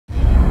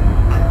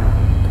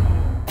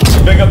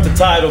Big up the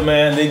Tidal,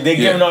 man. They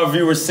giving our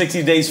viewers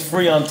 60 days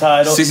free on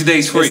Tidal. 60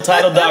 days free. It's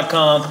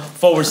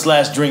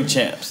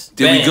Tidal.com/drinkchamps.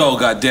 There we go,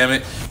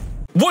 goddammit.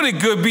 What it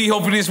could be,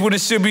 hopefully this is what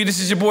it should be. This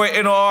is your boy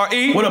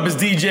N.O.R.E. What up, it's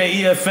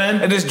DJ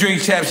EFN. And this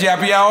Drink Champs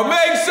Yappy Hour.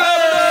 Make some noise!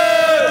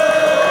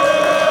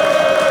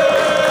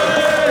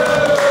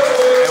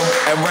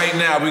 And right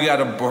now we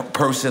got a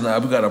person,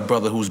 we got a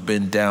brother who's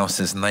been down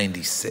since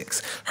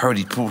 '96. Heard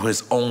he put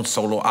his own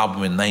solo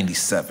album in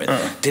 '97.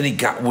 Then he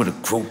got with a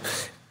group,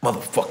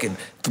 motherfucking,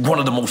 one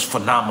of the most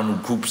phenomenal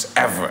groups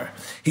ever.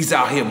 He's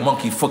out here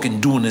monkey fucking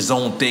doing his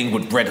own thing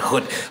with Red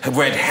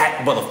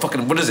Hat,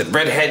 motherfucking, what is it,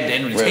 Red Hat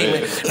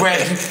Entertainment?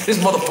 This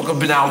motherfucker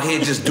been out here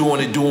just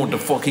doing what the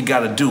fuck he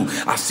gotta do.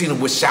 I seen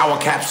him with shower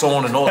caps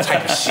on and all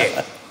type of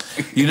shit.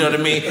 You know what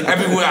I mean?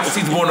 Everywhere I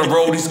see him on the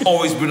road, he's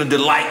always been a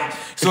delight.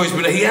 So he's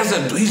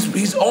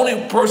the only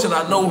person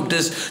I know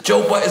this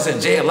Joe Buttons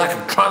and Jay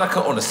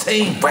Electronica on the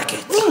same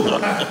record.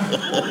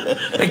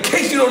 In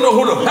case you don't know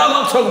who the hell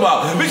I'm talking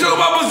about, we talking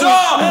about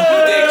Bizarre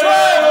from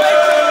Detroit.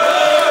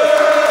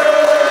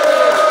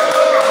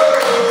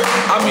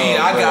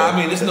 I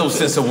mean, there's no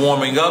sense of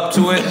warming up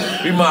to it.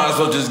 We might as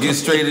well just get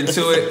straight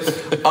into it.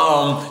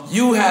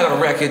 You had a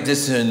record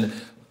dissing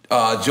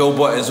Joe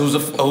Buttons, who's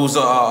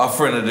a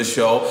friend of the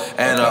show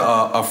and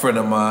a friend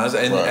of mine,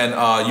 and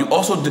you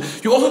also did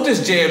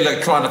Jay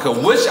Electronica,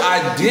 which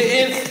I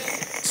didn't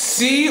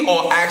see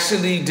or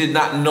actually did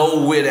not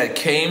know where that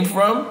came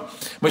from.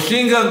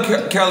 Machine Gun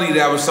Kelly,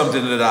 that was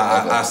something that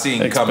I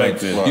seen coming.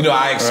 Right. You know,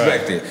 I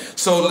expected. Right.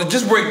 So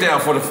just break down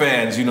for the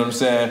fans. You know what I'm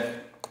saying?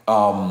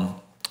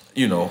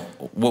 You know,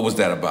 what was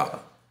that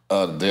about?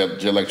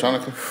 Jay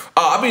Electronica?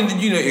 I mean,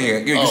 you know,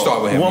 you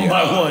start with him. One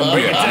by one,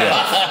 break it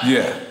down.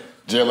 Yeah.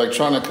 Jay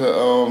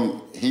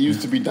Electronica, he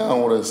used to be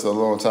down with us a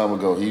long time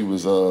ago. He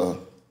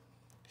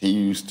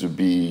used to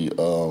be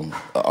an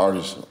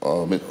artist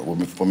for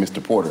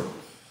Mr. Porter.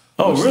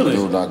 Oh,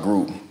 really? In our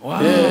group.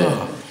 Wow.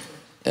 Yeah.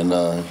 And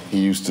he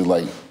used to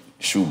like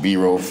shoot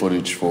B-roll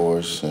footage for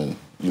us and,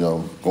 you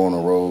know, go on the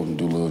road and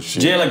do little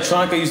shit. Jay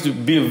Electronica used to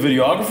be a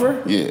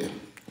videographer? Yeah.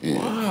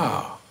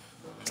 Wow.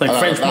 It's like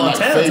French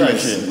Montana type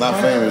shit. Not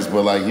famous,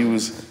 but like he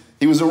was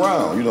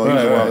around, you know, he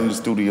was around in the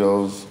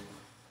studios.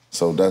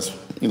 So that's,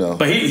 you know.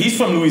 But he's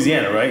from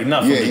Louisiana, right?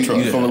 Not from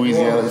Detroit. He's from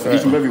Louisiana.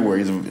 He's from everywhere.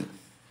 You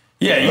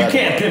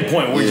can't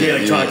pinpoint where Jay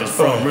Electronica's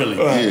from, really.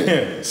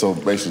 Yeah. So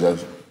basically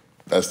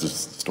that's the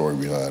story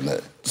behind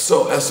that.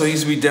 So he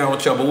used to be down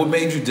with y'all, but what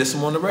made you diss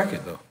him on the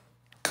record, though?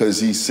 Because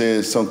he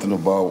said something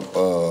about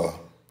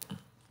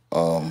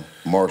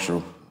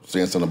Marshall,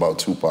 saying something about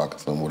Tupac or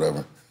something,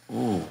 whatever.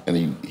 Ooh. And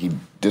he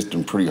dissed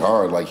him pretty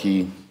hard, like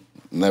he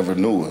never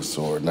knew us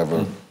or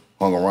never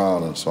hung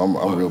around. And so I'm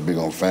real big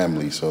on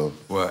family, so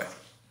I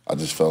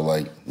just felt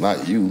like,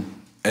 not you.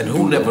 And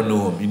who never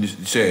knew him? You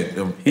said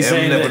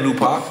Eminem never knew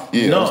Pac?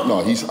 Yeah,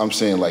 I'm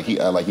saying like he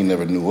act like he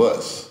never knew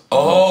us.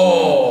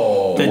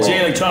 Oh. That Jay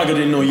Electronica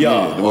didn't know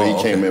y'all. Yeah, the way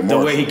he came at Marshall.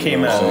 The way he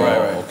came at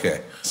right.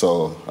 Okay.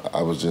 So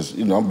I was just,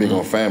 you know, I'm big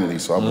on family,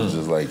 so I was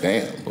just like,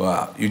 damn.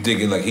 Wow, you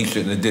thinking like he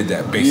shouldn't have did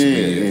that,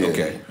 basically. Yeah.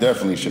 Okay.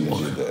 Definitely shouldn't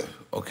have did that.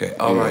 Okay,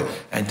 all right.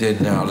 And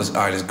then now, let's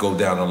go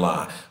down the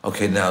line.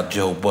 Okay, now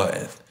Joe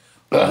Buttons.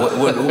 What,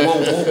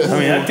 I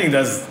mean, I think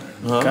that's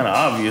kind of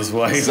obvious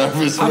why.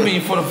 I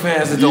mean, for the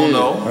fans that don't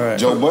know. Right.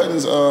 Joe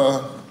Buttons,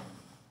 I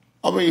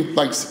mean,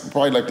 like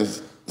probably like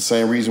the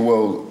same reason,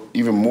 well,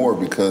 even more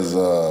because,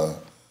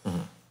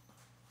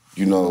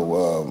 you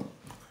know,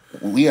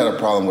 we had a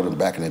problem with him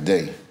back in the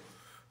day.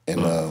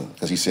 And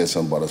because he said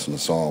something about us in the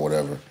song or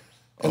whatever.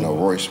 And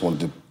Royce wanted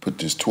to put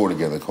this tour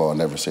together called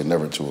Never Say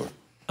Never Tour.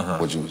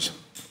 Which was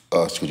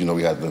us, because you know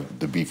we had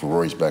the beef with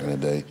Royce back in the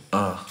day.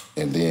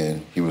 And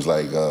then he was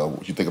like,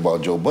 what you think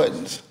about Joe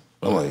Buttons?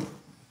 I'm like,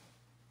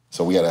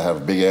 so we had to have a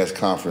big ass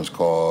conference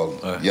call,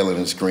 yelling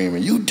and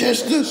screaming, you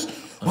dissed us?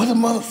 What the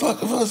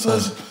motherfucker was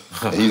us?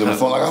 And he's on the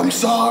phone like, I'm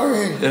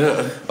sorry.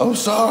 I'm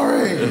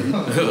sorry.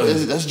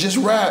 That's just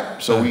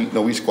rap. So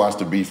we squashed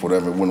the beef,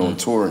 whatever, went on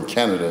tour in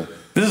Canada.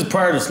 This is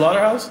prior to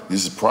Slaughterhouse?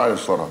 This is prior to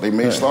Slaughterhouse. They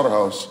made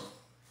Slaughterhouse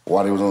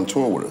while they was on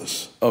tour with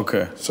us.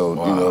 Okay. So,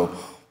 you know,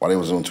 while they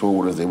was on tour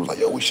with us, they was like,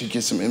 yo, we should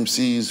get some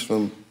MCs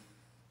from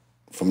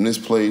this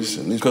place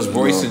and this. Because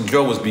Royce and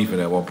Joe was beefing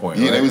at one point,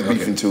 right? They was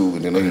beefing too,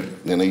 and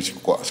then they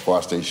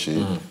squashed their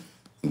shit.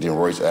 And then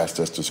Royce asked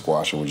us to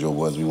squash it with Joe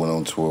Buttons. We went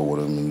on tour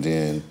with him, and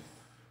then,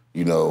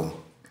 you know,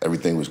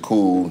 everything was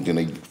cool. Then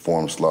they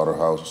formed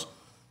Slaughterhouse,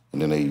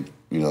 and then they,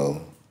 you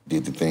know,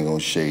 did the thing on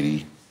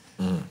Shady.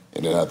 And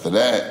then after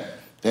that,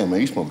 damn, man,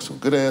 you smoking some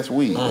good-ass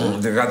weed,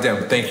 man.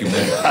 Goddamn, thank you,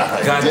 man.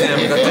 Goddamn.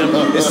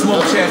 It's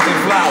Smoke Champs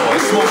and Flower.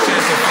 It's Smoke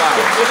Champs and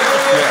Flower.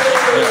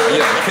 Yeah. In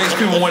case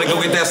people want to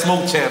go get that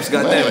Smoke Champs,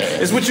 goddamn it.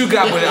 It's what you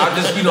got, but I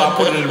just, you know, I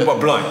put it in a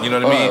blunt, you know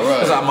what I mean?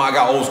 Because I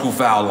got old school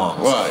foul lungs.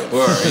 Right.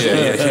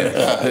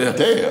 Yeah.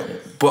 Damn.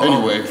 But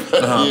anyway,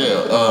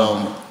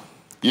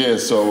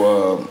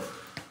 so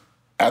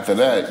after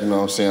that, you know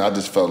what I'm saying, I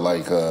just felt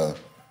like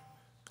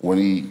when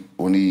he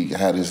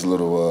had his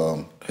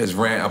little his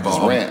rant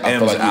about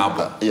M's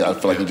album. I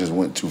feel like he just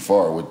went too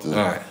far with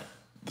the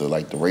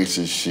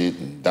racist shit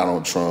and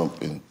Donald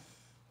Trump and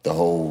the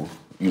whole,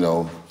 you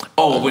know.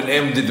 Oh, when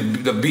M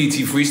did the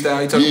BT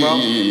freestyle you talking about?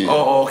 Yeah.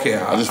 Oh, okay.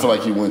 I just feel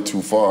like he went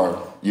too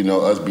far. You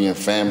know, us being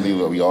family,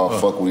 we all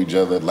fuck with each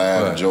other,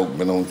 laugh, joke,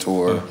 been on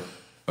tour.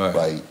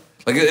 Like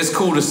it's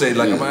cool to say,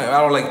 like,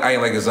 I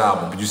ain't like his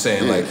album, but you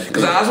saying, like,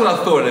 because that's what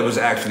I thought it was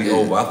actually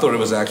over. I thought it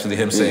was actually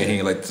him saying he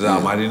ain't like this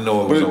album. I didn't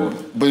know it was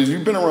over. But if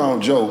you've been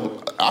around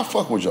Joe, I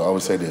fuck with Joe, I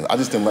would say this. I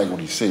just didn't like what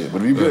he said.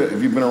 But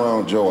if you've been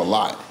around Joe a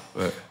lot,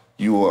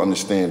 you will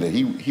understand that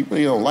he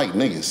really don't like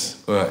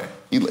niggas. Right.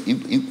 He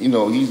you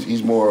know,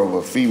 he's more of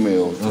a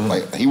female.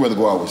 Like, he rather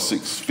go out with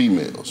 6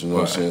 females, you know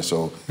what I'm saying?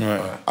 So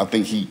I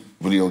think he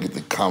really don't get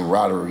the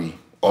camaraderie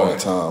all the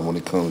time when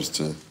it comes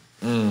to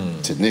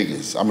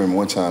niggas. I remember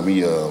one time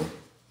he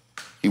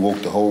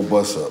woke the whole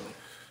bus up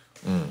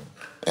and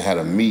had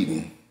a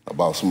meeting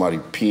about somebody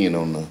peeing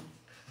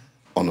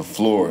on the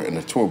floor in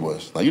the tour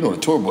bus. Now, you know the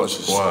tour bus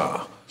is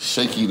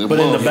shaky. But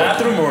in the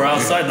bathroom or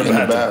outside the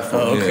bathroom? In the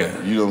bathroom. Oh,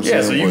 okay. You know what I'm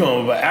saying? So you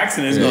know, but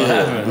accident's gonna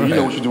happen. You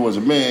know what you do as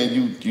a man,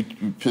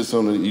 you piss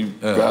on it, you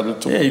grab the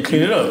toilet. Yeah, you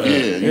clean it up.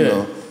 You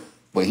know.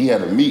 But he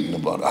had a meeting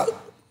about it.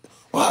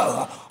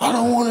 I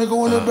don't want to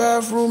go in the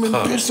bathroom and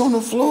piss on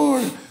the floor.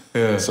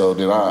 Yeah. So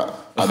then I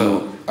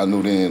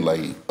knew then,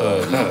 like,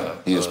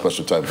 he a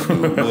special type of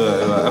dude.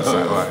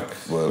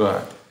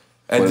 Right.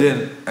 And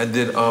then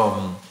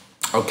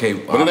okay.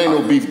 But it ain't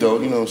no beef though,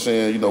 you know what I'm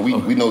saying? You know,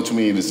 we know too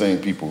many of the same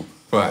people.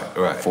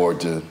 Right. For it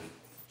to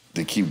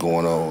keep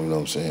going on, you know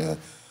what I'm saying?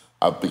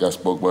 I think I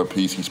spoke my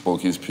piece, he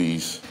spoke his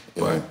piece.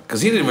 Right.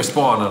 Because he didn't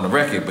respond on the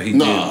record, but he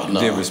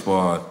did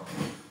respond.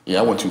 Yeah,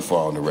 I went too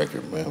far on the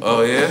record, man.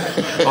 Oh, yeah?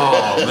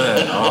 Oh,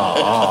 man.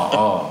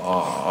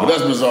 But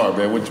that's bizarre,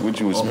 man. What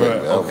you expect,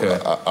 man? Okay.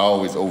 I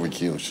always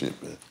overkill shit,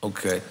 man.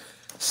 Okay.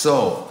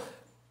 So,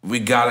 we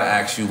got to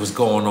ask you what's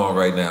going on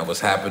right now, what's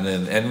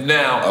happening. And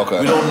now,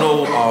 we don't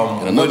know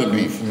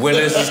when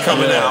this is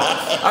coming out.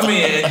 I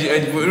mean,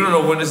 and we don't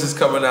know when this is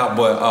coming out,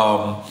 but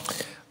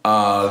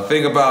the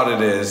thing about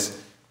it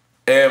is,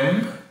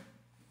 M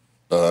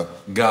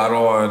got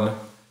on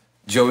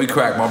Joey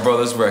Crack, my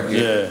brother's record.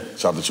 Yeah.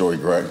 Shout out to Joey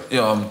Crack.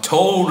 Yeah, I'm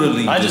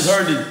totally. I just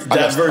heard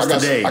that verse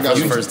today for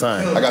the first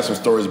time. I got some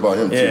stories about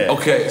him too.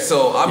 Okay,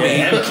 so I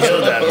mean, he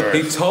killed that verse.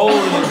 He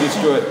totally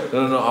destroyed.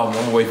 No, I'm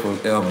gonna wait for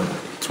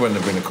Twin to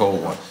bring the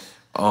cold one.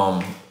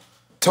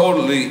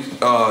 Totally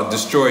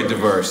destroyed the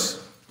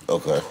verse.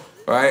 Okay.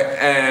 Right,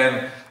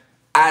 and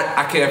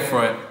I can't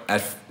front.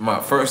 At my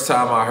first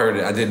time I heard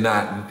it, I did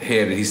not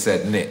hear that he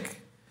said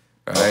Nick.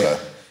 Right. Okay.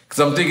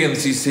 Because I'm thinking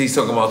he's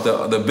talking about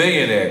the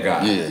billionaire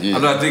guy. Yeah.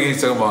 I'm not thinking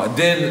he's talking about.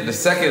 Then the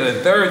second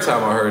and third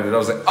time I heard it, I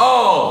was like,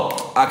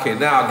 oh, okay,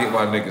 now I get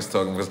why niggas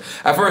talking. Because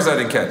at first I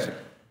didn't catch it.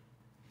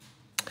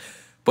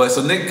 But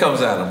so Nick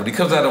comes at him, but he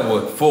comes at him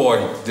with 4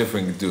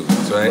 different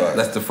dudes, right?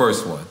 That's the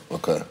first one.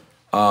 Okay.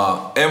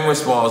 M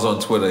responds on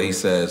Twitter. He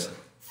says,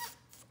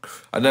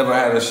 I never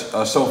had a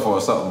chauffeur or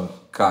something,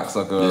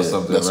 cocksucker or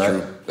something, that's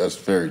right? True. That's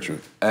very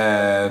true.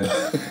 And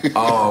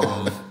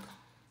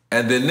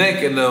and then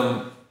Nick and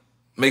them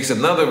makes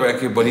another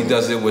record, but he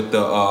does it with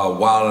the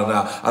Wild and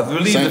Out. I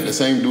believe the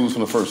same dudes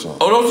from the first song.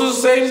 Oh, those are the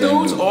same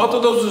dudes? Oh, I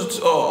thought those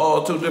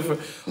were 2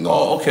 different. No,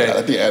 oh, okay.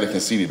 I think Added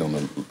conceded on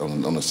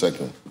the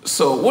second.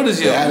 So what is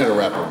your? They added a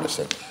rapper on the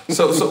second.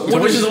 So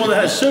which is the one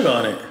that has Sugar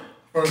on it?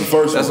 The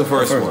first. That's one. the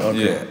first one.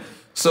 Okay. Yeah.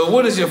 So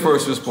what is your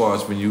first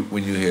response when you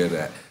hear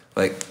that?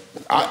 Like,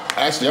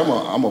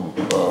 I'm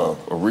a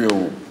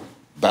real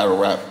battle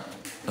rap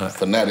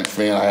fanatic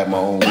fan. I had my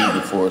own league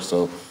before,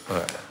 so.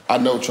 I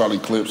know Charlie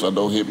Clips, I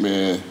know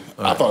Hitman.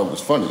 I thought it was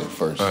funny at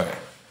first.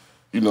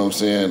 You know what I'm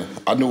saying?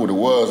 I knew what it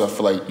was. I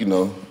feel like, you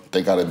know,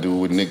 they got to do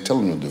what Nick tell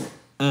them to do.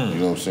 You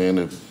know what I'm saying?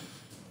 If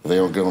they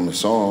don't get on the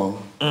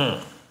song,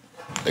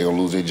 they going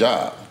to lose their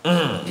job. You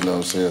know what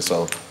I'm saying?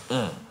 So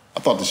I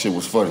thought the shit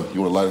was funny.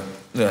 You want a lighter?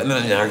 Yeah,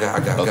 I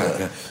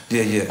got.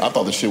 Yeah. I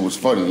thought the shit was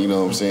funny, you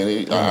know what I'm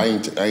saying? I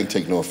ain't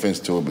take no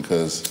offense to it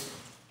because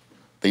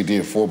they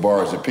did 4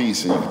 bars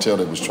apiece and you could tell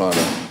they was trying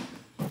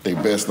they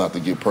best not to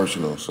get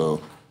personal,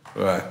 so.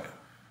 Right.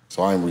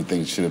 So I ain't really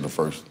think shit of the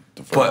first.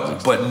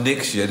 But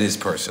Nick's shit is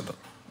personal.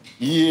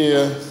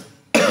 Yeah.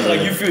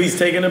 Like you feel he's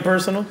taking it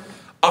personal?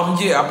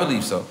 Yeah, I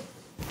believe so.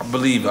 I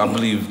believe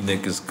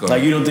Nick is going.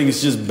 Like you don't think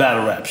it's just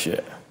battle rap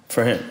shit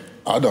for him?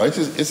 I know it's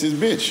his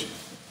bitch.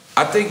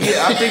 I think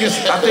it's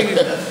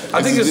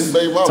his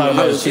baby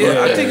mama.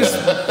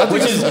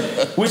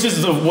 Which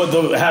is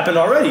what happened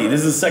already.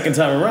 This is the second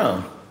time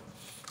around.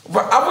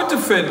 But I would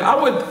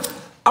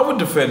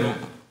defend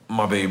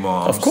my baby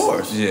mom. Of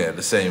course. Yeah,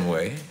 the same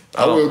way.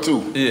 I will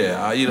too.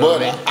 Yeah, you know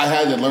what I mean? I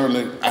had to learn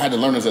it. I had to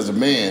learn this as a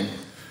man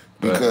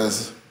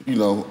because you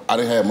know I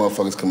didn't have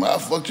motherfuckers come out. I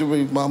fucked your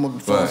baby mama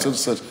before such and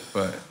such.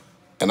 Right.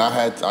 And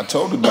I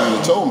told the dude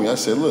that told me. I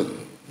said, look,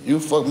 you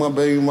fucked my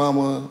baby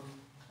mama.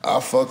 I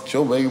fucked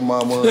your baby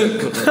mama.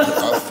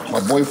 My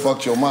boy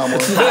fucked your mama.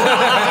 You know what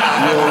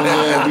I'm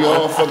saying? We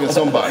all fucking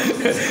somebody.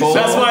 That's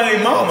why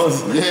they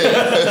mamas.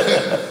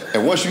 Yeah.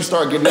 And once you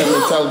start getting that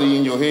mentality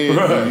in your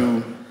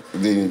head,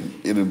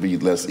 then it'll be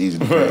less easy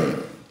to play.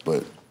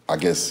 But I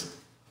guess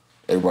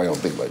everybody don't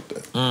think like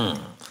that.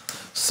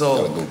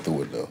 So gotta go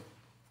through it though.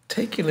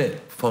 taking it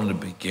from the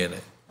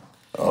beginning.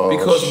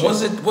 Because shit.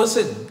 was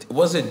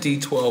it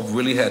D12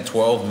 really had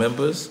 12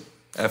 members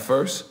at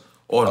first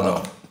or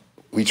no?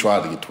 We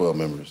tried to get 12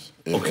 members.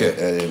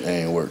 It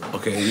ain't work.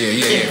 Okay,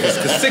 yeah.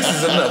 Because 6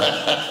 is enough.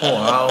 Hold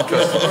on, I don't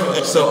trust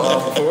it. So,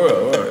 for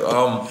real.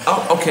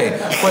 Okay,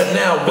 but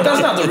now... But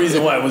that's not the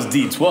reason why it was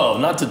D12,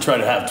 not to try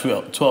to have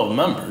 12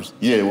 members.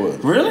 Yeah, it was.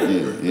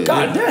 Really? Yeah.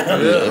 God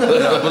damn.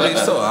 Yeah, I believe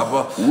so.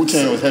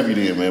 Wu-Tang was heavy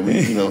then, man. I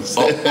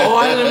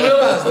didn't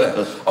realize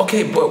that.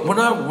 Okay, but when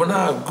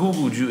I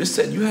Googled you, it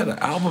said you had an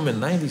album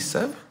in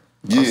 97?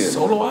 Yeah. A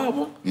solo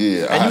album?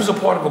 Yeah. And you was a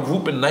part of a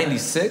group in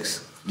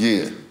 96?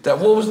 Yeah.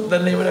 What was the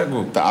name of that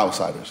group? The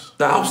Outsiders.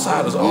 The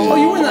Outsiders. Oh,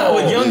 you were that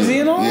with Young Z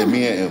and all? Yeah,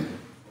 me and him.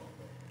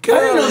 I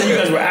didn't know that you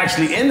guys were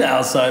actually in the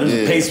Outsiders,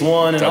 Pace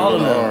One and all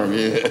of them.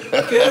 Get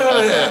out of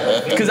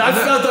here. Because I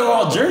felt they were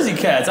all Jersey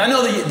cats. I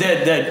know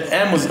that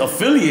M was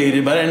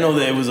affiliated, but I didn't know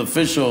that it was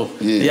official.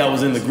 Yeah, I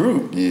was in the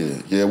group.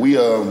 Yeah. We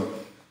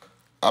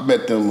I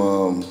met them.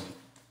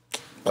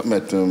 I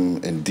met them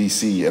in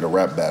D.C. at a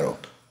rap battle.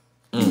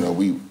 You know,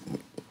 we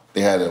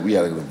had a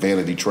van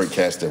of Detroit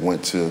cats that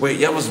went to. Wait,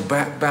 y'all was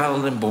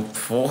battling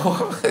before?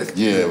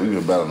 Yeah, we've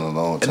been battling a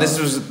long time. And this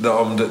was the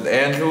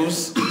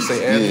Andrews?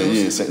 Say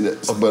Andrews? Yeah.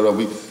 But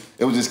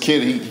it was this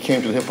kid. He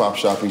came to the hip hop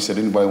shop. And he said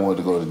anybody wanted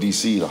to go to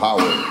D.C. to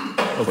Howard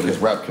for this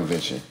rap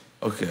convention.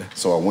 Okay.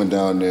 So I went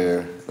down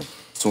there. As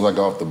soon as I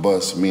got off the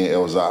bus, me and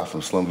Elzai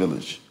from Slum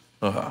Village.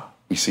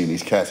 We seen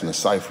these cats in a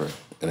cipher,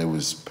 and it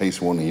was Pace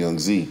One and Young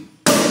Z.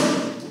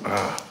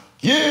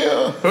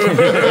 Yeah!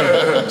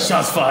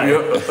 Shots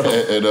fired.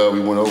 And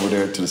we went over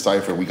there to the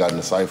cipher. We got in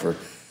the cipher,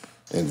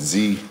 and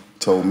Z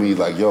told me,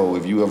 like, yo,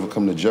 if you ever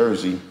come to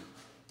Jersey,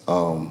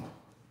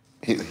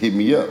 hit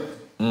me up.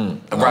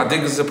 And Rod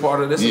Diggs is a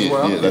part of this as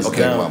well? Yeah, that's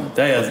okay. Mama.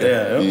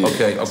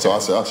 Okay. So I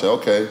said,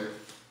 okay.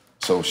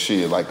 So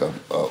shit, like a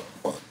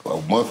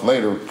month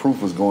later,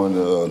 Proof was going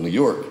to New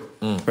York.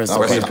 Rest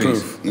in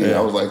peace. Yeah,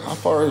 I was like, how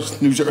far is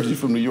New Jersey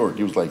from New York?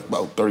 He was like,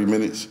 about 30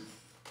 minutes.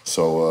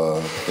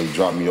 So they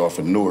dropped me off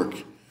in Newark,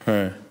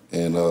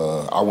 and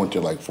I went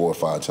there like 4 or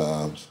 5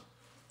 times,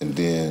 and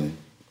then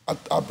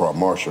I brought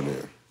Marshall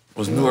there.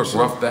 Was Newark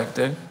rough back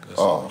then?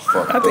 Oh,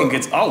 fuck. I think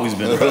it's always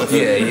been rough.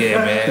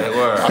 Yeah, man.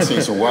 I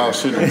seen some wild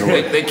shit in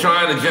Newark. They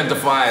trying to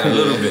gentrify it a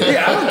little bit.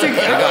 Yeah, I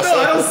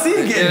don't see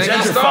it getting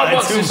gentrified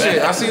Starbucks too and bad.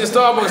 shit. I seen the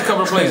Starbucks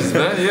coming places,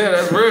 man. Yeah,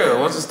 that's real.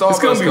 Once the Starbucks It's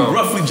gonna be come,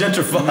 roughly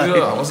gentrified.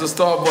 Yeah, once the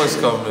Starbucks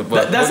coming.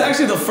 But That's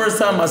actually the first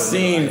time I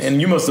seen,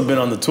 and you must have been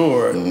on the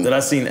tour, that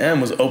I seen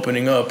M was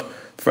opening up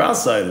for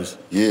Outsiders.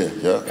 Yeah.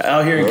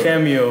 Out here in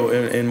Cameo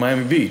in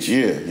Miami Beach.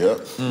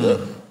 Yep.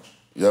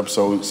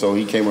 So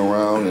he came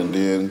around, and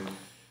then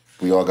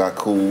we all got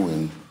cool,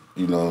 and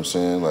you know what I'm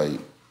saying? Like,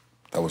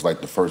 that was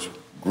like the first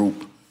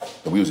group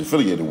that we was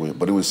affiliated with.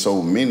 But it was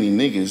so many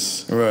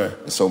niggas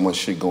and so much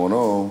shit going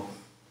on,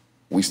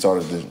 we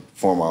started to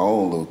form our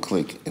own little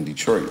clique in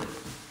Detroit.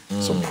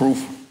 So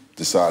Proof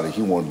decided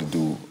he wanted to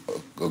do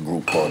a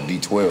group called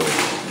D12.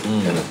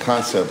 And the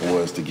concept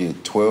was to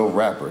get 12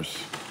 rappers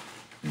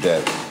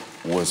that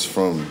was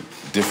from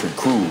different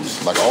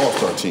crews, like an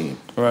all-star team.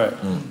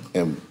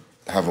 And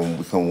have them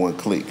become one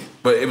clique.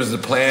 But it was the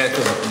plan,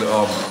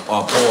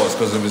 pause,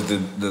 because it was the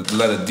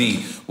letter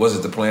D. Was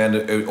it the plan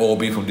to it all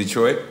be from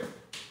Detroit?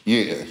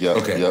 Yep.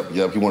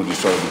 He wanted to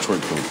start a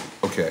Detroit crew.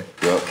 Okay.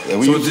 Yep.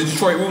 And so it's the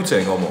Detroit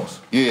Wu-Tang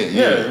almost. Yeah.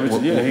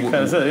 He kind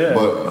of said,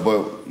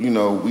 But you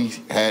know, we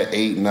had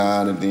 8,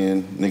 9, and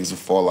then niggas would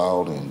fall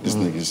out, and this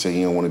nigga say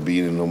he don't want to be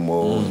in it no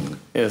more. And,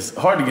 it's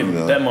hard to get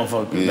that many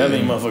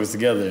motherfuckers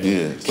together.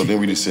 Yeah. So then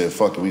we just said,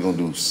 fuck it, we gonna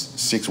do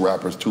 6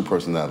 rappers, 2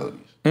 personalities.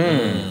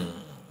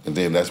 And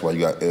then that's why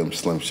you got M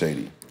Slim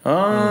Shady.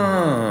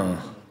 I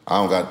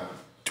don't got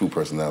 2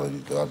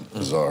 personalities.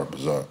 Bizarre.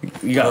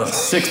 You got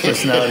 6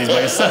 personalities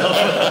by yourself.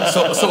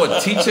 So a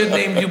teacher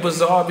named you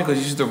Bizarre because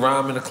you used to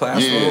rhyme in the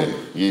classroom?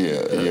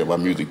 Yeah. My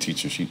music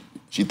teacher, she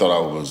thought I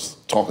was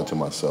talking to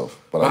myself.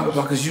 But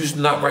because you used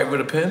to not write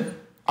with a pen?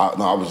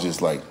 No, I was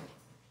just like...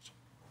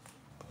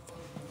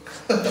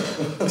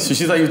 So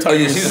she thought you were talking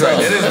to she's right.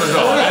 It is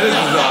Bizarre.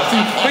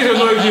 Please don't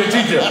know if you're a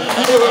teacher.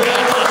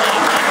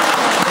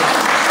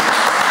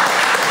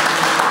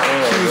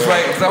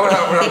 Right, because when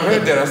I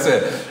heard that, I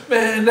said,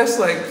 man, that's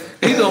like,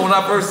 you know, when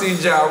I first seen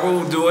Ja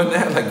Rule doing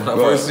that, like when I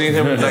first seen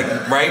him like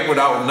write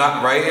without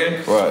not writing,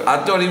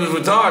 I thought he was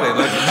retarded.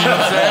 Like, you know what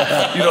I'm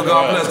saying? You know,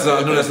 God bless,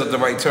 because I knew that's not the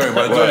right term,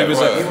 but I thought he was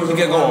like, he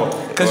get going.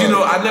 Because, you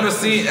know, I never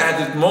seen,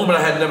 at the moment,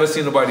 I had never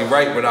seen nobody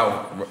write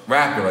without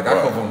rapping. Like,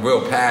 I come from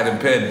real pad and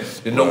pen,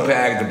 the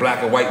notepad, the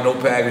black and white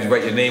notepad, where you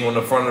write your name on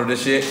the front of the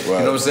shit. You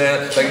know what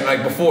I'm saying?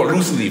 Like before,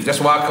 loose leaf, that's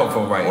where I come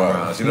from writing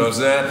rhymes. You know what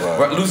I'm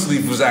saying? Loose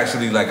leaf was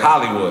actually like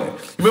Hollywood.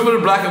 You remember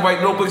the black and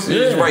white notebooks? You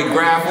used to write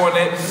graph on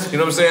it. You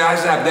know what I'm saying? I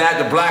used to have that,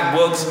 the black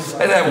books.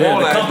 I have all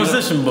that.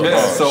 Composition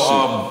books.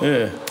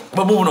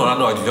 But moving on, I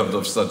know I jumped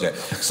off the subject.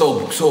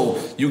 So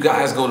you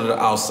guys go to the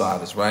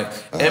Outsiders, right?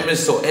 And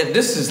this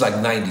is like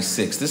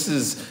 96. This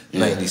is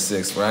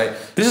 96, right?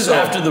 This is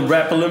after the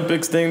Rap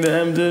Olympics thing that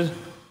M did?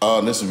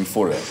 This is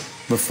before that.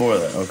 Before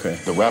that, okay.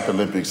 The Rap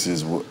Olympics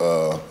is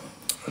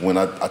when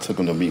I took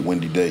him to meet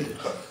Wendy Day.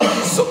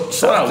 So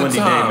shout out Wendy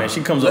Day, man.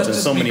 She comes up in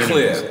so many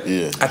interviews.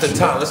 Yeah. At the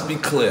time, let's be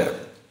clear.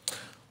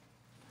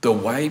 The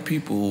white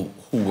people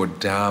who were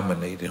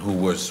dominated, who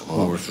was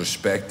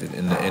respected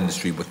in the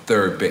industry were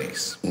third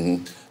base.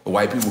 The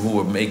white people who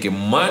were making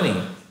money,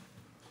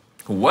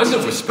 who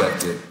wasn't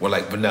respected, were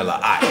like Vanilla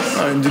Ice.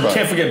 You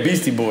can't forget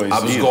Beastie Boys.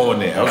 I was going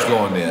there.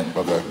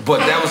 Okay. But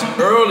that was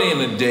early in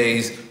the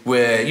days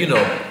where, you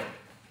know,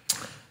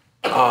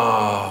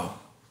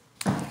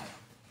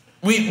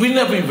 we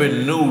never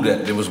even knew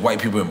that there was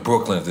white people in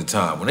Brooklyn at the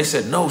time. When they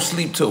said no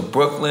sleep till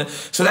Brooklyn,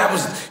 so that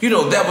was, you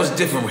know, that was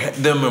different.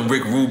 Them and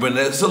Rick Rubin.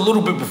 It's a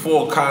little bit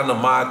before kind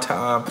of my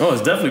time. Oh,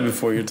 it's definitely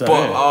before your time.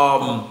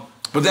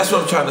 But that's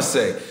what I'm trying to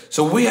say.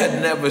 So we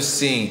had never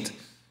seen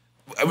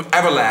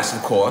Everlast,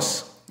 of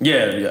course.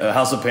 Yeah,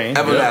 House of Pain.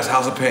 Everlast,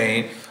 House of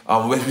Pain.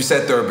 We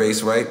said third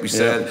base, right? We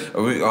said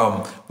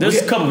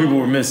there's a couple people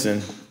we're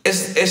missing.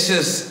 It's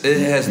just it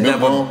has Milk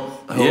never. Bone?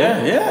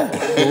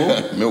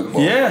 Yeah. Milk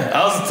Bone. Yeah,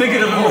 I was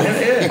thinking of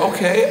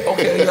Okay,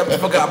 I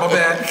forgot, my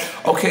bad.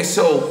 Okay,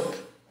 so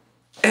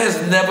it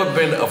has never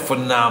been a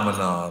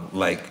phenomenon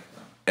like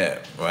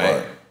Ed,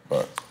 right?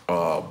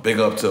 Big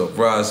up to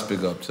Russ,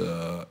 big up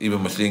to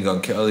even Machine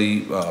Gun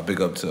Kelly, big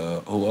up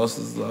to who else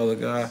is the other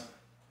guy?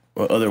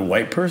 What, other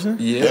white person?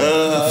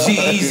 Yeah,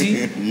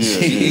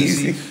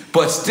 G-Eazy.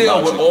 But still,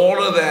 Logic. with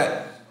all of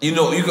that, you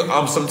know, you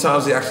can,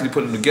 sometimes they actually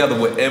put them together.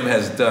 What M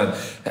has done.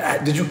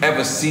 Did you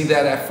ever see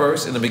that at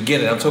first in the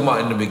beginning? I'm talking about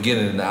in the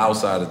beginning, in the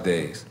outside of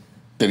days.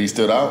 That he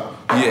stood out?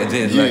 Yeah, it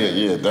did.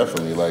 Yeah,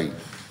 definitely. Like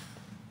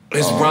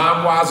his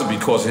rhyme wise or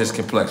because of his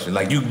complexion.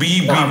 Like you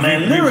be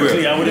man,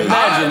 lyrically, I would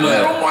imagine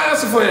that. I don't want to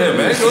answer for him,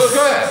 man. Go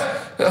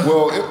ahead.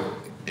 Well,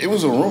 it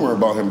was a rumor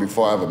about him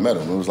before I ever met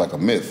him. It was like a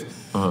myth.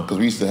 Because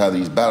we used to have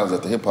these battles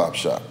at the hip hop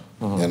shop.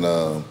 And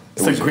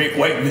it's a great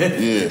white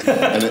myth. Yeah.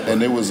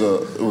 and it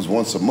was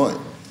once a month.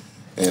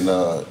 And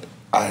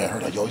I had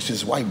heard like, yo, it's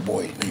this white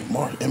boy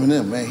named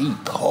Eminem, man. He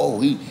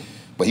cold.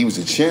 But he was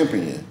a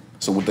champion.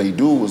 So what they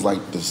do was like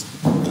the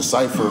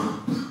cipher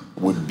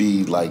would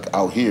be like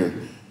out here,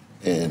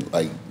 and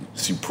like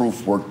see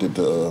Proof worked at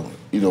the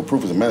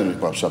Proof is a manager at the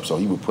hip hop shop, so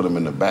he would put him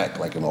in the back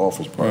like in the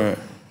office part.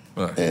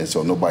 Right. And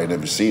so nobody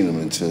never seen him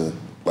until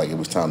like it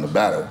was time to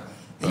battle.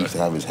 He used to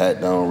have his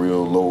hat down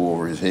real low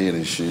over his head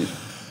and shit.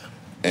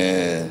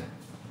 And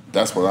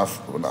that's when I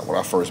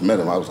first met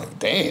him, I was like,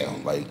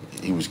 damn, like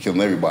he was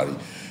killing everybody.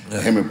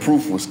 Him and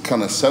Proof was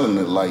kind of selling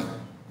it like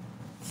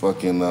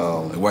fucking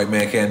like white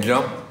man can't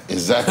jump.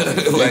 Exactly.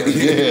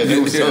 They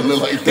were selling it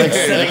like that.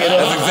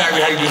 That's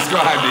exactly how you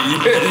described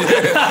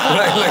it.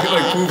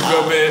 Like Proof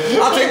come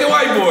in. I'll take the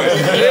white boy.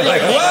 They're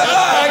like, what?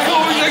 All right,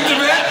 cool, we take the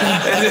man.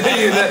 And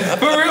then,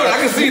 for real, I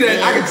can see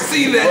that. I can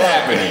see that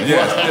happening.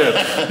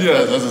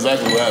 Yeah, that's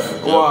exactly what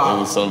happened. Wow.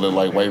 They was selling it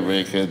like white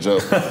man can't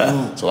jump.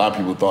 So a lot of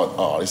people thought,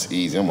 oh, it's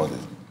easy. I'm gonna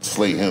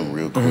slay him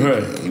real quick.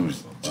 Right. He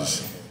was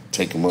just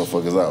taking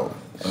motherfuckers out.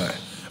 Right.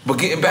 But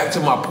getting back to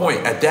my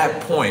point, at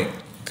that point,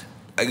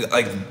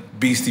 like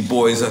Beastie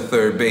Boys at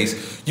third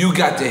base, you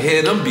got to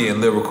hear them being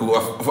lyrical,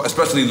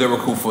 especially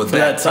lyrical for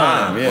that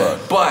time. Yeah.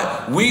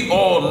 But we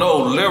all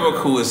know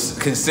lyrical is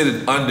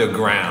considered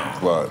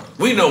underground. Right.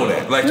 We know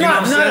that. Like, you know what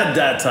I'm saying? Not at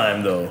that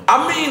time, though.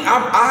 I mean,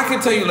 I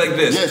can tell you like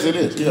this. Yes, it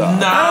is. Nah,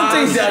 I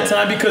don't think that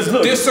time because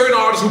look, there's certain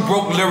artists who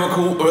broke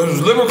lyrical,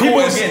 whose lyrical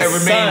people and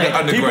remained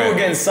underground. People were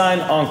getting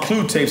signed on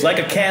clue tapes like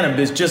a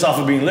Cannabis just off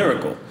of being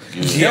lyrical.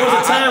 There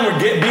was a time where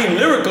being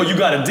lyrical, you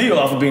got a deal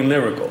off of being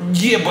lyrical.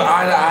 Yeah, but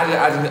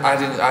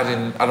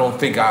I don't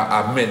think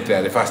I meant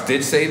that. If I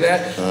did say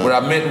that, what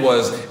I meant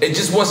was it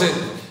just wasn't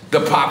the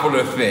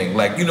popular thing.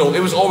 Like, you know, it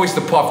was always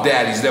the Puff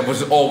Daddies that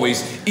was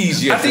always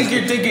easier. I think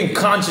you're thinking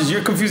conscious.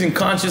 You're confusing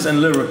conscious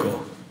and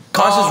lyrical.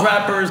 Conscious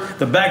rappers,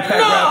 the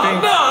backpack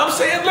rapping. No, I'm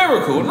saying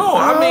lyrical. No,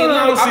 I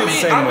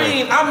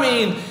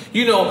mean,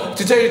 you know,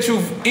 to tell you the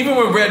truth, even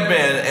with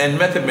Redman and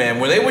Method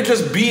Man, when they were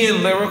just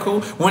being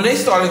lyrical, when they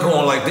started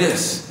going like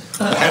this,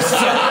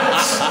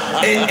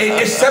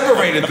 it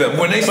separated them.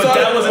 When they started, but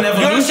that was an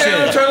evolution. You understand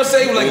what I'm trying to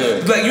say?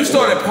 Like you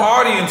started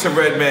partying to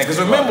Redman, because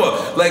remember,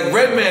 like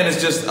Redman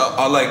is just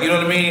like, you know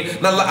what I mean?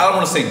 Not, I don't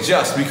want to say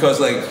just because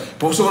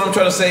so what I'm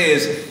trying to say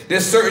is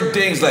there's certain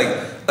things like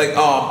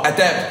at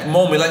that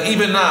moment, like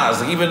even Nas,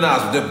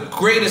 the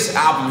greatest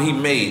album he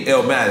made,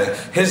 Illmatic,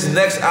 his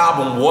next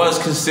album was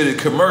considered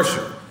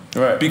commercial.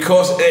 Right.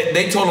 Because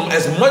they told him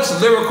as much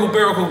lyrical,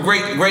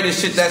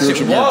 greatest shit that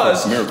shit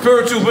was,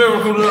 spiritual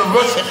miracle,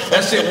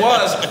 that shit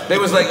was, they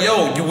was like,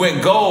 yo, you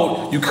went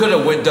gold, you could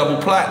have went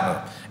double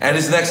platinum. And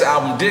his next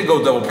album did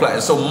go double platinum.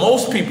 So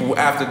most people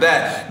after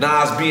that,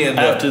 Nas being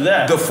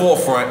the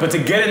forefront. But to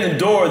get in the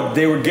door,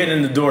 they were getting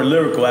in the door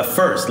lyrical at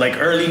first, like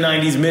early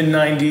 90s, mid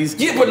 90s.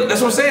 Yeah, but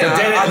that's what I'm saying. But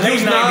then late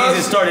 90s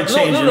it started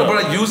changing. No,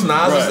 but I used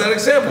Nas as that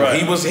example.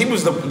 Right. He was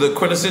the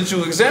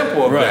quintessential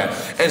example of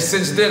that. And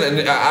since then,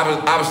 and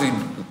obviously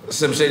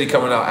Slim Shady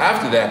coming out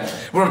after that,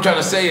 what I'm trying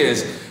to say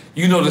is,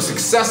 you know, the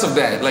success of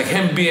that, like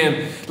him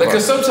being, like,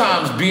 because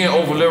sometimes being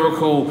over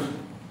lyrical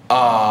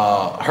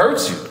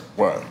hurts you.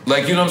 Right.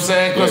 Like, you know what I'm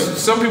saying?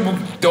 Because some people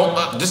don't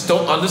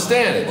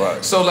understand it.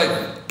 Right. So, like,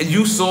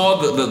 you saw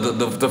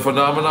the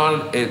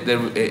phenomenon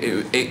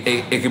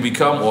it can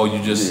become, or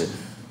you just... Yeah.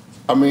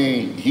 I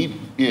mean,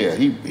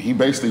 he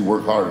basically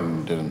worked harder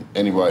than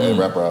anybody, a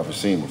rapper I've ever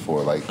seen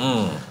before. Like,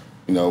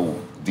 you know,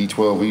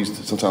 D12,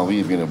 sometimes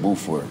we'd be in a booth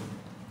for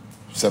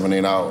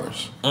 7-8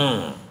 hours.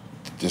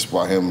 Just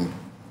by him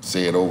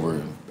say it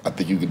over, I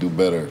think you could do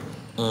better.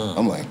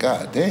 I'm like,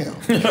 God damn.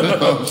 You know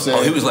what I'm saying?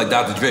 Oh, he was like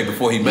Dr. Dre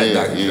before he met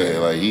Dr. Dre. Yeah,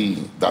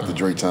 like Dr.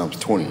 Dre times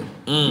 20. You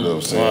know what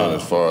I'm saying?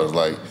 As far as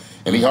like,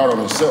 and he hard on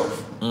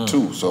himself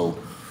too. So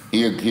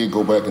he'd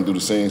go back and do the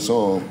same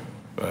song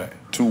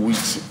 2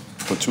 weeks,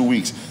 for 2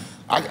 weeks.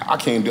 I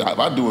can't do, if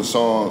I do a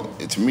song,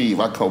 to me, if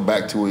I come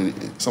back to it,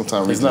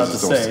 sometimes it's not the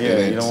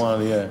same, you don't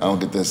want to, I don't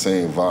get that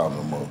same vibe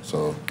no more,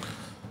 so.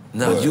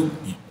 Now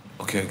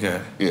okay, go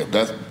ahead. Yeah,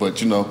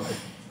 but you know,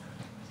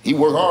 he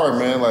worked hard,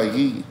 man, like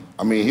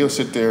he'll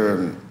sit there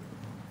and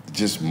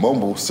just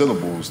mumble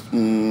syllables, you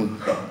know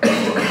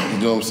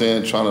what I'm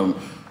saying, trying to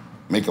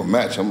make a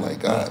match. I'm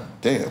like, God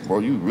damn, bro,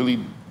 you really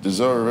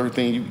deserve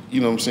everything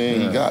you know what I'm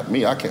saying, you got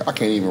me. I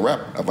can't even rap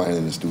if I ain't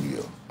in the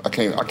studio. I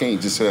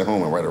can't just sit at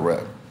home and write a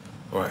rap.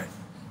 Right.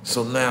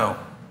 So now,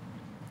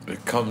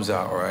 it comes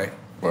out, right?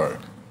 Right.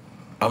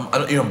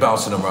 I'm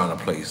bouncing around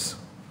the place.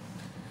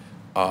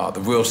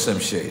 The real Slim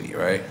Shady,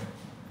 right?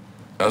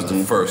 That was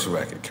the first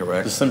record,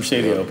 correct? The Slim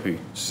Shady LP.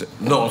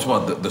 No, I'm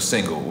talking about the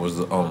single was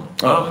the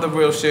I'm the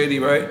real Shady,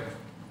 right?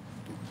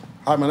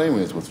 Hi, my name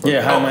is what's first.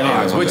 Yeah, Hi, my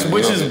name is,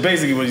 which is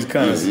basically what he's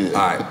kind of.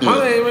 All right,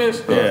 my name is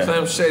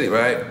Slim Shady,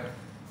 right?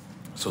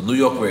 So New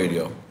York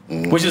radio.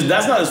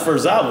 That's not his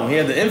first album. He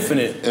had the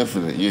Infinite.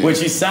 Infinite, yeah.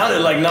 Which he sounded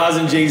like Nas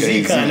and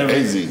Jay-Z kind of.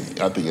 AZ.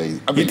 I think AZ.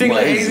 You think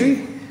like AZ?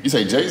 You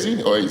say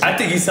Jay-Z or AZ? I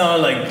think he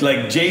sounded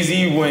like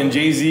Jay-Z when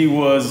Jay-Z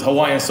was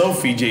Hawaiian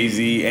Sophie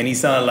Jay-Z, and he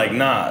sounded like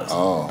Nas.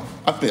 Oh.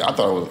 I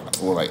thought it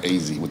was more like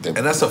AZ with that.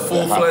 And that's a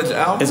full-fledged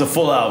album? It's a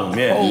full album,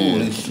 yeah.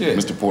 Holy shit.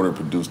 Mr. Porter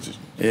produced it.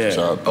 Yeah.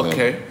 Shout out to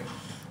okay. him.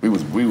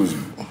 We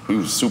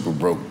was super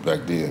broke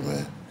back then,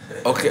 man.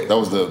 Okay. That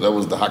was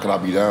the How Could I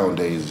Be Down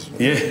days.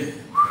 Yeah.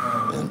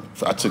 And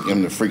I took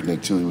him to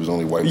Freaknik too. He was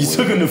only white boy. You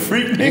took him to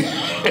Freaknik?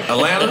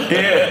 Atlanta?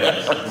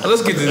 Yeah.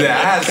 Let's get to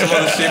that. I had some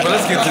other shit, but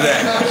let's get to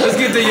that. Let's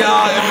get to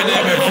y'all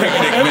Eminem and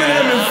Freaknik,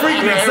 man. Eminem and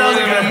Freaknik sounds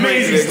like an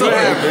amazing story.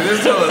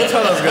 Just tell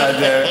us,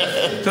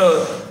 goddamn. Tell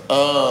us.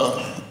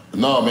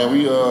 No, man,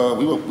 we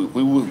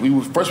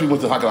first we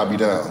went to How Could I Be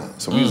Down.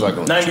 So we was like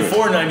on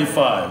 94,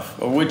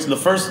 95. Or which the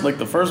first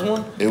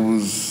one? It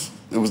was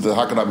the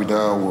How Could I Be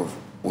Down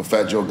with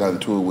Fat Joe got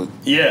into it with.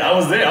 Yeah, I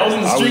was there. I was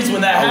in the streets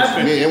when that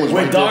happened. With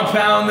right Dog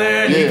Pound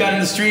there, and he got in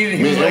the street and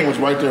he was like, was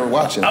right there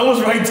watching. I was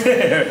right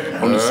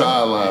there. On the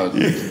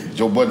sideline.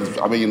 Joe Budden,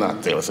 I mean,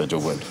 not there, I said Joe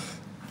Budden.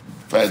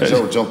 Fat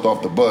Joe jumped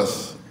off the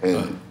bus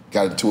and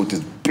got into it with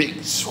this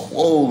big,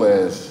 swole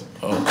ass,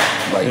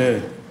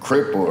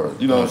 Crip or,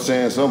 you know what I'm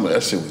saying? Some of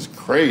that shit was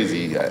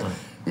crazy.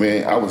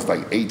 I was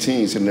like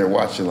 18 sitting there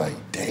watching like,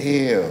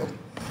 damn.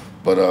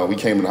 But we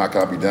came in How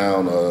Could I Be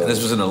Down. And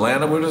this was in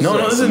Atlanta with us? No,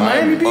 this is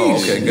Miami Beach.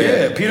 Oh, okay,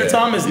 good. Yeah, Peter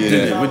Thomas did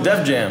it with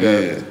Def Jam.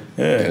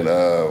 Yeah.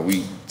 And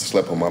we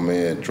slept on my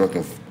man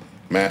Drunken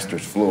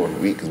Master's floor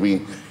because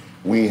we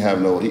ain't have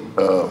no,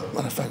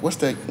 matter of fact, what's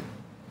that?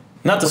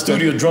 Not the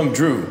studio Drunk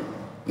Drew.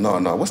 No,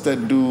 what's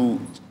that dude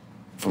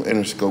from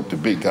Interscope, the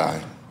big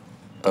guy?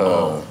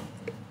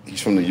 He's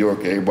from New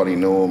York. Everybody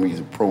know him. He's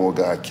a promo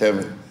guy,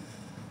 Kevin.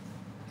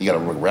 He got a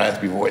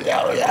raspy voice.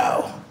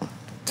 Yow.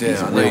 Damn,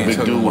 he's a real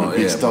big dude with a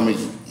big stomach.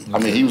 I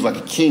mean, he was like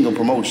a king of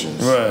promotions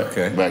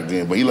back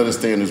then. But he let us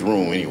stay in his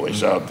room anyway.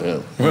 Shout out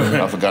to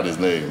him. I forgot his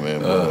name,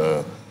 man.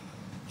 But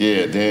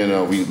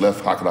then we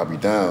left How Could I Be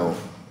Down,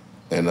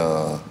 and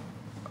I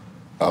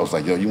was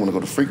like, yo, you want to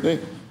go to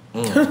Freaknik?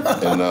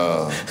 And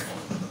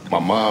my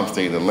mom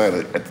stayed in Atlanta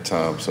at the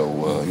time,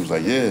 so he was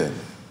like, yeah.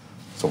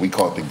 So we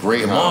caught the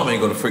Greyhound. Your mom ain't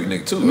go to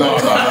Freaknik too, right? No.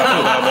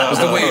 That's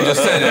the way you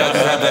just said it. I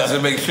just had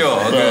to make sure.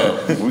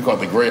 Okay. We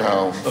caught the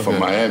Greyhound from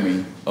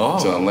Miami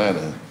to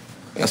Atlanta.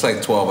 That's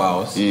like 12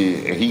 hours.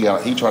 Yeah, and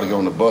he tried to get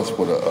on the bus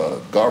with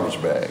a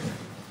garbage bag.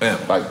 Yeah.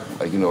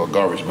 Like you know, a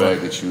garbage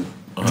bag that you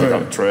take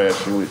out the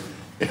trash with.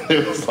 And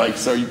it was like,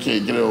 sir, you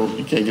can't get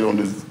on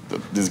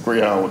this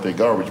Greyhound with that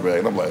garbage bag.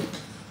 And I'm like,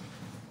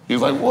 he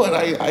was like, what?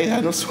 I ain't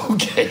had no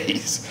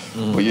suitcase.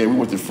 But yeah, we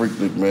went to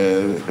Freaknik,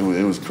 man.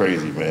 It was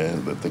crazy,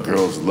 man. The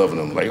girls loving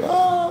him. Like,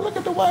 oh, look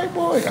at the white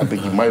boy. I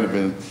think he might have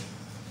been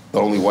the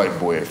only white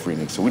boy at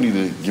Freaknik. So we need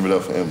to give it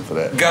up for him for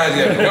that. Guys,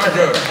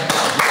 good.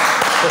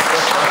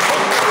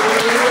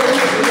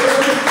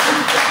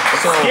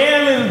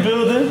 Scam in the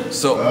building.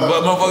 So,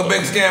 but motherfucker,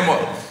 big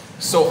scammer.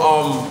 So,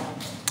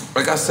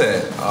 like I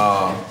said,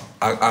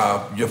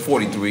 you're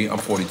 43, I'm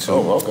 42.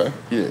 Oh, okay.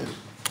 Yeah.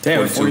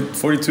 Damn,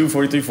 42,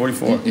 43,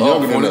 44. You're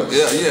younger than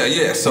us.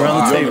 Yeah. So,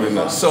 younger than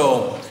us.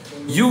 So,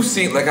 you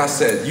seen, like I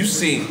said, you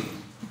seen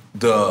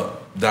the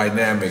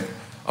dynamic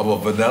of a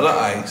Vanilla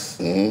Ice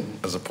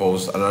as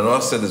opposed, and I know I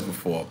said this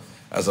before,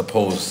 as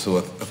opposed to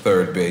a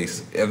third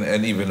base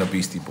and even a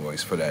Beastie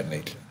Boys for that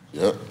nature.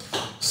 Yep.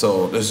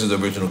 So this is the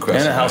original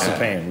Crescent. And a House of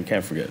Pain, we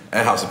can't forget.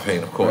 And House of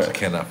Pain, of course, I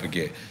cannot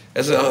forget.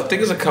 I think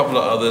there's a couple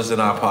of others,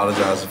 and I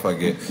apologize if I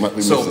get. Might be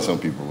missing some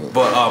people.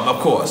 But of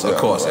course,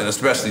 and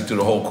especially through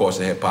the whole course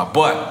of hip hop.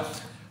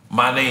 But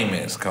My Name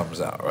Is comes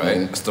out, right?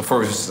 It's the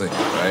first thing,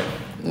 right?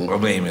 My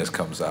Name Is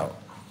comes out.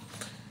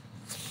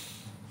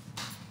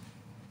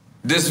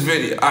 This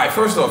video. All right.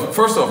 First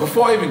off,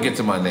 before I even get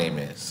to My Name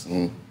Is,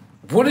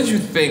 what did you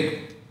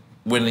think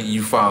when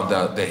you found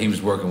out that he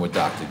was working with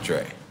Dr.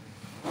 Dre?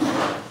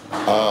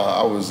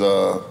 I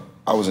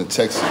was in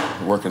Texas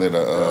working at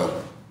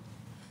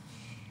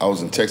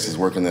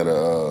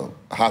a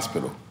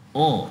hospital,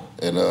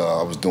 and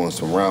I was doing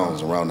some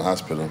rounds around the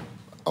hospital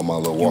on my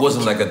little walk. He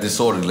wasn't like a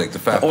disorderly, like the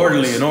fat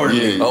Orderly. Yeah. An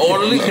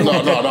orderly? No,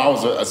 I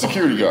was a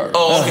security guard.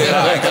 Oh, okay,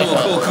 all right,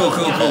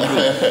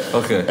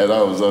 cool. Okay. And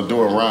I was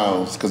doing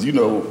rounds because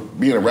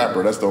being a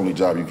rapper, that's the only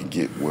job you can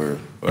get where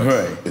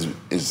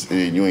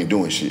you ain't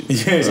doing shit.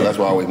 Yeah. So that's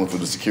why I always went for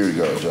the security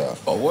guard job.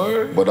 Oh,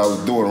 word? But I was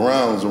doing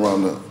rounds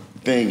around the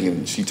thing,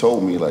 and she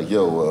told me like,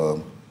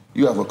 "Yo,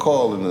 you have a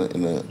call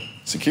in the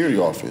security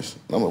office."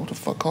 And I'm like, "What the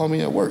fuck? Call me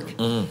at work."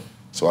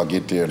 So I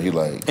get there, and he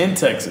like, in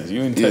Texas,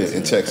 you in Texas? Yeah,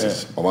 in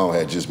Texas. Yeah. My mom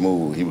had just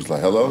moved. He was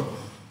like, "Hello."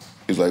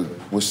 He's like,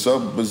 "What's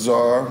up,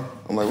 Bizarre?"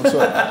 I'm like, "What's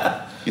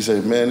up?" He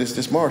said, "Man,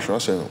 this Marshall." I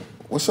said,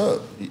 "What's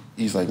up?"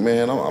 He's like,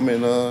 "Man, I'm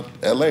in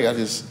L.A. I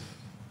just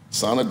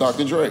signed to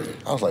Dr. Dre."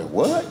 I was like,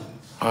 "What?"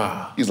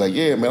 He's like,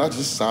 "Yeah, man, I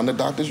just signed to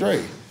Dr.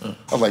 Dre." I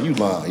was like, "You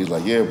lying?" He's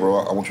like, "Yeah, bro,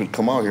 I want you to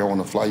come out here. I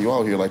want to fly you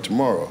out here like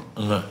tomorrow."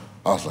 I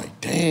was like,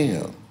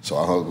 "Damn." So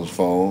I hung up his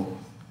phone,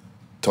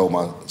 told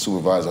my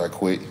supervisor I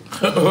quit. You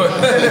know what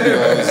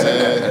I'm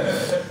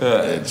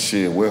saying? And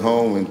shit, went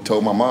home and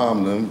told my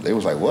mom, and they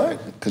was like,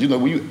 "What?" Because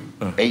when you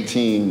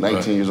 18,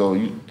 19 years old,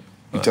 you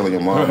telling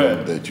your mom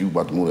that you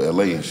about to move to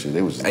LA and shit.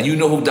 They was and you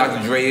know who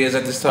Dr. Dre is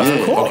at this time? Yeah,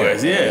 of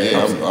course,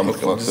 yeah. I'm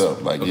fucked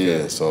up. Like,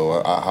 yeah.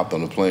 So I hopped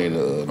on the plane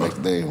the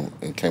next day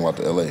and came out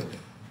to LA.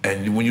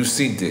 And when you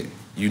seen it,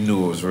 you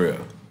knew it was real.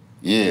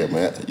 Yeah,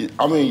 man.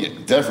 I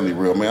mean, definitely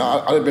real, man.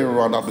 I've been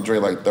around Dr. Dre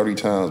like 30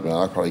 times, man.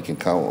 I probably can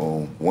count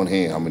on one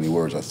hand how many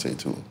words I say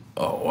to him.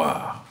 Oh,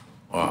 wow.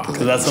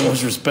 Because that's how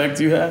much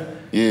respect you have?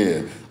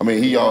 Yeah. I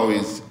mean, he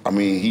always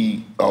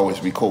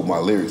be quoting my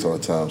lyrics all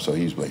the time. So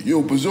he's like,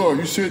 "Yo, Bizarre,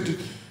 you said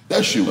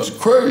that shit was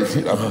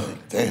crazy." And I'm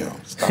like,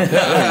 "Damn, stop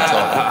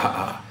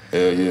that."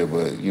 Hell yeah,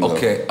 but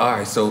Okay, all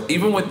right. So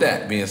even with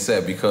that being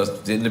said, because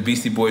didn't the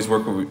Beastie Boys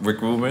work with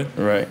Rick Rubin?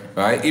 Right.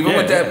 Right? Even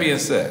with that being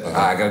said,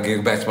 I gotta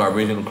get back to my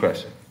original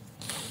question.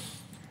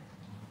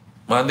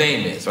 My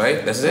Name Is,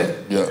 right? That's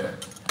it? Yeah.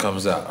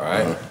 Comes out, all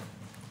right?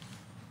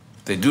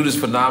 They do this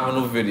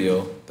phenomenal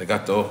video. They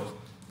got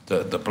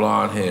the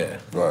blonde hair.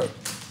 Right.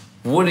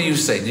 What do you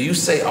say? Do you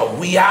say, "Are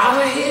we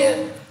out of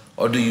here?"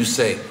 Or do you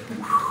say,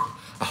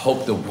 "I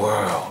hope the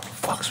world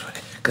fucks with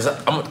it"? Because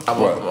I'm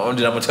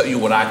gonna tell you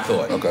what I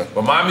thought. Okay.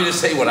 Remind me to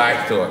say what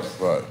I thought.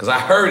 Right. Because I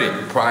heard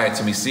it prior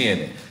to me seeing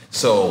it.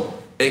 So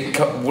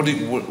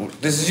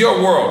this is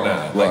your world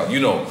now. Like,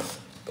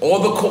 all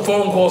the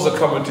phone calls are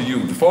coming to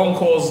you. The phone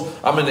calls,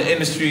 I'm in the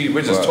industry,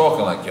 we're just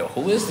talking like, "Yo,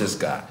 who is this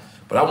guy?"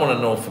 But I want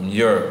to know from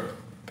your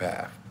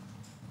path.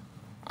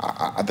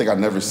 I think I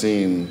never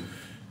seen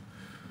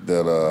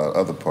that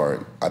other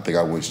part. I think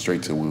I went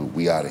straight to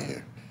 "We out of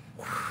here."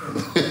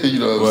 You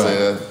know what I'm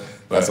saying?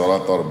 That's all I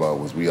thought about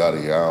was "We out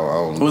of here." I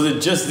don't Was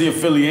it just the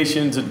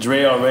affiliation to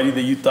Dre already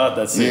that you thought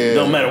that's it?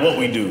 No matter what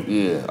we do.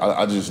 Yeah,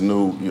 I just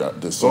knew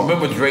the song.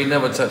 Remember, Dre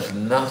never touched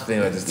nothing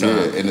at this time.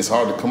 Yeah, and it's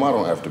hard to come out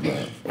on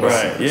Aftermath.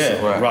 Right, yeah.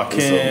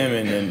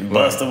 Rakim and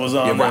Busta was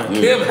on there.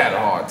 Rakim had a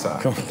hard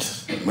time.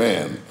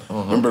 Man,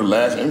 remember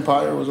Last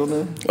Empire was on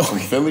there? From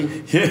Philly?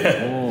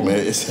 Yeah.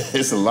 Man,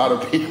 it's a lot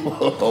of people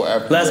on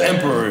Aftermath. Last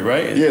Emperor,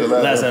 right? Yeah, the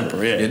Last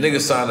Emperor, yeah. Yeah,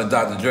 niggas signed to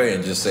Dr. Dre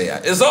and just say,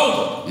 "It's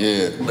over."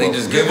 Yeah. They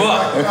just give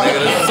up.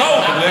 Nigga, it's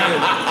over, nigga.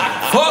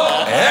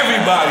 Fuck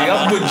everybody.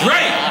 I'm with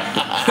Dre.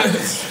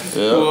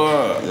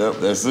 Yep,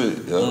 that's it.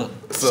 Yep.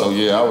 So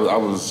yeah, I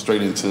was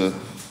straight into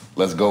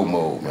let's go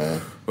mode, man.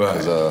 Right.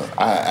 Because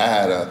I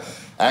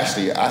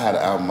had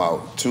an album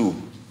out too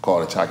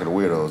called Attack of the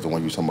Weirdos, the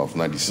one you were talking about from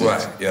 '96.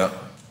 Right. Yeah.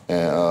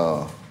 And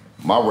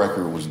my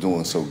record was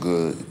doing so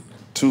good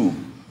too.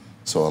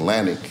 So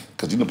Atlantic,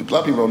 because a lot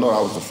of people don't know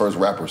I was the first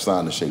rapper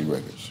signed to Shady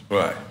Records.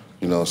 Right.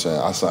 You know what I'm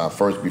saying? I signed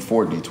first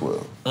before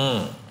D12.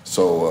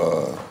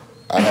 So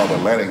I had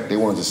Atlantic. They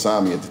wanted to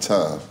sign me at the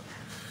time.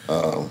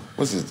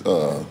 What's his?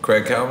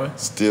 Craig Kalman?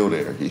 Still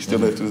there. He's still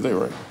there to this day,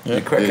 right?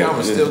 Yeah, Craig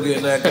Kalman's still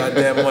getting that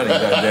goddamn money,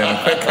 goddamn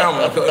it. Craig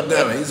Kalman,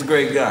 goddamn it, he's a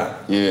great guy.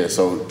 Yeah,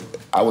 so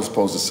I was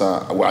supposed to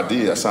sign. Well, I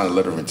did. I signed a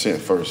letter of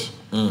intent first.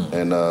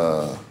 And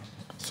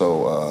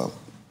so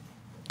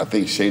I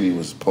think Shady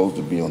was supposed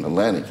to be on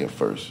Atlantic at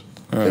first.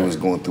 They was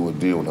going through a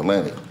deal with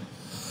Atlantic.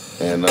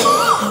 And,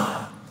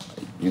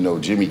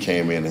 Jimmy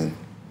came in and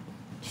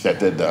shut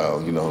that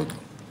down,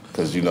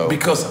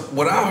 Because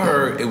what I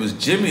heard, it was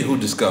Jimmy who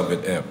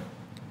discovered M.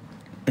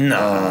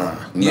 Nah.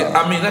 Yeah,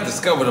 I mean, not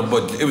discovered him,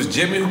 but it was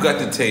Jimmy who got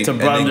the tape and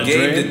then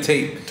gave the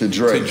tape to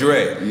Dre.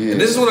 Yeah.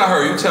 And this is what I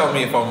heard. You tell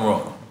me if I'm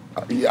wrong.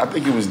 Yeah, I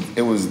think it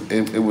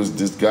was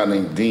this guy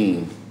named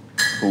Dean,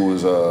 who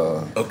was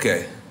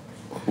okay,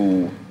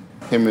 who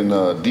him and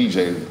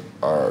DJ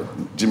are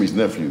Jimmy's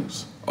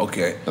nephews.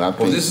 Okay. And I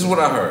think, this is what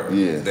I heard.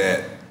 Yeah.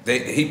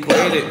 That he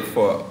played it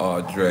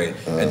for Dre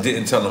and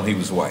didn't tell him he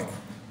was white.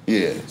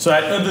 Yeah. So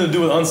it had nothing to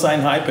do with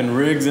unsigned hype and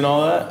rigs and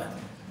all that?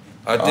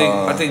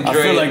 I think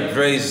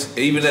Dre's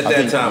even at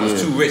that time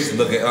was too rich to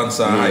look at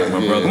unsigned hype, my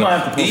brother. We might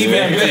have to put even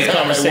then,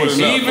 I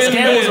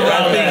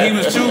think he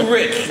was too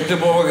rich to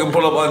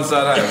pull up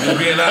unsigned hype. Just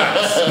being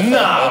honest.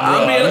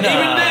 Nah, bro. Even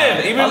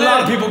then, a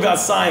lot of people got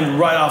signed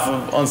right off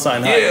of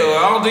unsigned hype. Yeah,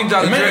 well, I don't think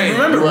Dr. Dre.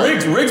 Remember,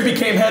 Riggs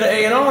became head of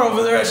A&R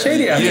over there at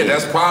Shady after. Yeah,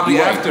 that's probably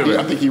after. Yeah,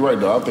 I think you're right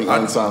though. I think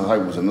unsigned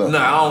hype was enough. No,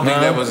 I don't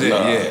think that was it.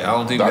 Yeah, I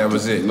don't think that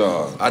was it.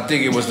 No, I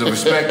think it was the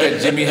respect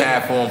that Jimmy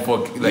had for him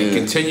for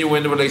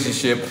continuing the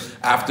relationship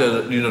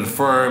after the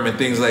firm and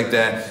things like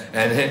that,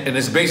 and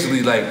it's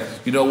basically like,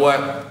 you know what,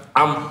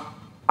 I'm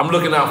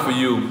looking out for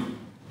you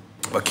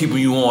by keeping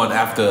you on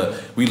after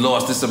we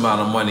lost this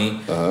amount of money.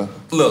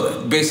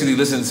 Look, basically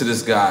listen to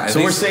this guy.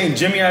 So we're saying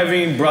Jimmy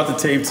Iovine brought the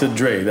tape to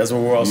Dre. That's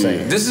what we're all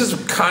saying. This is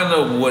kind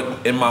of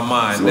what in my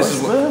mind. So this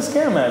is what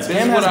Scam has.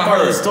 Scam has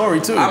part of the story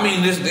too. I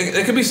mean,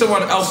 it could be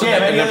someone else in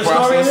the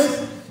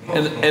process.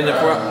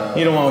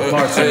 You don't want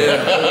parts of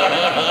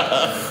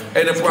it.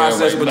 In the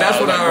process, but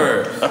that's what I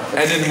heard.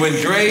 And then when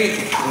Dre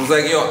was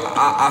like, yo,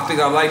 I think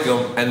I like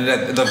him, and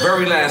the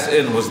very last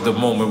end was the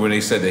moment where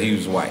they said that he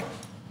was white.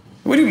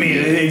 What do you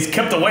mean? He's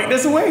kept the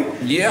whiteness away?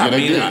 Yeah, I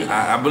mean,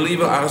 I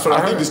believe it. That's what I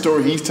heard. I think the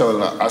story he's telling,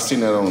 I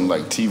seen that on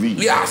like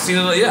TV. Yeah, I seen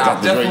it. Yeah,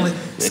 I definitely.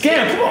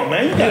 Scam, come on,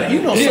 man.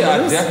 You know some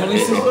of this. Definitely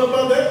see.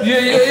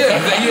 Yeah.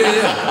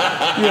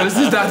 Yeah, this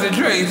is Dr.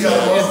 Dre.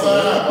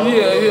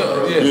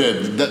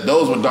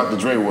 Those were Dr.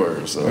 Dre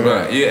words. So.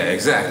 Right. Yeah.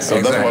 Exactly.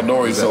 So that's why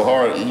N.O.R.E so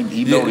hard.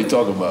 He know what he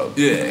talking about.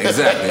 Yeah.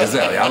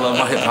 Exactly. I love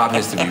my hip hop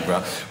history,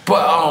 bro.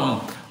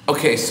 But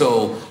okay,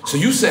 so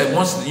you said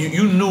once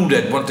you knew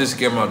that once this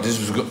came out, this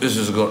was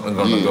gonna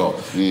go.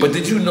 Yeah. But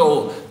did you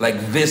know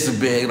like this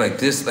big, like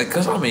this, like?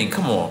 Cause I mean,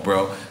 come on,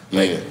 bro.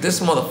 Like this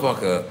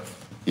motherfucker.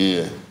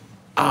 Yeah.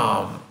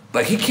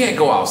 Like he can't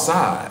go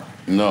outside.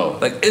 No.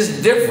 Like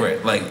it's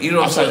different. Like you know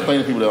what I'm saying? I explain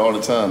to people that all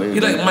the time. He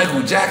like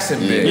Michael Jackson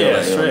big.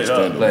 Yeah, straight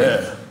up.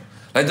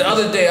 Like the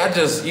other day, I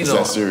just It's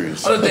that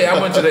serious. Other day I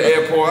went to the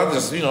airport. I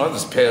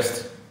just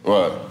pissed.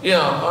 Right. You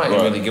know, I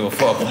ain't really give a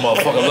fuck. A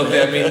motherfucker looked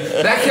at me.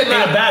 That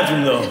cannot. In the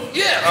bathroom though.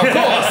 Yeah, of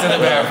course in the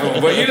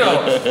bathroom.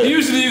 But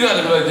usually you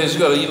gotta be like this. You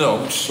gotta,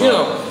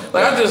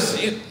 like I just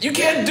you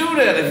can't do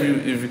that if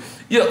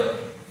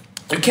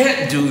you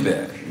can't do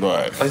that.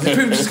 Right. Like the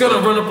people just gonna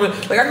run up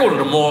and like I go to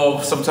the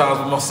mall sometimes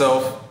with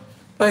myself.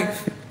 Like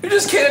you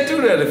just can't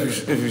do that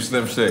if you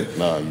Slim Shady.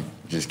 Nah, you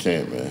just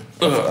can't, man.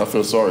 I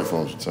feel sorry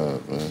for him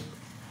sometimes, man.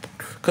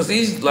 Cause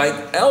he's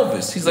like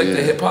Elvis. He's like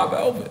the hip hop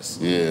Elvis.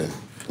 Yeah.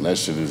 And that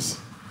shit is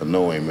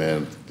annoying,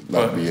 man,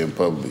 not be in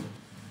public.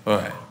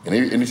 Right. And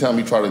anytime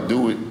you try to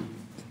do it,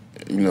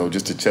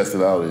 just to test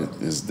it out,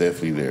 it's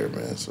definitely there,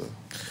 man. So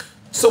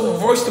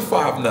Royce the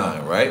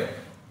 5'9", right?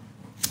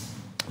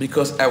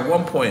 Because at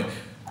one point,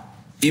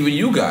 even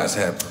you guys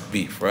had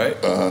beef, right?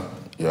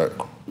 Yeah.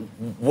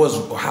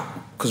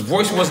 Because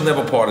Royce was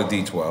never part of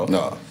D12.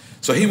 No.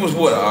 So he was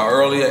what, our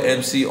earlier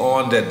MC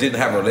on that didn't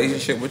have a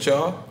relationship with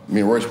y'all?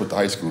 Me and Royce went to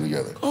high school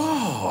together.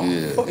 Oh.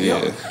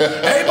 Yeah.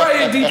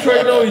 Everybody in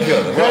Detroit know each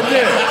other. God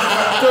damn.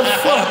 The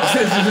fuck?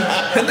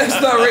 And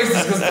that's not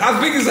racist because I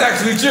think it's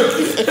actually true.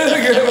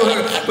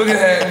 Look at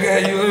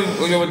that.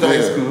 You went to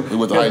high school. We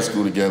went to high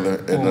school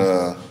together. And,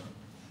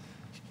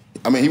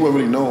 I mean, he wasn't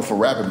really known for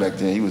rapping back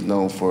then. He was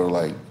known for,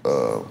 like...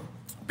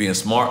 being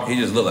smart? He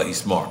just looked like he's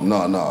smart.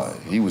 No.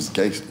 He was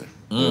gangster.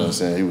 You know what I'm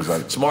saying? He was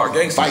like... Smart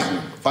gangster?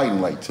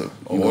 Fighting like too.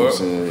 You know what I'm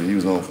saying? He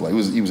was known for, like...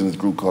 He was in this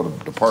group called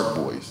the Park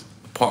Boys.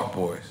 Park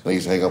Boys. They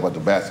used to hang up at the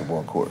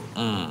basketball court.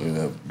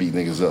 Beat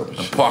niggas up.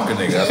 Park a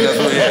nigga. That's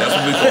what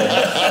we call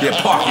it.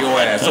 Yeah, park your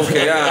ass.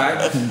 Okay, all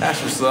right.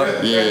 That's what's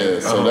up. Yeah,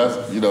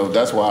 so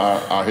that's why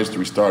our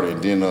history started.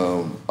 And then,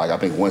 I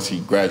think once he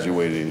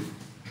graduated,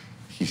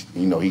 he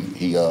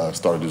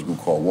started this group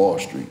called Wall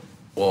Street.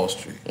 Wall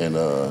Street. And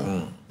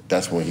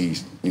that's when he,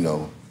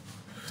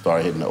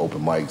 started hitting the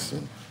open mics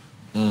and,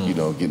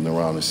 getting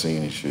around the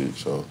scene and shit,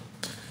 so...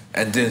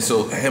 And then,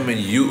 so him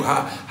and you,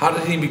 how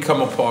did he become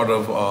a part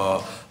of,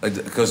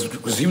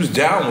 because he was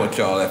down with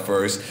y'all at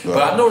first,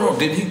 but I know,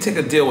 did he take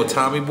a deal with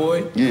Tommy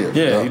Boy?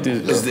 Yeah, he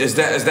did. Is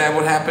that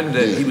what happened,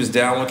 that he was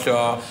down with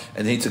y'all,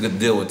 and he took a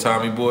deal with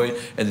Tommy Boy,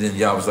 and then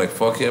y'all was like,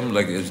 fuck him?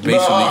 Like, it's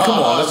basically, come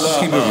on, let's just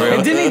keep it real.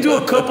 And didn't he do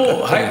a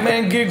couple Hype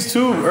Man gigs,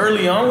 too,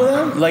 early on with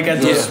him? Like,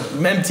 at those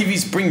MTV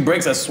Spring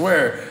Breaks, I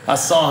swear, I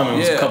saw him, it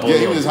was a couple of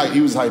them.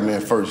 He was Hype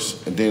Man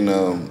first, and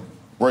then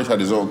Royce had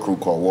his own crew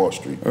called Wall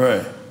Street.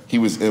 Right. He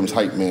was M's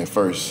hype man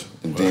first,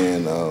 and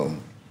then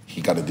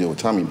he got to deal with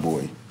Tommy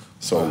Boy.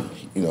 So,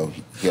 he had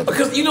to...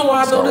 Because you know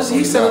what I noticed?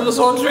 He said it was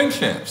on Drink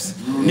Champs.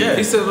 Yeah.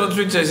 He said it on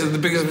Drink Champs. He said the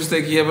biggest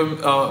mistake he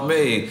ever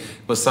made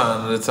was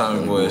signing the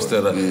Tommy Boy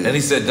instead of... And he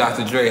said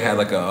Dr. Dre had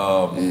like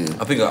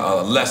I think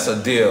a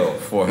lesser deal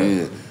for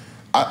him.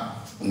 Yeah.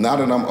 Now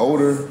that I'm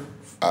older,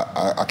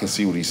 I can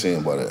see what he's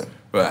saying about that.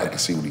 Right. I can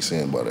see what he's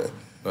saying about that.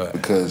 Right.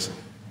 Because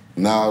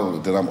now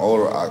that I'm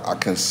older, I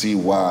can see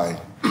why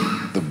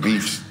the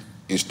beef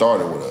it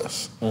started with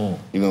us. You know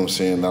what I'm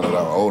saying? Now that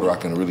I'm older, I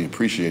can really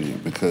appreciate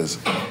it because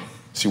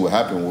see what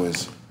happened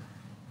was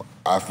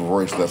after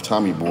Royce left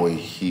Tommy Boy,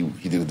 he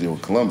did a deal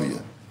with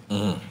Columbia.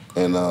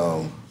 And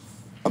no,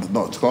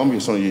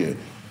 Columbia, so yeah.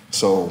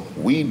 So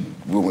we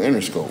were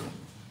Interscope.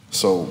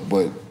 So,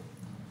 but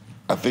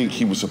I think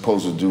he was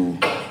supposed to do,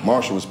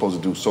 Marshall was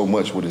supposed to do so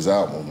much with his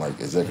album, like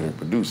executive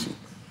producer.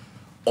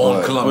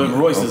 On Columbia. With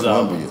Royce's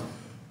album.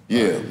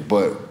 Yeah,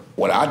 but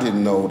what I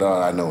didn't know that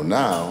I know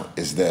now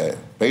is that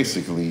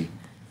basically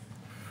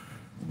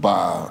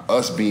by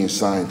us being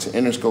signed to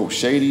Interscope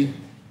Shady,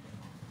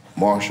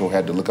 Marshall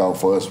had to look out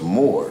for us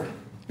more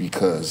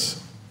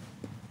because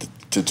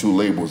the two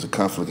labels, a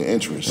conflict of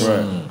interest.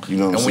 Right. You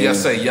know what I'm And when saying? y'all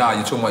say y'all,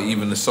 you're talking about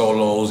even the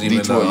solos, even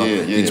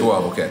D12, yeah.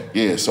 D12, okay.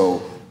 Yeah,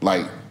 so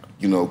like,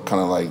 you know,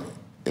 kind of like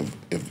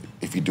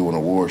if you do an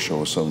award show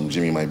or something,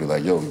 Jimmy might be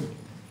like, yo,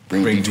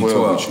 bring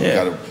D12 with you.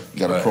 Yeah. You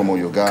gotta promo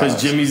your guys. Because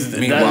Jimmy's,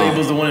 that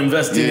label's the one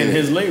investing in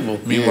his label.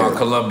 Meanwhile,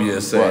 Columbia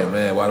is saying,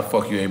 man, why the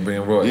fuck you ain't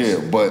bringing Royce? Yeah,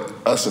 but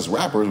us as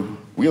rappers,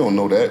 we don't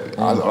know that.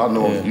 I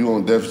know you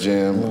on Def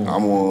Jam,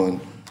 I'm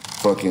on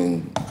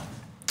fucking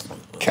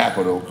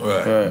Capitol,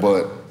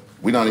 but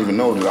we don't even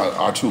know that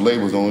our two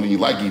labels don't really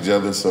like each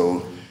other,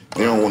 so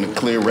they don't want to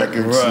clear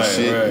records and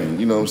shit, and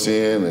you know what I'm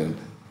saying? And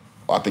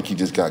I think he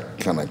just got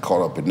kind of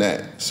caught up in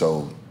that,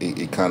 so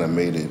it kind of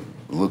made it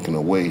look in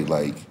a way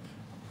like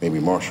maybe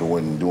Marshall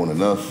wasn't doing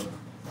enough,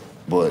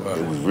 but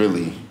it was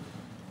really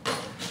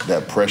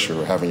that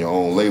pressure of having your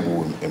own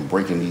label and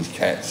breaking these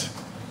cats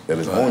that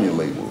is on your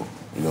label.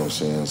 You know what I'm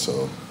saying?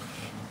 So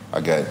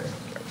they kind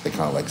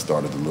of like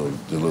started the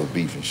little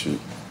beef and shit.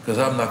 Because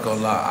I'm not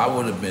gonna lie, I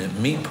would have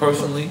been, me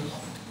personally,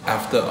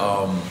 after,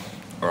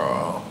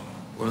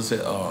 what is it,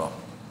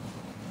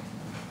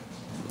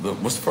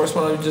 what's the first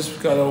one I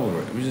just got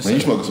over it? We just Man,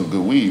 you smoking some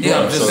good weed, bro. Yeah,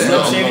 I'm just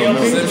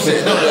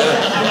saying.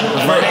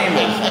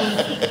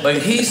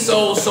 Like, he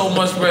sold so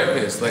much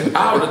records. Like,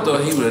 I would have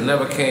thought he would have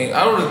never came.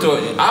 I would have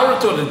thought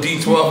the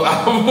D12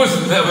 album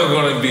was never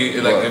gonna be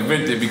like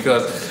invented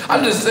because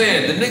I'm just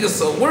saying the nigga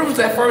sold. What was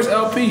that first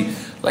LP?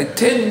 Like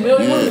 10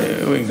 million?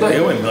 Yeah,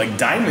 it went like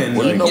diamond.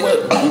 Well, like, you know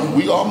what?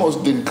 We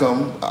almost didn't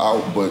come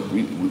out, but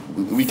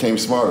we came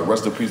smarter.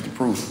 Rest in peace to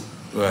Proof.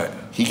 Right.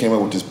 He came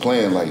up with this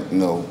plan, like, you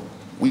know,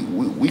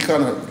 we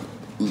kind of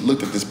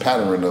looked at this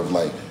pattern of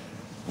like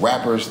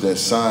rappers that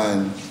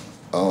sign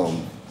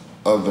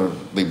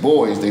they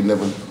boys, they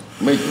never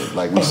make it.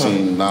 Like we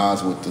seen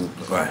Nas with the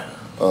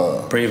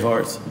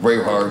Bravehearts.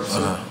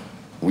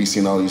 We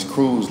seen all these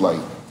crews, like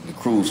the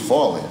crews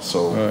falling.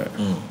 So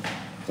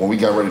when we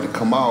got ready to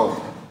come out,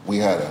 we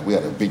had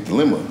a big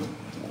dilemma.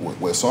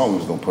 What song we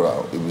was gonna put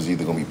out? It was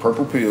either gonna be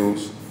Purple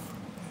Pills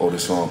or the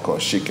song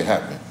called Shit Can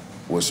Happen,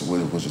 which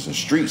was just a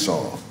street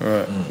song.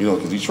 Right. You know,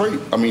 because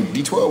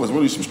D12 was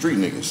really some street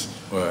niggas.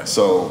 Right.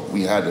 So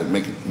we had to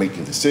make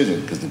a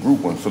decision because the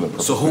group wasn't feeling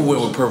Purple So who Pills.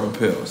 went with Purple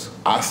Pills?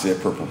 I said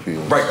Purple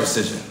Pills. Right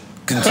decision.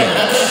 Continue.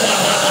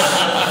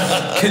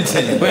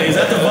 Continue. Wait, is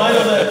that the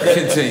vinyl that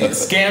Continue.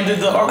 Scam did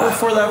the artwork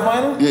for that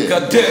vinyl? Yeah.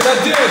 God damn.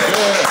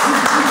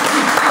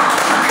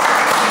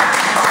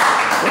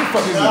 What the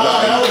fuck is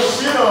that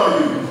was shit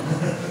on you.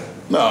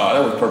 No,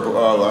 that was Purple. I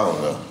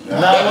don't know.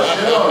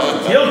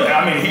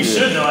 He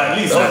should know at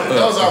least. That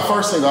was our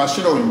first thing. I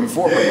shit on you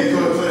before. For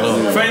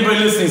anybody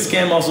listening,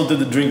 Scam also did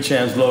the Drink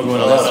Champs logo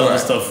and a lot of other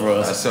stuff for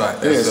us. That's right.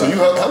 Yeah, so you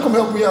come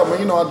help me out, man.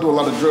 You know I do a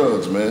lot of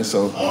drugs, man.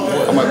 So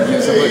I might be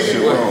getting some of that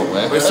shit wrong,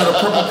 man. Wait, so the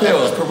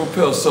Purple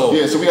Pills. So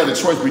yeah, so we had a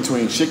choice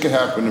between Shit Can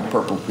Happen and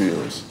Purple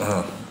Pills.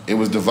 It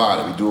was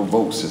divided. We do a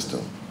vote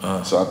system.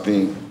 So I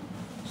think,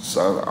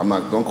 I'm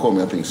not, don't quote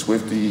me. I think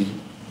Swifty,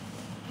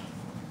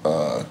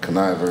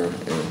 Conniver,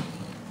 and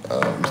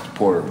Mr.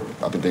 Porter,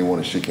 I think they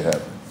wanted Shit Can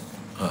Happen.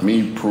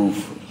 Me,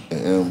 Proof, and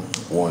M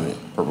wanted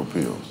Purple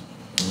Pills.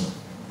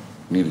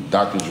 Needed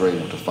Dr. Dre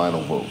with the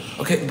final vote.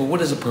 okay, but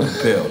what is a purple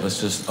pill? Let's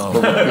just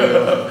Purple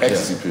pill,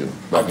 ecstasy pill.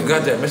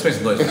 Goddamn, let's make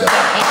some noise for that.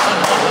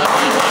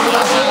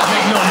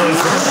 Make no noise.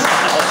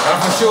 I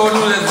for sure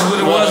knew that's what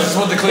it was. I just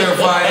wanted to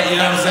clarify it. You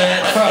know what I'm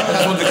saying? I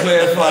just wanted to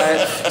clarify it.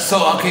 So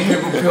okay,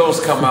 purple pills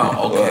come out.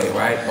 Okay,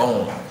 right?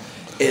 Boom.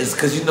 Is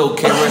because you know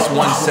KRS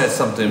once said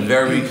something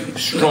very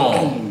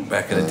strong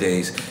back in the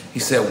days. He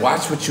said,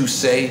 "Watch what you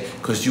say,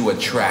 cause you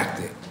attract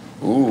it."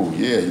 Ooh,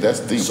 yeah, that's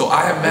deep. So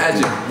I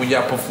imagine when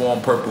y'all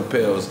perform Purple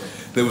Pills,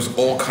 there was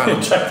all kind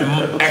of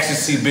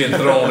ecstasy being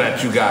thrown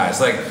at you guys.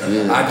 Like I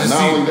just Not see.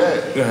 only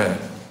that, Go ahead.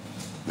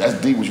 that's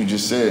deep what you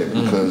just said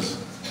because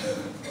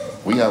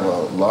we have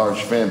a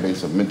large fan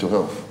base of mental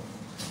health.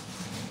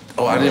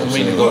 Oh, I didn't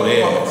mean to go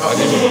there.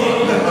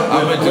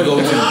 I meant to go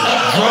to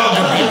drug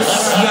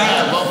abuse.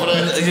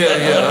 Yeah.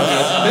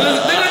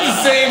 They're not the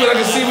same, but I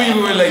can see where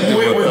you relate to.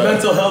 With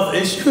mental health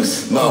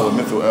issues? No, with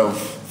mental health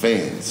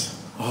fans.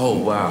 Oh,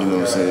 wow. You know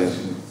what I'm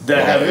saying?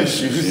 That have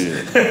issues.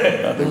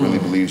 Yeah. They really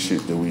believe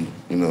shit that we,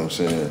 you know what I'm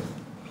saying?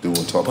 do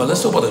and talk But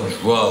let's talk about the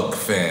drug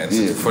fans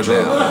for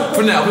drug. now.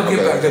 For now, we'll get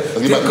back to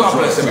God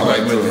bless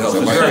everybody. Mental health.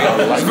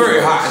 It's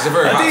very hot. It's a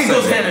very hot. I think it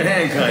goes hand in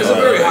hand, kind of. It's a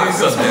very hot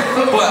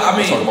subject. But I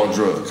mean, talk about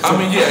drugs. I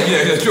mean,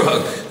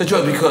 the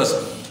drug because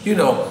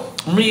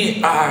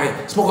me,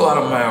 I smoke a lot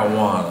of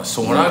marijuana.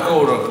 So when I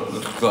go to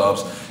the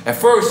clubs, when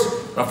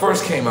I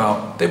first came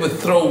out, they would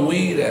throw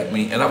weed at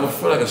me, and I would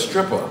feel like a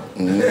stripper. What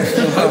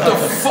the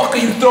fuck are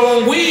you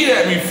throwing weed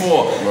at me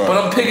for? Right. But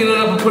I'm picking it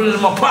up and putting it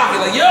in my pocket,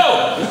 like,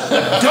 yo,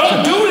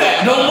 don't do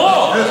that no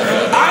more.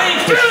 I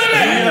ain't feeling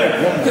it.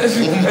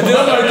 And then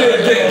I'm like,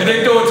 then they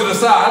throw it to the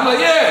side. I'm like,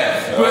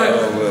 yeah. But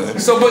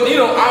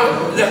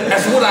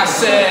that's what I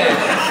said.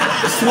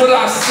 It's what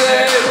I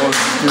said.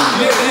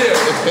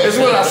 It's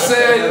what I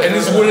said, and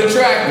it's what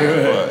attracted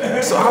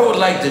me. So I would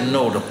like to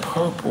know the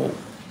purple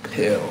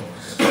pill.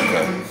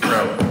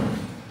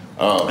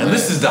 And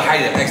this is the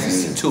height of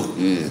ecstasy too.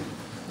 Yeah.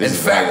 In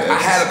fact, I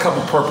had a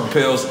couple purple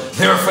pills.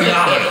 They're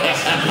phenomenal.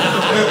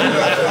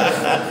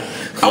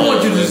 I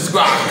want you to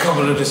describe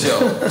coming to the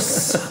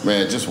show.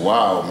 Man, just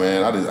wild,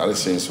 man. I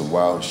just seen some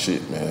wild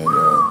shit, man.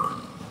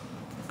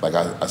 Like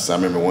I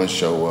remember one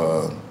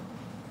show.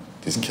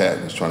 This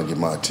cat was trying to get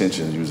my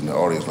attention. He was in the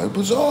audience like,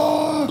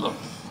 Bizarre,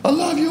 I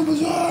love you,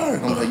 Bizarre.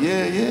 And I'm like,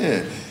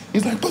 yeah.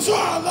 He's like,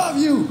 Bizarre, I love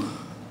you.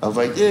 I was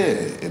like, yeah.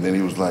 And then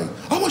he was like,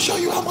 I'm gonna show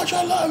you how much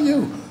I love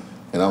you.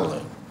 And I was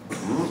like,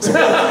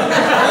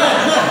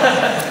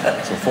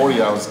 so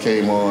 40 Hours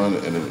came on,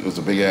 and it was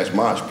a big ass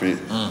mosh pit.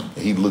 And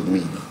he looked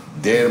me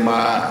dead in my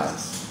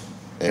eyes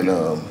and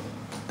lit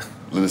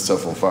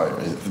himself on fire.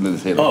 Lit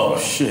his head on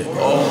fire. Shit.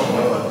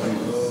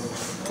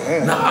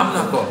 Damn. Nah, I'm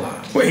not gonna lie.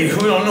 Wait,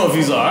 we don't know if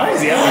he's all right.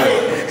 Is he all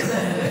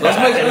right? Let's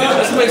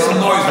make some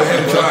noise for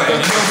him trying. You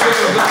know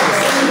what I'm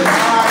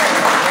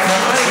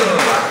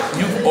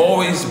saying? You've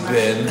always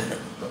been,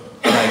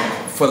 like,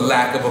 for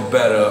lack of a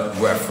better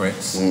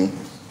reference,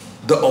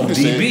 the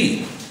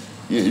ODB.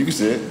 Yeah, you can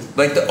say it.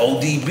 Like the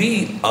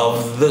ODB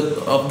of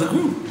the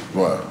group.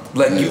 Right.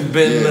 Like you've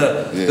been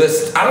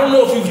I don't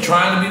know if you were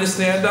trying to be the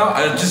standout.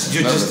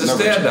 You're just the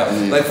standout.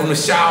 Yeah. Like from the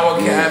shower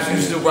caps you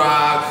used to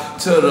rock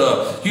to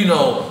the,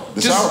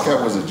 The shower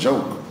cap was a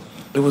joke.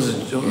 It was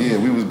a joke. Yeah,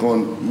 we was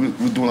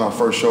doing our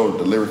first show at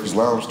the Lyricist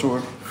Lounge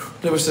tour.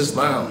 Lyricist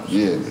Lounge.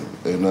 Yeah,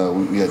 and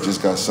we had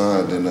just got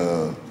signed, and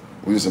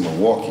we was in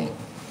Milwaukee,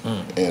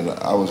 and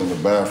I was in the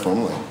bathroom.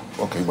 I'm like,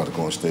 okay, we about to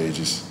go on stage.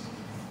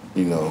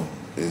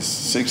 It's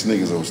 6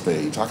 niggas on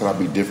stage. How can I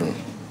be different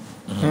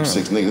from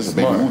 6 niggas? This is a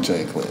big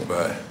Wu-Tang Clan.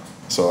 Right.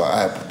 So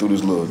I had to do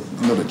this little,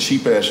 the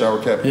cheap ass shower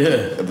cap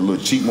at the little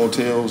cheap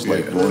motels,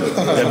 like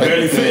that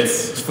barely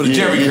fits. It's for the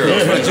Jerry curl.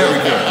 It's for the Jerry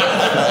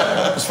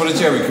curl. It's for the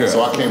Jerry curl.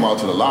 So I came out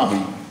to the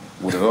lobby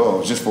with it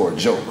all, just for a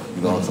joke.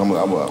 So I'm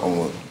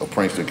a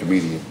prankster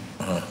comedian,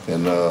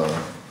 and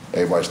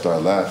everybody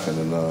started laughing.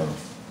 And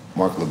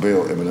Mark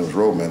LaBelle, Eminem's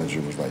road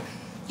manager, was like,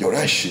 "Yo,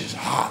 that shit's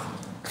hot.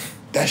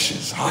 That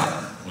shit's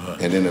hot."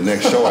 And then the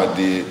next show I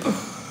did,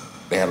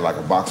 they had like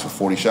a box of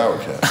 40 shower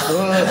caps.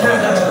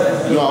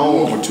 I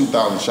own over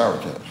 2,000 shower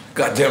caps.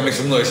 Goddamn, make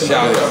some noise,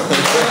 shout out.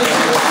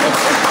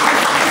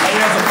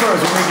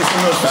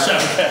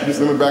 Just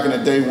remember back in the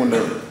day when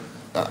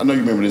I know you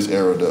remember this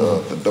era,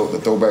 the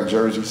throwback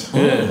jerseys.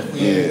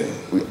 Yeah.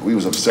 We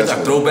was obsessed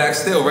with throwback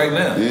still right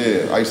now.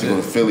 Yeah, I used to go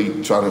to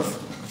Philly, try to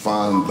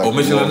find like.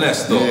 Michelin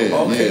Nest though.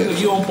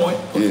 Okay, you on point.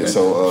 Okay. Yeah,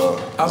 so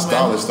the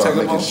stylist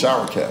started making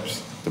shower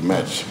caps to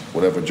match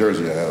whatever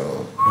jersey I had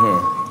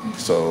on.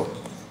 So.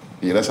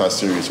 Yeah, that's how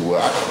serious it was.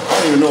 I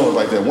didn't even know it was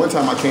like that. One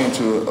time I came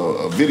to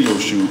a video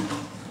shoot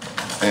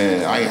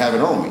and I ain't have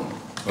it on me.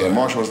 And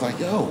Marshall was like,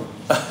 yo.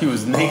 He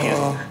was naked.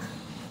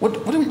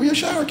 Where your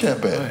shower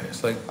cap at? Right.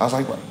 It's like, I was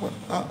like, what?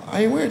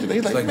 I ain't wearing it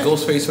today. He's like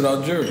Ghostface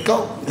without jersey.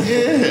 Go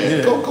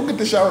get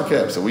the shower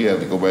cap. So we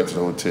had to go back to the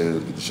hotel to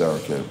get the shower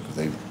cap because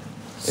they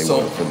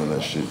weren't feeling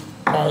that shit.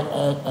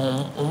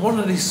 On one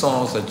of these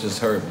songs I just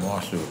heard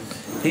Marshall,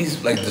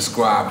 he's like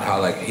described how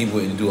like he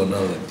wouldn't do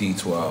another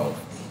D12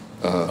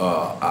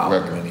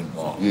 album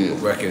anymore,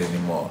 record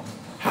anymore.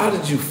 How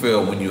did you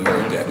feel when you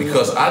heard that?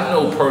 Because I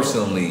know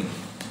personally,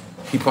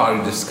 he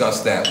probably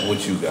discussed that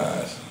with you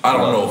guys. I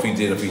don't know if he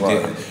did, if he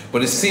didn't.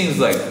 But it seems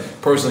like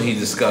personally he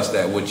discussed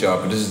that with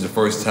y'all, but this is the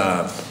first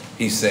time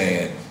he's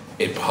saying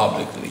it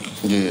publicly.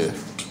 Yeah.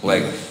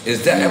 Like,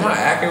 is that, am I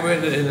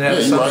accurate in that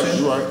assumption?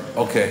 You're right.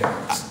 Okay.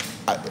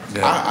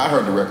 I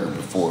heard the record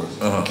before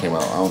it came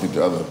out. I don't think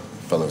the other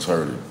fellas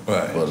heard it.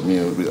 Right. But me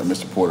and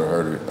Mr. Porter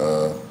heard it.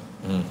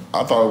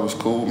 I thought it was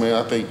cool, man.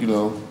 I think,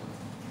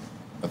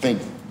 I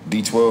think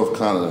D12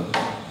 kind of,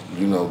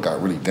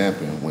 got really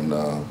dampened when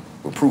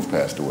Proof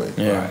passed away.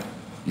 Yeah.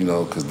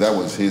 Because that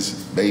was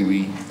his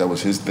baby. That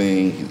was his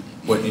thing.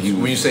 When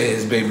you say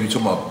his baby, you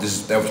talking about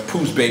that was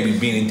Proof's baby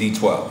being in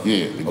D12?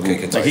 Yeah.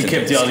 Okay. Like he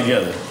kept y'all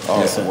together.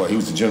 Oh, well, he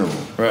was the general.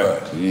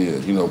 Right. Yeah.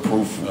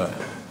 Proof. Right.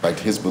 Like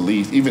his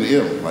beliefs, even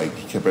him, like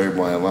he kept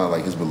everybody in line.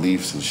 Like his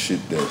beliefs and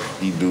shit that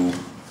he do.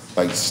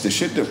 Like the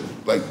shit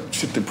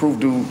that Proof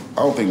do,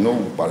 I don't think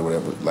nobody would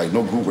ever, like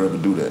no group would ever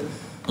do that.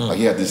 Like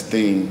he had this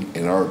thing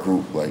in our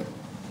group, like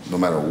no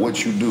matter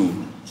what you do,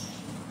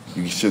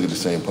 you should get the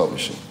same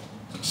publishing.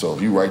 So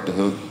if you write the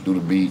hook, do the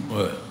beat,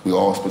 we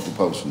all split the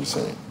publishing the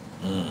same.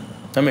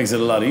 That makes it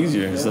a lot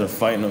easier instead of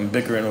fighting them,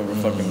 bickering over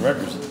fucking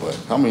records. But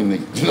how many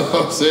niggas, you know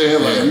what I'm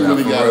saying? Like, you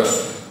really gotta,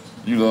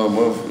 you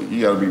know,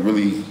 you gotta be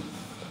really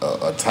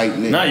a tight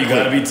nigga. Nah, you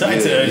gotta be tight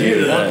to adhere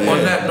to that.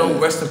 On that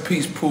note, rest in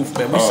peace, Proof,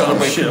 man. We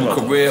celebrate your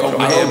career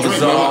over here.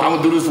 Bizarre. I'm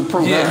gonna do this for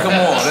Proof. Yeah, come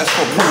on, that's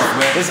for Proof,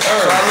 man. It's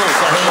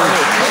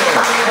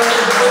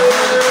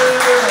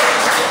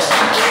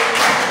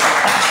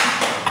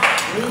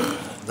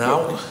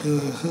Now,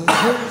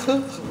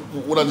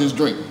 what I just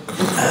drink?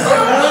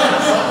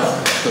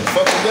 The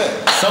fuck is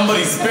that?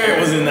 Somebody's spirit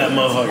was in that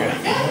motherfucker.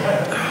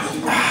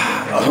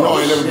 You know I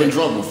ain't never been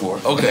drunk before.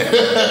 Okay.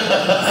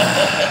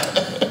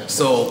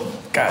 So,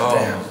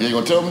 goddamn. You ain't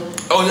gonna tell me?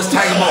 Oh, just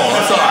Tiger Ball.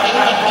 I'm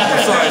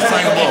sorry, it's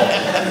Tiger Ball.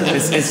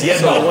 It's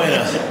yet no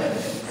winner.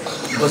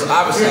 Because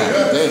obviously,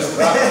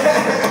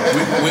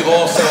 we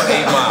all saw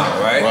 8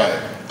 Mile, right? Right.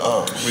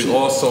 We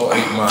all saw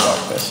 8 Mile.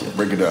 That shit.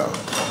 Break it down.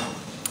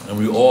 And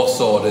we all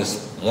saw this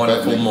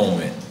wonderful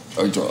moment.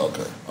 Oh, you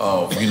talking?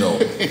 Okay. You know,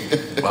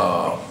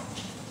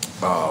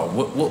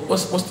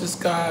 what's this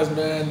guy's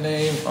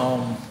name?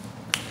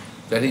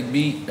 That he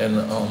beat, and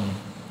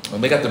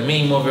they got the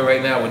meme of it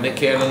right now with Nick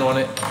Cannon on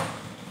it.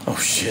 Oh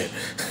shit!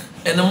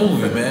 In the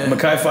movie, man.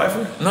 Mackay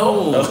Pfeiffer?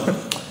 No.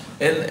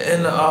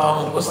 And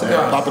what's the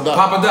guy? Papa Doc.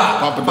 Papa Doc.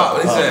 Papa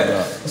Doc. He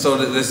said. So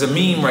there's a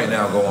meme right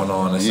now going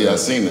on. That Yeah, I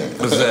says, seen that.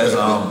 It says,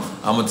 I'm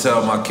gonna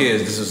tell my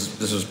kids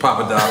this was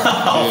Papa Doc.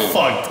 Oh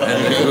fuck!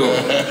 And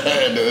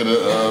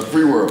the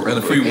free world. In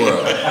the free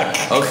world.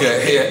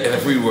 Okay, yeah, in the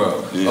free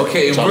world. Yeah.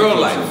 Okay, in real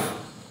life,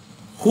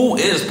 who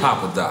is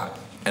Papa Doc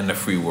in the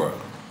free world?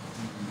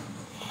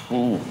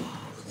 Ooh.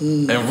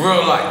 In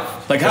real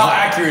life. Like how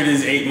accurate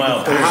is 8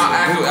 Mile? How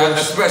accurate,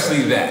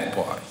 especially that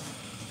part.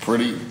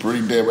 Pretty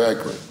damn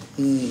accurate.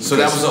 So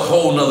that was a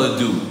whole nother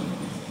dude.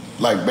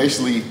 Like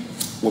basically,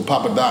 what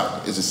Papa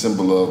Doc is a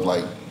symbol of,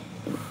 like,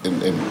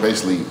 and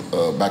basically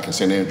back in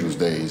St. Andrews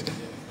days,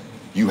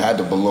 you had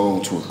to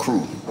belong to a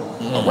crew,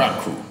 a rap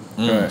crew.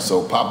 Right.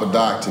 So Papa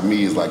Doc to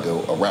me is like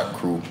a rap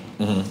crew,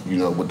 you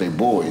know, with their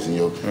boys, and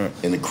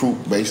and the crew,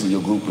 basically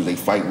your group, is they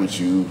fight with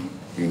you.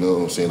 You know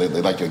what I'm saying?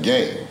 They like your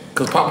gang.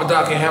 Cause Papa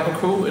Doc ain't have a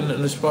crew in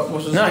the spot.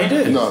 No, he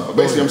did. No, but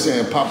basically I'm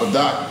saying Papa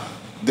Doc,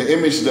 the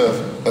image of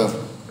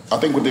I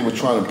think what they were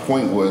trying to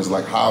point was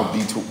like how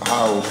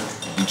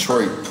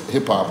Detroit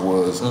hip hop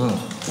was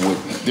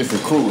with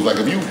different crews. Like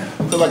if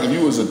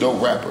you was a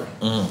dope rapper,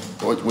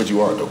 what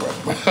you are a dope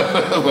rapper.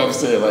 What I'm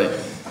saying, like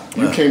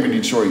you came to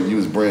Detroit, you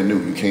was brand new.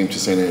 You came to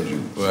St.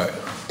 Andrews, right?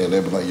 And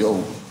they be like,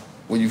 "Yo,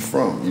 where you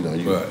from?" You know,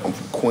 I'm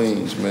from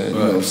Queens, man. You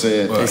know what I'm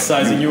saying? They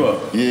sizing you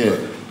up. Yeah.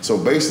 So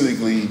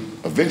basically,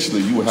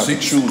 eventually, you would have to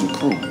choose a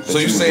crew. So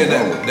you saying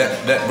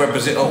that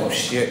represent? Oh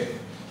shit!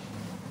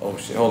 Oh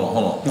shit! Hold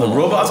on. The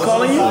robot's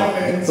calling you?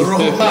 The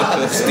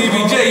robot.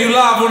 Stevie J, you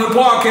live on the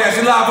podcast.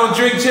 You live on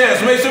Drink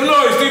Chess. Make some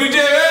noise, Stevie J.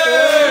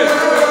 Hey!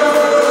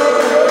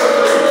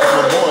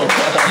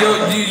 Yo,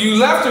 you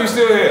left or you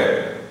still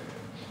here?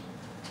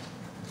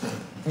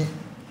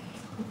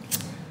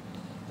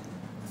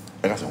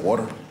 I got some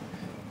water.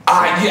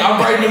 Yeah, I'm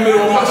right in the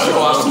middle of my show.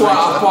 I swear, I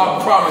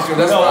promise you.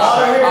 That's what I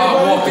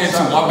walked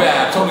into. My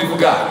bad. I totally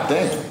forgot.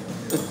 Damn.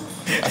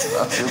 I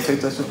still take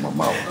that shit in my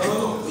mouth.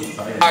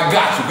 I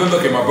got you. Good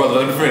looking, my brother.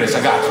 Let me finish.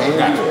 I got you. All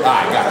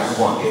right, got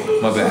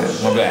you. My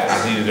bad. I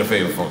needed a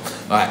favor from.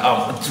 All right.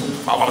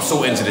 I'm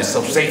so into this.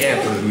 So St.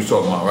 Anthony, we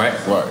talking about, right?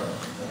 Right.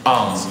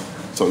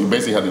 So you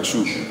basically had to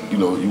choose. You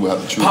know, you would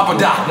have to choose. Papa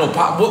Doc. No,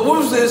 what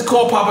was this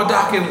called? Papa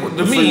Doc in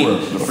the free meme.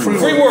 world. The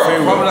free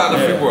world. Papa Doc in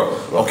the free world.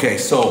 Okay,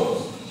 so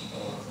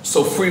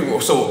free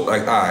world. So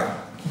like, all right.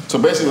 So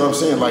basically, what I'm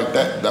saying, like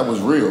that was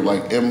real.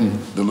 Like the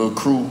little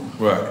crew.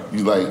 Right.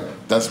 You like.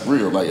 That's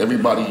real. Like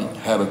everybody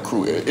had a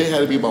crew. It had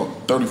to be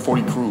about 30,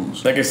 40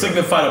 crews. Like it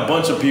signified a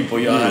bunch of people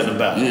y'all had to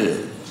battle.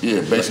 Yeah.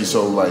 Basically,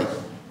 so like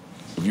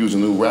if you was a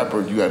new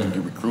rapper, you had to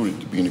get recruited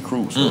to be in the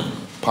crew. So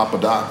Papa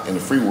Doc and the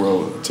Free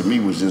World to me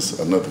was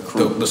just another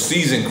crew. The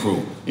seasoned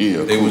crew.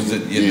 Yeah. They was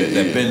that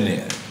been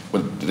there.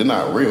 But they're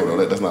not real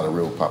though. That's not a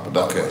real Papa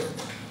Doc. Okay.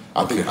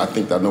 I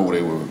think I know where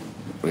they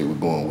were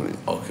going with it.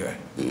 Okay.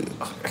 Yeah.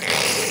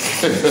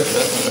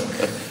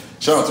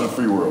 Shout out to the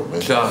Free World, man.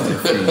 Shout out to the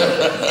Free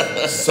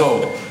World.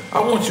 So,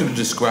 I want you to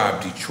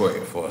describe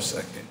Detroit for a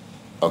second.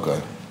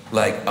 Okay.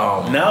 Like,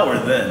 now or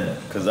then?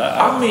 Because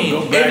I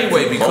mean,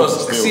 anyway,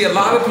 because see, a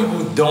lot of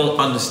people don't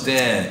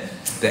understand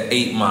the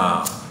 8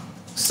 Mile,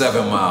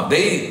 7 Mile.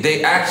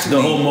 They actually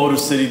the whole Motor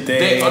City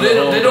thing.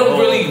 They don't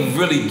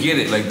really get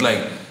it.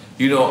 Like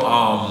you know,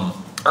 I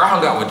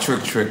hung out with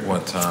Trick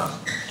one time.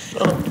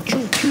 Shout out to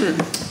Trick.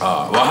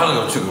 Well, I hung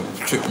out with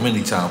Trick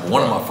many times, but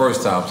one of my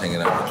first times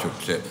hanging out with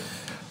Trick.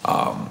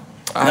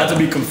 Not to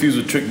be confused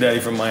with Trick Daddy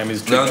from Miami.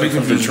 It's Trick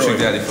from Detroit. Trick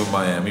Daddy from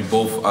Miami.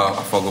 Both, I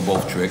fuck with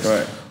both Tricks.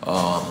 Right.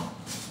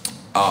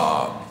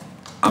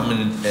 I'm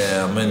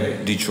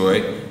in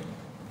Detroit.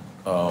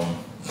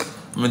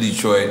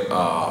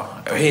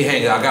 He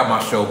hang out. I got my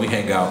show. We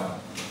hang out,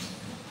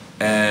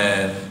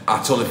 and I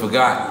I totally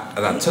forgot,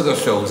 and I took a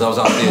show because I was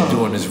out there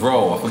doing this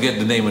role. I forget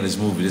the name of this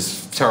movie. This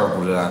is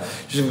terrible.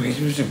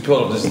 You should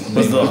pull up this.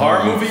 Was the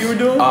horror movie you were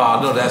doing?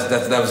 No,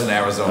 that was in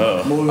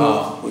Arizona.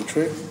 With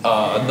Trick?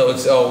 No,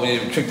 it's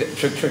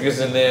Trick is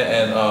in there,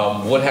 and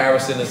Wood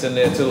Harrison is in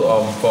there too.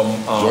 From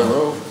Joy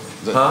Road?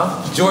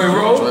 Joy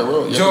Road? Joy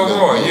Road. Joe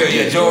Roy.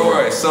 Yeah, Joe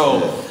Roy.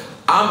 So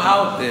I'm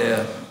out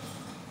there,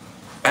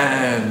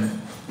 and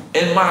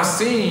in my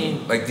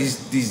scene, like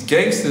these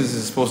gangsters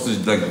is supposed to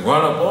like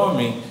run up on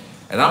me,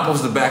 and I'm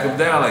supposed to back them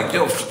down, like,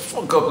 yo,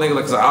 fuck up, nigga,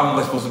 like, cause I'm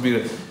not supposed to be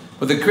the.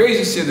 But the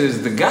crazy shit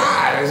is the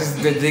guys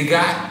that they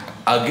got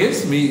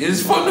against me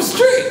is from the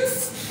streets.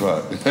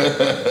 Right. And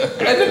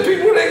the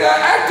people they got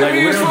after Like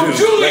me is real from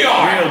dudes. Juilliard.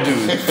 Like real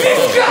dudes.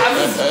 These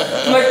guys,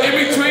 like in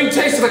between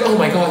takes, like, oh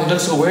my god, they look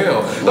so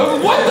real.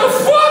 Like, what the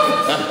fuck?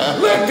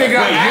 Like they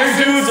got Wait,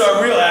 your dudes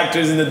are real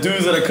actors, and the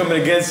dudes that are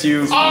coming against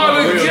you all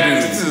are the real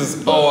gangsters.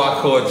 dudes. Oh, I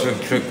called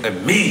Trick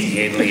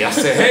immediately. I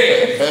said,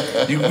 hey,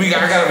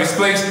 I gotta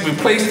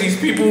replace these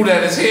people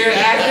that is here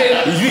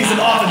acting. You need some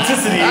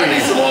authenticity. I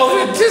need some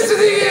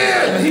authenticity,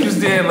 yeah. And he was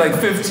there in like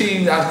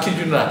 15, I kid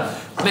you not,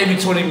 maybe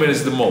 20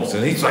 minutes the most.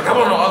 And he's like, I'm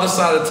on the other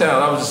side of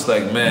town. I was just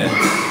like, man.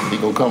 He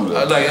gonna come to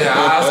I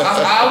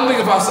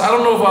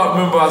don't know if I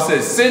remember I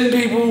said send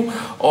people,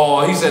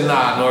 or he said,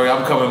 nah, N.O.R.E,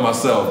 I'm coming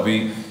myself,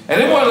 B.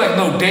 And it wasn't like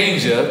no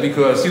danger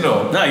because, you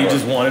know. No, you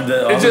just wanted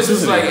the It just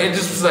was like,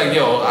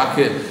 yo, I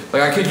kid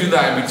you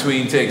not, in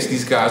between takes,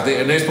 these guys,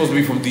 they're supposed to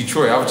be from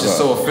Detroit. I was just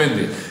so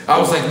offended. I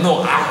was like,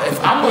 no, if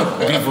I'm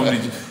gonna be from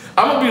Detroit,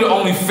 I'm gonna be the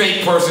only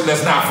fake person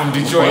that's not from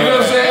Detroit. You know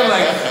what I'm saying?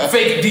 Like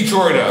fake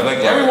Detroiter. Like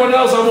everyone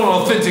else, I want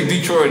authentic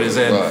Detroiters,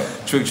 and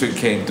Trick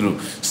came through.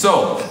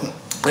 So,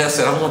 like I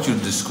said, I want you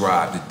to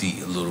describe the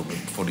D a little bit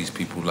for these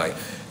people. Like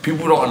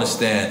people don't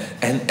understand,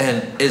 and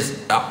it's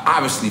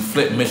obviously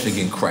Flint,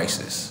 Michigan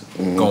crisis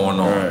going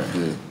on. Right.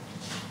 Yeah.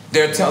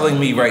 They're telling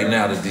me right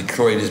now that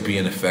Detroit is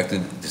being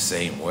affected the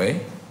same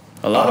way.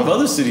 A lot of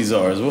other cities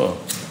are as well.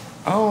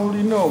 I don't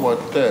really know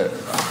about that.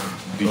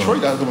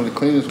 Detroit got some of the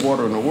cleanest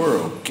water in the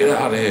world. Get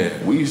out of here.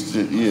 We used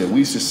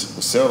to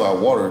sell our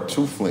water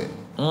to Flint,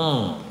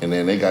 and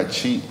then they got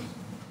cheap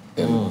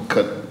and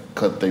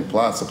cut their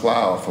supply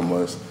off from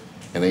us,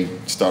 and they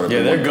started.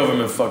 Yeah, their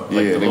government fucked.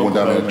 Like they went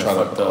down there and tried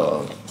fucked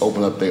to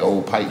open up their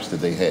old pipes that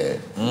they had.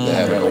 They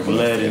haven't like opened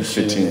lead in and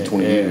 15,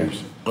 20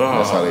 years.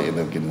 That's how they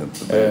ended up getting the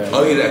bad.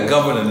 Oh yeah, that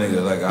governor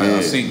nigga. Like I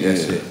see that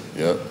shit.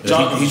 Yep.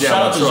 Shout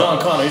out to John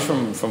Connor. He's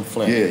from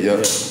Flint.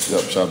 Yep.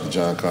 Shout out to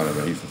John Connor,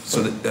 man. He's from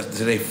Flint.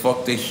 So they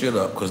fuck their shit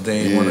up because they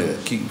ain't want to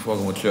keep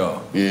fucking with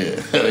y'all. Yeah,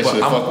 they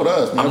should fuck with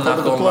us, man. I'm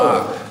not gonna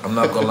lie. I'm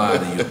not gonna lie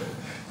to you.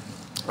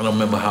 I don't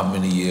remember how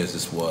many years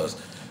this was.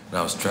 And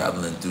I was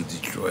traveling through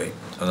Detroit,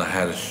 and I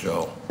had a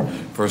show.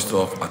 First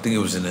off, I think it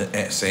was in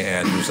St.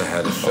 Andrews. I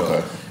had a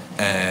show,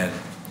 and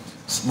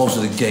most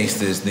of the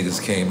gangsters niggas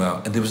came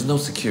out, and there was no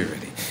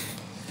security.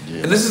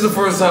 Yeah. And this is the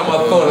first time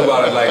I thought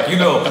about it, like, you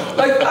know,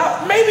 like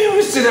maybe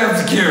we should have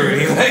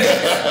security. Like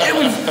it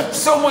was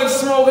so much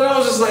smoke, and I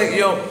was just like,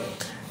 yo,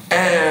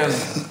 and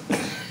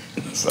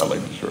sound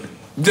like Detroit.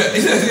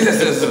 Yes.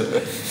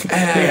 And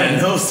they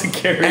had no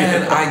security.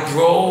 And I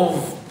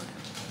drove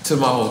to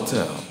my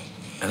hotel,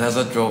 and as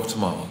I drove to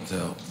my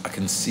hotel, I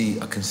can see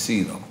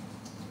them,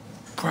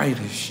 bright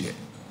as shit.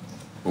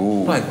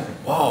 Ooh. I'm like,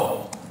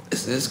 whoa,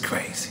 this is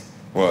crazy.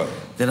 What?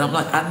 Then I'm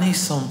like, I need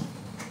some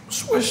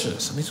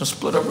swishers. I need some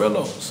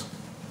Splitterillos.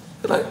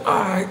 They're like,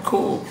 all right,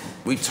 cool.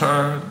 We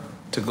turn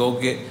to go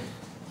get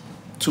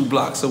 2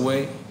 blocks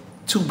away,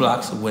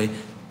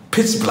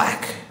 pitch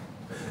black.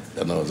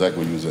 I know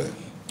exactly what you was at.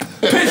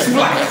 Pitch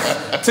black.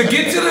 to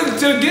get to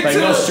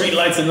no street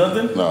lights or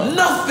nothing? No.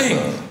 Nothing.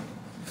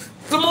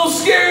 The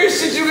most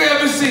scariest shit you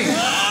ever see.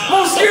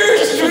 Most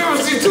scariest shit you ever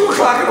see. 2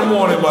 o'clock in the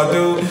morning, my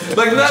dude.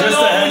 Like not just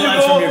knowing when you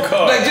go. From your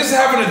car. Like just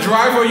having a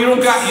driver. You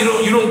didn't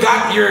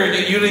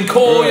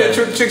call your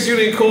chicks. You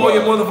didn't call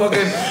your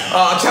motherfucking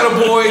cheddar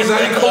boys. I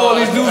didn't call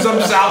these dudes. I'm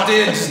just out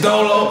there just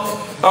dolo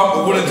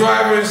with a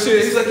driver and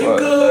shit. He's like, you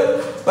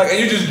good? Like, and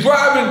you just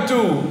driving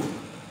through.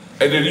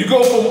 And then you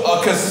go from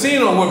a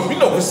casino with,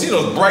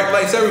 casinos, bright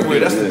lights everywhere.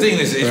 That's the thing.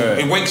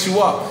 It wakes you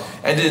up.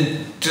 And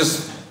then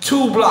just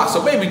 2 blocks,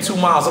 or maybe 2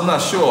 miles, I'm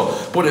not sure,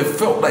 but it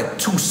felt like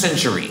 2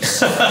 centuries.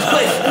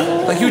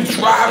 like you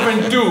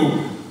driving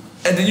through,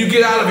 and then you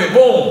get out of it,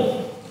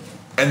 boom,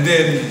 and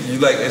then you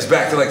it's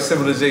back to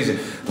civilization.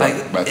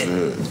 Like, back to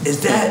the hood.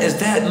 Is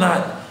that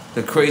not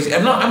the crazy?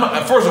 I'm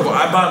not. First of all,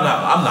 I'm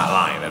not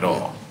lying at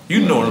all.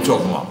 You know what I'm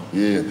talking about.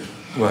 Yeah.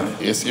 Right.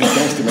 It's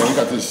gangster, man. We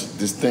got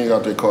this thing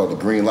out there called the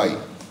green light.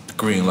 The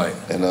green light.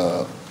 And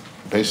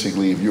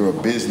basically, if you're a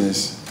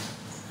business,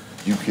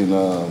 you can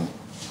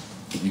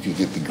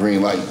get the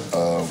green light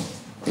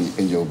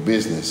in your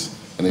business,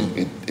 and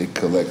it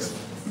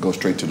goes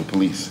straight to the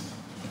police.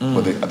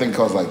 But I think it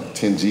costs like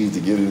 10 G's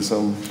to get it or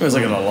something. It was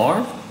like an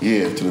alarm?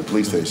 Yeah, to the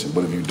police station.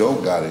 But if you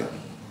don't got it,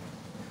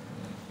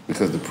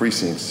 because the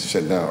precinct's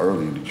shut down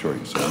early in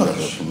Detroit, so you got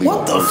to leave.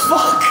 What the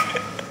fuck?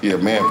 Yeah,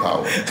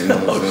 manpower. You know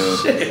what I'm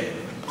saying? Shit.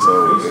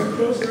 So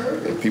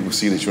if people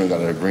see that you ain't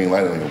got a green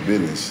light on your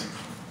business,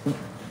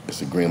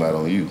 it's a green light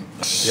on you.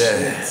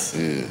 Yeah.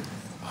 Yeah.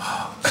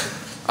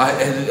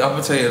 I'm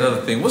gonna tell you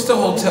another thing. What's the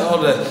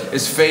hotel that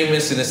is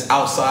famous and it's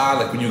outside?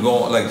 Like when you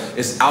go, like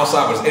it's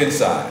outside but it's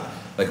inside.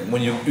 Like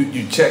when you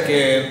check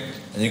in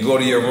and you go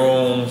to your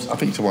rooms. I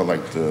think you're talking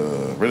about like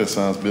the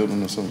Renaissance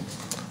building or something.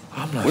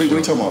 I'm not what sure.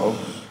 What are you talking about?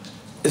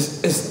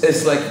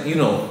 It's like you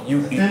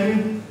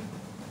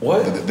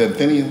what? The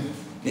Athenian?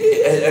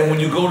 Yeah, and when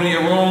you go to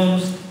your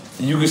rooms,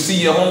 you can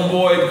see your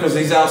homeboy because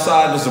he's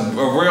outside. There's a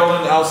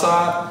railing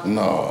outside.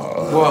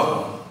 No.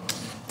 Well.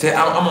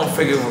 I'm gonna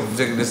figure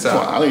this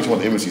out. I think you're talking about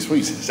the Embassy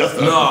Suites. No,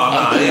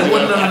 it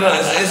wasn't none of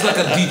that. It's like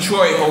a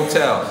Detroit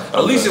hotel.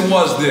 At least it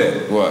was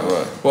there.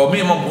 Right. Well,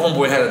 me and my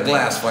homeboy had a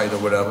glass fight or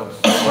whatever.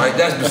 Right?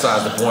 That's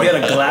besides the point. You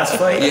had a glass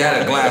fight? He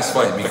had a glass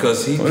fight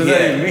because What does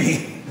that even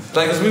mean?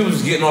 Like, cause we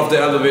was getting off the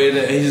elevator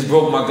and he just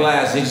broke my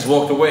glass and he just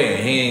walked away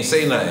and he ain't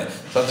say nothing.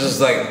 So I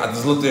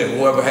just looked at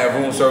whoever had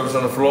room service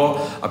on the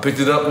floor. I picked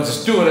it up and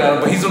just threw it at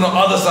him, but he's on the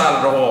other side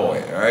of the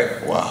hallway, all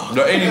right? Wow.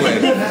 No, anyway.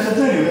 That's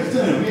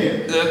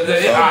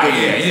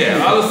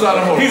Yeah, other side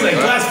of the hallway. He's like,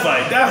 glass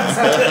fight.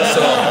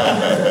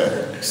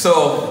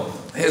 So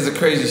here's the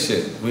crazy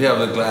shit. We have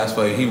the glass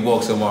fight. He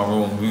walks in my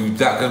room.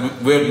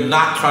 We're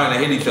not trying to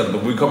hit each other,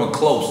 but we're coming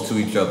close to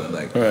each other,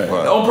 like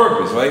on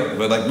purpose, right?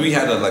 But like we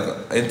had a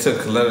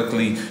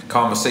intercollegially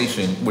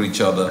conversation with each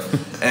other.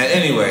 And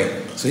anyway,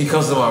 so he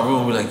comes to my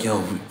room. We're like, yo,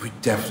 we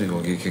definitely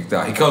gonna get kicked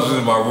out. He comes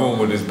into my room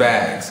with his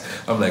bags.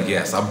 I'm like,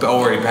 yes, I'm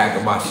already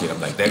packing my shit. I'm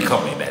like, they're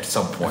coming at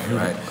some point,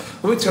 right?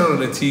 When we turn on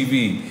the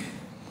TV,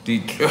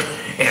 Detroit,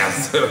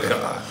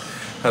 God,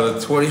 had a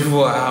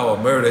 24-hour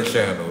murder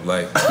channel.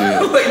 Like, they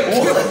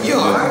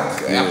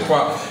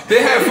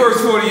had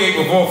First 48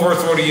 before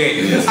First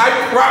 48.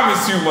 I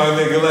promise you, my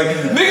nigga. Like,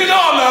 nigga, no,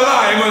 I'm not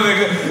lying, my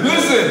nigga.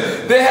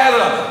 Listen, they had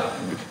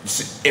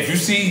if you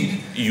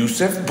see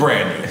Yusuf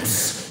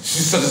Brandons,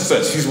 she's such and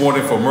such. She's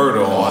wanted for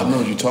murder. I know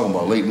what you're talking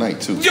about. Late night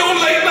too. Yo,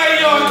 late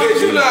night, y'all. Kid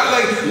you not?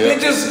 Like they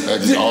just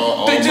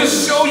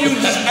show you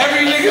just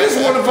every nigga that's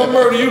wanted for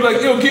murder. You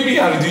like, yo, get me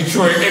out of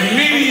Detroit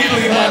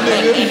immediately, my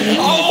nigga.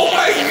 Oh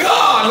my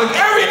God! Like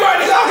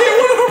everybody's out here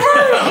wanted for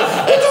murder.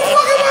 What the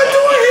fuck am I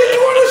doing here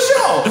doing a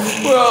show?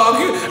 Well,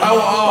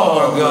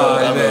 oh my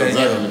God, man.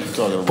 Exactly what you're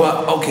talking about. But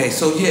okay,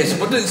 so yes,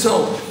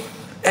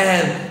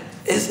 and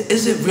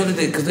is it really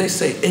that? Because they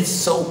say it's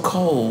so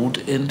cold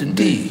in the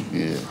D.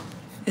 Yeah.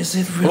 Is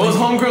it really? What was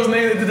homegirl's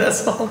name that did that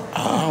song?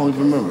 I don't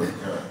even remember.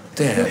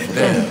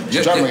 Damn.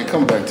 She's trying to make a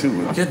comeback too.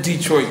 Your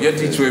Detroit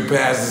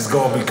past is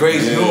gonna be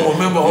crazy. You don't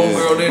remember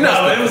homegirl there?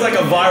 No, it was like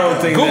a viral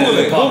thing. Google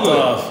that it. popped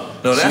Google off.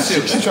 it. No, that's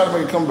she tried to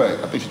make a comeback.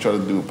 I think she tried to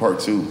do a part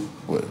 2.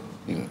 What?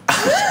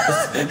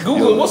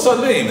 Google. What's her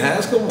name?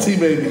 Has come on.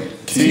 T-Baby.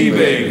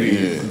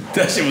 Yeah.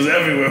 That shit was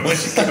everywhere when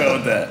she came out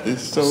with that.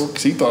 It's so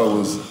she thought it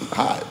was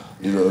hot.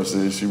 You know what I'm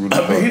saying? She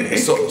really.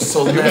 So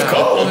it now, was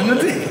cold in the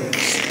D.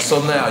 So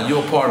now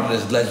you're part of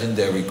this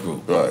legendary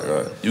group.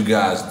 Right. You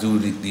guys do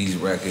these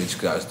records.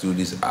 You guys do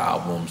these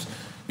albums.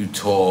 You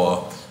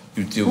tour.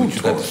 You do.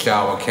 You got the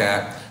shower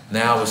cap.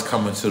 Now it's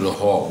coming to the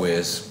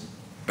hardware's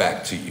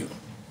back to you.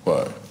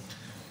 Right.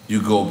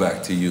 You go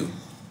back to you.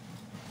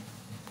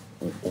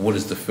 What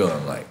is the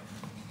feeling like?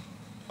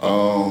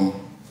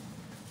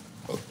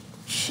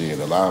 Shit,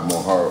 a lot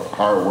more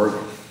hard work.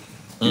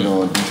 You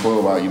know, in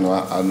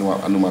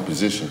D12, I knew my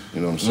position.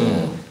 You know what I'm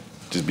saying?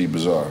 Just be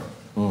bizarre.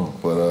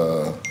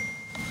 But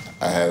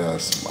I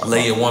had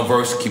lay in one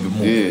verse, keep it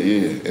moving.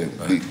 Yeah.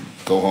 And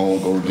go home,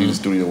 go to the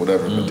studio,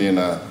 whatever. But then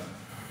I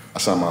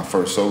signed my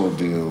first solo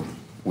deal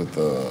with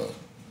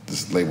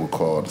this label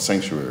called The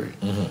Sanctuary.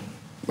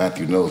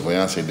 Matthew N.O.R.E,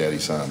 Beyonce Daddy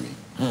signed me.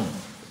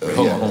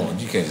 Hold on,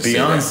 you can't just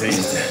Beyonce.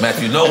 say that.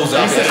 Matthew N.O.R.E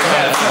out here.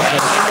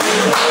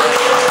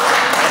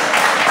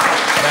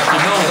 Matthew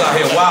N.O.R.E out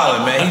here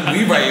wilding, man.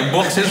 He writing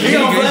books. He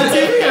on Black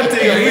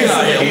TV. He's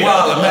out here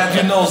wilding.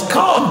 Matthew N.O.R.E,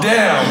 calm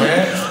down,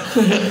 man.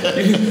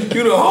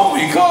 You the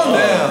homie, calm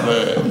down.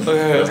 Man.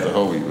 That's the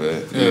homie,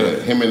 man.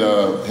 Yeah.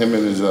 Him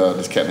and his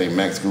this cat named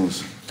Max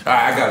Goose. All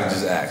right, I gotta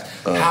just ask,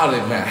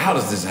 how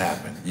does this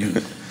happen?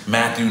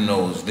 Matthew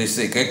knows.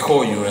 They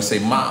call you and say,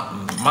 my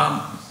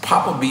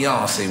Papa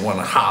Beyonce want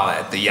to holler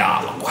at the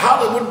y'all.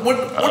 What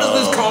does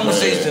this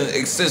conversation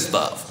exist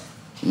of?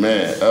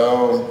 Man,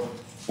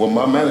 well,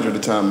 my manager at the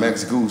time,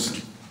 Max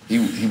Goose, he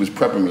was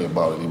prepping me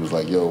about it. He was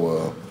like,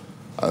 yo,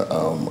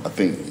 I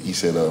think he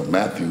said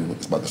Matthew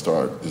is about to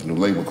start this new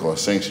label called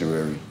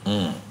Sanctuary,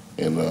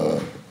 and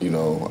I'm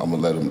gonna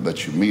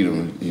let you meet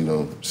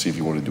him, see if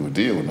you want to do a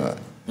deal or not.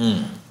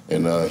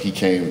 And he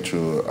came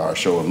to our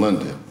show in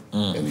London,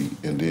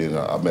 and then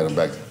I met him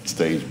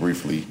backstage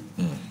briefly,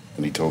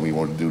 and he told me he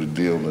wanted to do the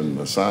deal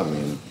and sign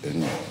me,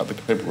 and I think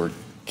the paperwork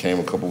came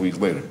a couple weeks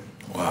later.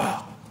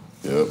 Wow.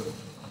 Yep.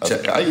 I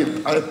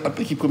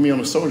think he put me on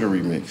the Soldier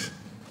remix.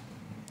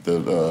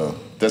 The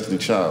Destiny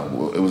Child.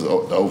 Well, it was the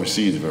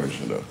overseas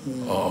version though.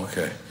 Oh,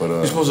 okay. But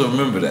you're supposed to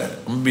remember that.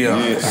 I'm gonna be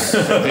honest.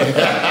 I'm gonna be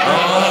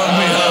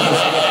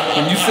honest.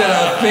 When you said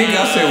I think,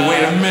 I said,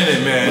 wait a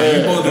minute, man.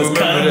 You're supposed to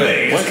remember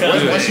that.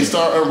 Once you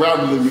start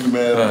unraveling me,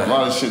 man, a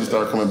lot of shit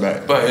start coming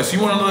back. But if you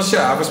want another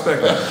shot, I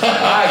respect that. All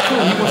right,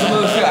 cool. He wants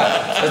another shot.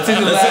 Let's take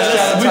the last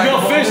shot of We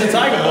gonna finish the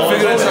Tiger Ball.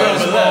 Figure this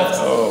out.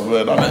 Oh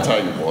man, I'm the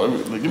Tiger Ball.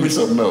 Give me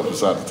something else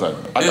besides the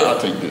Tiger Ball. I'll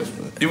take this,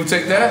 man. You would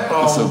take that?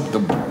 The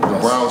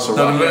brown Ciroc.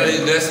 No,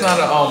 that's not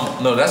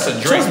a no. That's a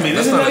drink. Trust me,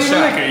 this is not even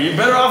liquor. You're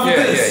better off with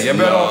this. Yeah,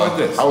 you're better off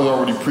with this. I was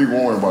already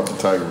pre-warned about the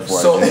Tiger before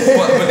I came.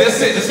 But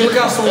that's it. Just look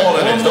out for all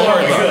of this. Don't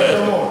worry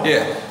about it.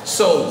 Yeah.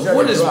 So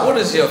what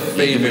is your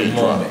favorite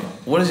moment?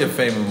 What is your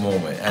favorite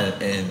moment? And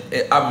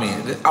I mean,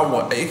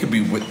 it could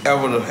be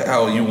whatever the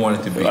hell you want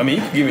it to be. I mean,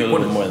 you can give me a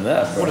little bit more than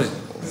that, bro. What is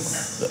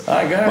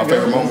my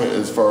favorite moment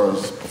as far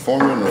as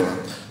performing or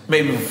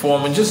maybe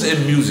performing, just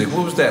in music?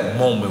 What was that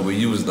moment where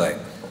you was like,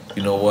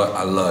 you know what,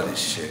 I love this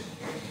shit?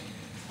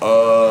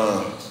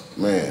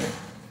 Man.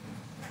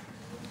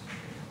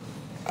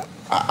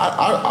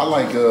 I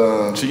like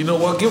So you know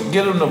what?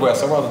 Get him the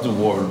rest. I'd rather do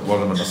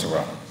Watermelon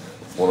Ciroc.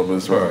 Watermelon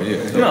Ciroc?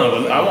 Yeah.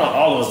 No, I want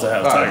all of us to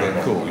have Tiger.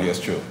 Right, cool. Yes,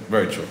 true.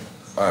 Very true.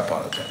 I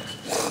apologize.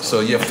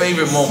 So your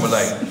favorite moment,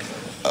 like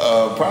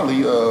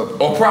probably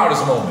or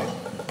proudest moment?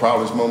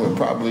 Proudest moment,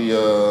 probably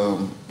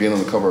being on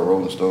the cover of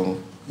Rolling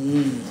Stone.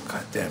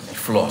 God damn, you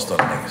flossed on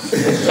niggas.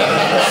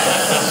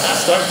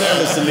 Start there,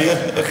 Mr. Lee.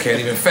 I can't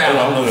even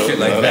fathom no shit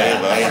like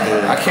that.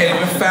 I can't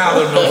even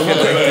fathom no shit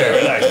like that.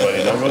 Relax,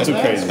 buddy. Don't go too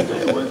crazy.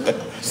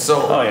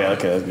 So, oh yeah,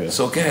 okay, that's good.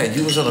 So, God,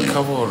 you was on the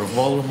cover of the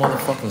Rolling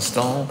motherfucking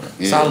Stone.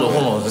 Yeah. Salud,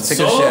 hold on, let's take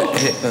a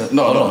shot.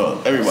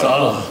 No, everybody.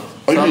 Salud.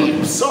 Oh, you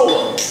mean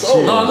solo?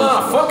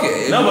 No, fuck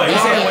it. No, but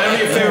he's saying whatever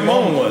your favorite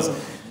moment was.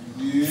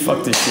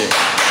 Fuck this shit.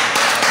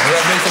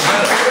 That makes it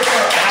better.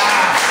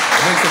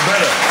 It makes it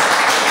better.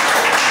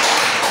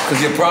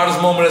 Because your proudest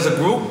moment as a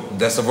group,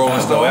 that's a Rolling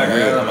Stone.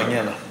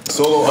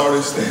 Solo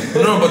artist.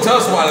 No, but tell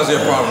us why that's your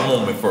proudest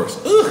moment first.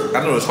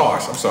 I know it's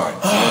harsh. I'm sorry.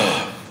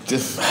 That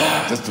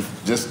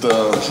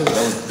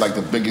was like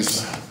the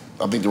biggest.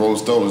 I think the Rolling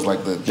Stone was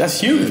like the. That's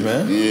huge,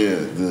 man. Yeah,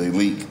 the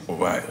elite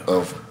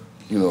of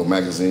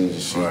magazines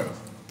and shit. Right.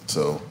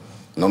 So,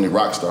 and only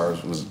rock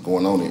stars was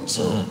going on it.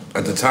 So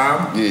at the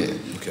time, yeah.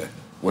 Okay.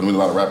 Wasn't a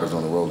lot of rappers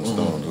on the Rolling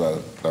Stone.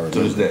 To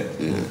this day.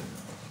 Yeah.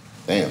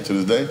 Damn. To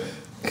this day.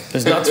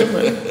 There's not too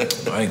many.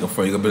 I ain't gonna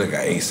front. You gonna be like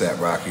an ASAP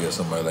Rocky or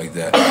somebody like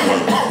that.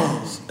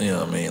 You know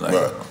what I mean? Like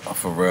a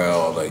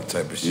Pharrell, like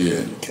type of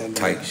shit,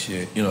 tight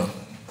shit. You know,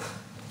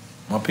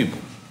 my people.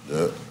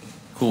 Yeah.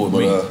 Cool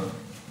with me.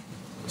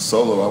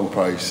 Solo, I would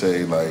probably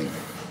say like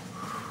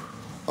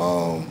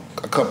a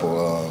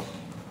couple.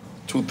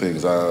 Two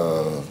things.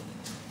 I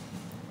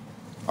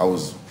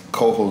was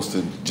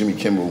co-hosting Jimmy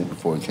Kimmel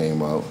before it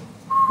came out.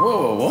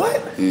 Whoa,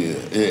 what? Yeah.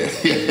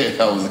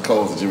 I was the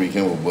co-host of Jimmy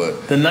Kimmel,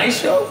 but the night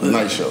show. The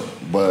night show,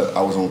 but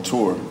I was on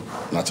tour,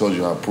 and I told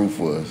you how proof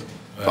was.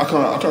 Right. I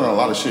turned on a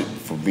lot of shit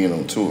for being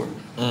on tour,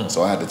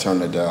 so I had to turn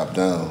that job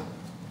down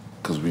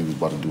because we was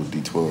about to do a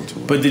D12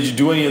 tour. But did you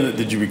do any of the?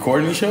 Did you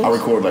record any shows? I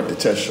recorded like the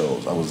test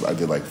shows. I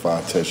did like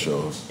 5 test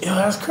shows. Yo,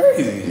 that's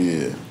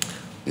crazy.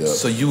 Yeah.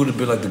 So you would have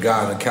been like the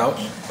guy on the couch,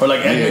 or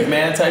like Ed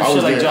McMahon type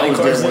shit, like Johnny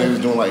Carson. I was there when he was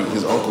doing like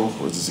his uncle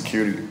was the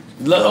security.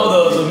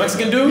 The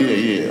Mexican dude?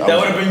 Yeah. That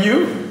would have been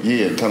you?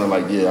 Yeah, kind of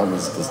like, I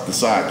was the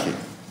sidekick.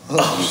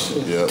 Oh,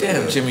 shit.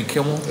 Damn, Jimmy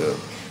Kimmel. Yeah.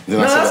 No,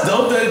 that's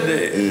dope.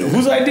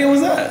 Whose idea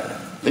was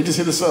that? They just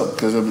hit us up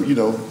because of,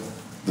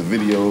 the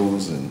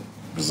videos and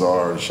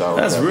Bizarre and Shower.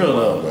 That's real,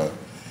 though.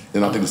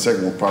 Then I think the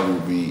second one probably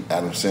would be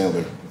Adam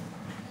Sandler.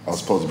 I was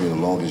supposed to be in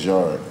The Longest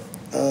Yard.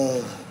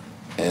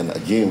 And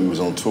again, we was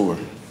on tour.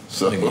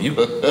 So. Nigga, you...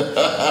 Go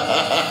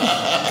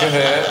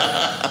ahead.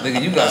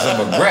 Nigga, you got some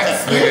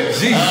regrets, nigga.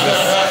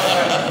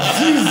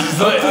 Jesus.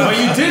 But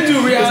you did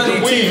do reality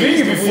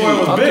TV before it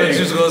was big. I thought you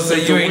was gonna say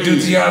you ain't do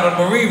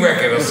N.O.R.E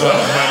record or something,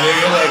 my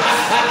nigga. Like,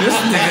 this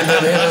nigga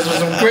done hit us with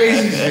some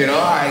crazy shit. All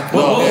right,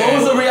 cool. What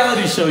was the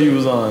reality show you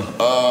was on?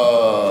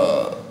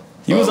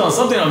 You was on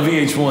something on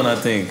VH1, I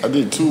think. I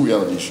did 2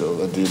 reality shows.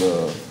 I did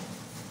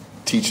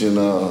teaching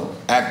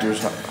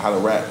actors how to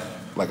rap,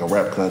 like a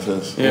rap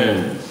contest.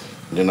 Yeah.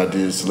 And then I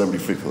did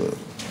Celebrity Fit Club.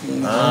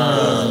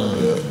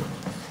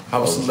 How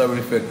was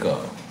Celebrity Fit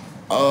Club?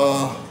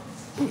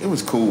 It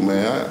was cool,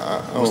 man.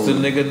 Was the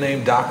nigga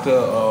named Dr.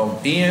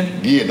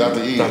 Ian? Yeah,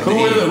 Dr. Ian.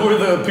 Who were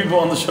the people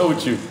on the show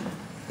with you?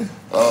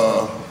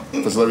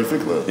 The Celebrity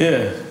Fit Club?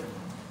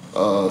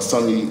 Yeah.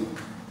 Sonny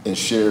and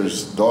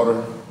Cher's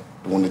daughter,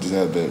 the one that just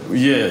had that.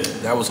 Yeah.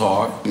 That was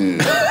hard.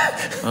 Yeah.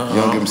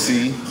 Young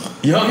MC.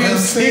 Young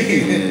MC?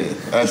 Yeah.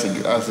 I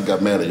actually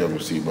got mad at Young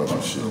MC about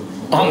some shit.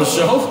 On the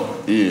show?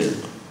 Yeah.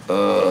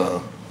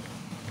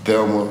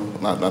 Thelma,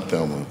 not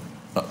Thelma.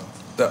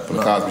 From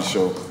the Cosby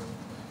Show.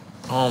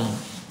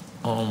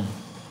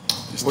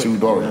 It's 2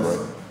 daughters, right?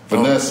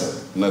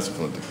 Vanessa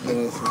from the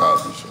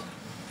Cosby Show.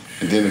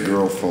 And then the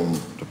girl from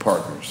the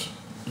Parkers.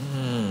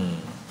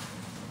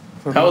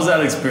 How was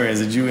that experience?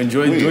 Did you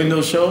enjoy doing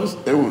those shows?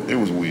 It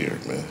was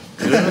weird, man.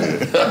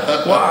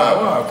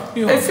 Why?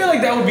 I feel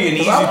like that would be an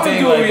easy thing. I want to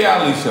do a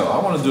reality show. I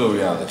want to do a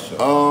reality show.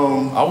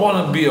 I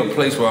want to be a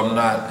place where I'm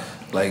not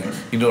like,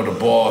 the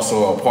boss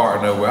or a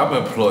partner, where I'm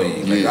an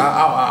employee. Like,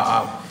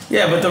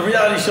 Yeah, but the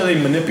reality show, they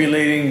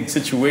manipulating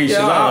situations.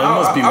 Yeah, I don't know,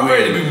 it must be I'm weird.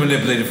 ready to be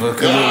manipulated for a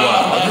little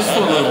while. Just for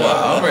a little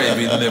while. I'm ready to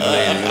be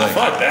manipulated. Like,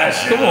 fuck that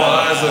shit. Come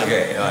on, that's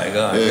okay. Like,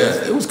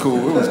 yeah, it was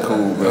cool. It was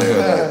cool,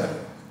 man.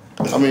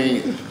 I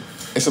mean,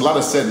 it's a lot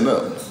of setting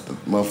up.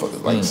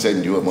 Motherfuckers like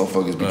setting you up.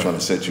 Motherfuckers be trying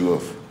to set you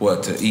up.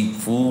 What, to eat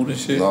food and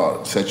shit?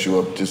 No, set you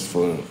up just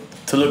for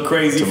to look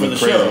crazy for the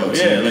show.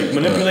 Yeah, like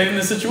manipulating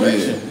the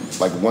situation. Yeah.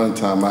 Like one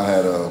time I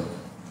had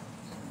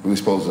we were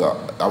supposed to.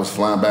 I was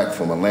flying back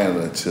from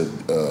Atlanta to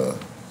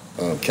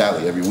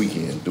Cali every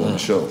weekend doing the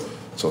show.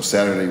 So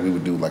Saturday we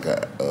would do like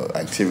a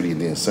activity, and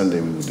then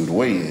Sunday we would do the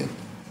weigh-in.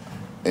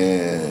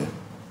 And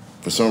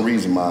for some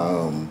reason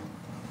my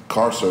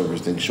car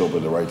service didn't show up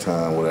at the right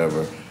time.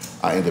 Whatever,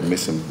 I ended up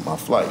missing my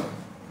flight.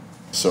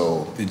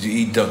 So did you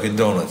eat Dunkin'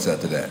 Donuts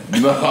after that?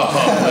 No.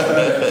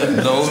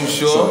 No, you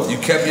sure? So, you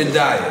kept your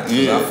diet.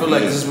 Yeah, I feel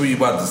like this is what you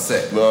about to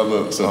say. No,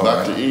 look. So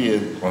Dr.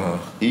 Ian,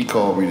 he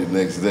called me the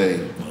next day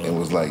and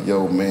was like,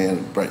 "Yo,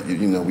 man,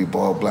 you know we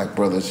all black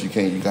brothers. You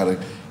gotta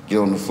get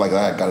on the flight."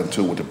 I got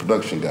into it with the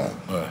production guy.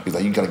 He's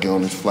like, "You gotta get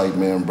on this flight,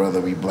 man, brother.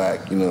 We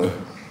black, you know."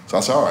 So I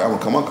said, "All right, I'm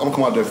gonna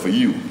come out there for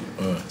you."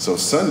 So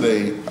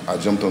Sunday I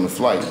jumped on the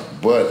flight,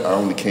 but I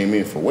only came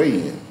in for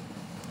weigh-in.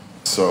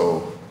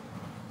 So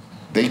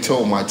they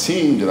told my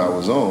team that I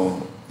was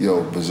on,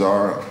 "Yo,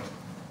 Bizarre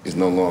is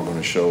no longer on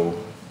the show.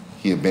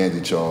 He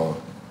abandoned y'all.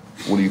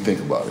 What do you think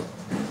about it?"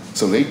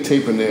 So they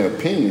taping their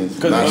opinions.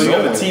 Because you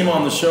have a team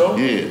on the show?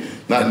 Yeah,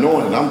 not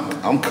knowing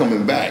that I'm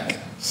coming back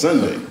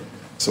Sunday.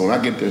 So when I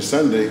get there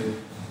Sunday,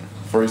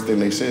 first thing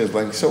they say is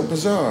like, "So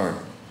Bizarre,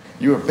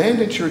 you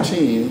abandoned your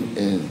team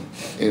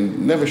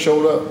and never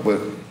showed up, but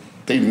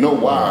they know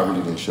why I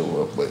really didn't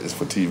show up, but it's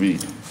for TV."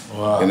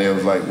 Wow. And they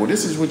was like, "Well,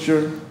 this is what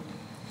your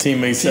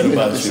teammates said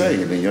about you."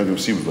 Say. And then Young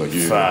MC was like,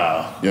 "Yeah."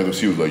 Foul. Young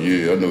MC was like,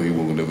 "Yeah, I know he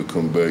won't never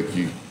come back.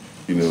 You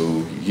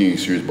know, he ain't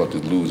serious about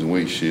this losing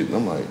weight shit." And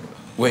I'm like,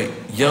 wait,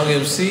 Young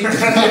MC? he said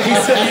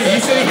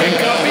he can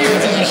come here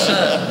until you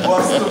shut.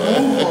 Bust the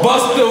move.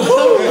 Bust the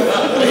move.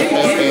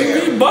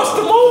 He bust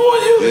the move on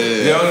you.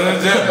 Yeah. Young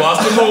MC,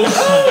 bust the move.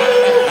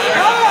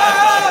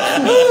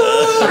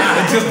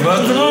 Just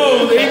bust the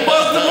move. He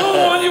bust the move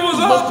on you.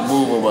 Bust the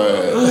move on my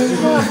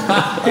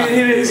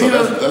ass. So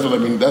that's what I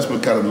mean. That's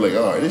what kind of like,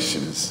 all right, this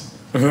shit is,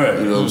 right.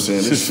 You know what I'm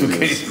saying?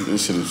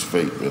 This shit is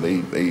fake, man.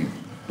 They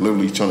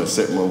literally trying to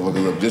set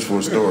motherfuckers up just for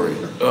a story.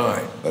 All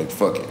right. Like,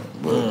 fuck it.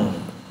 But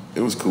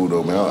it was cool,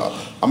 though, man.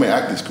 I'm in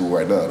acting school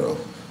right now, though.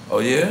 Oh,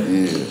 yeah?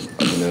 Yeah. I've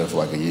been there for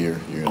like a year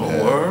and a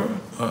half. Word?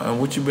 And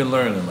what you been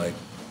learning, like?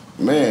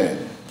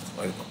 Man.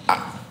 Like,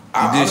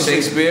 you did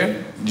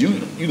Shakespeare?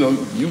 You know,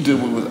 you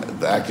did with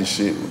the acting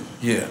shit.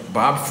 Yeah, but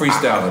I'm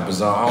freestyling,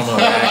 Bizarre. I don't know how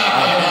to act.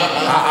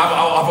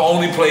 I've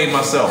only played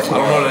myself. I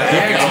don't know how to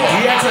act.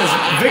 He acts as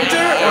Victor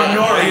or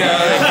N.O.R.E?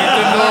 Yeah,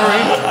 Victor,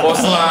 N.O.R.E, or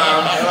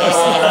Slime, or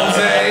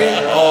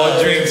Jose,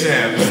 or Dream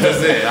Champ.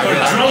 That's it. Or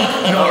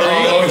Drunk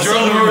N.O.R.E. Or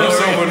Drunk N.O.R.E. or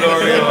Sober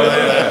N.O.R.E.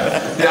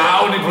 Yeah,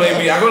 I only play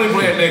me. I can only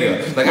play a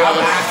nigga. Like, I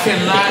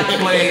cannot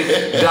play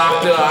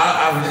doctor.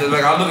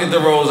 I look at the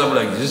roles, I'm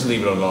like, just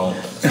leave it alone.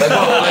 Like,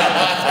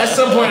 at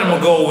some point, I'm going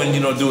to go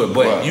and, do it.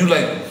 But you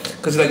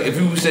because like if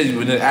you said you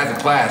were after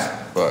class,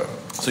 right?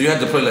 So you had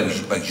to play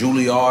like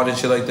Juilliard and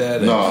shit like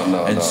that. And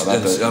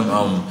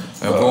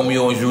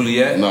Romeo and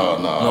Juliet. No.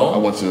 I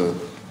went to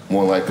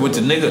more like went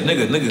to niggas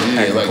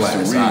yeah, like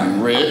class.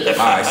 Some red. All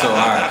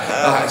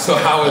right. So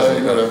how is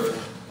it?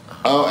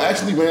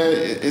 Actually, man,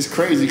 it's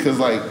crazy because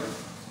like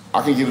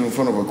I can get in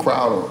front of a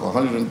crowd of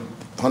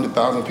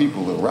 100,000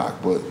 people and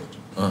rock, but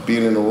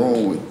being in a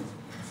room with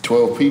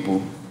 12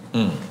 people,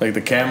 like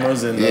the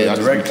cameras and the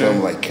director, I just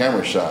become like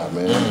camera shy,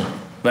 man.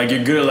 Like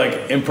you're good at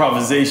like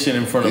improvisation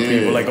in front of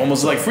people, like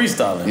almost like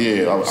freestyling.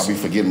 Yeah, I'll be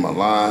forgetting my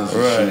lines.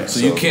 Right. And shit, so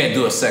you can't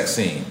do a sex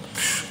scene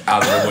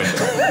out of the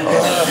window.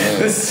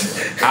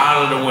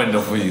 Out of the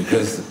window for you,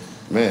 because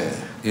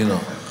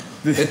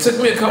it took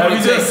me a couple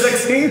of takes. Have you done a sex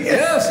scene?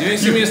 Yes. You ain't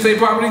see me in State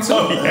Property too?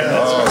 Oh yeah,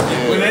 that's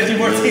right. With Angie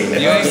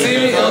Martinez. You ain't see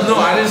me? Oh no,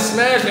 I didn't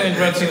smash Angie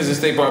Martinez in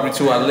State Property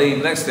 2. I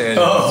laid next to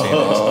Angie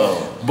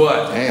Martinez.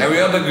 But every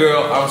other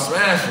girl I'm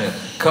smashing.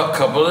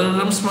 Couple of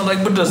them smell like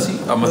Badussi.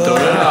 I'm gonna throw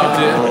that out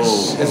there.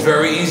 It's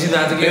very easy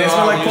not to get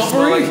hard.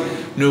 Like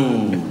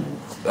no.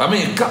 I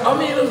mean,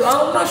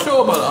 I'm not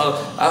sure about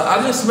it. I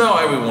didn't smell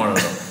every one of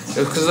them. It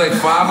was because like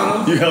 5 of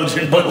them. You held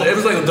your nose. But it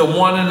was like the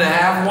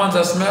 1.5 ones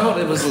I smelled.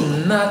 It was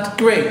not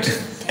great.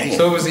 Damn.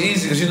 So it was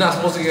easy because you're not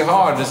supposed to get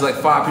hard. There's like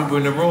 5 people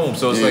in the room,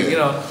 so it's like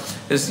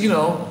it's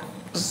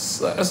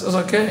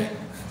okay.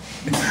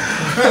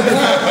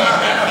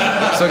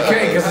 It's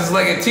okay because it's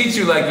like it teach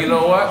you like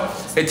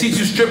it teach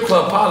you strip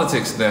club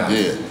politics now.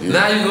 Yeah.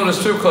 Now you go to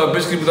strip club,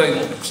 bitch can be like,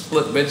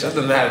 look, bitch, I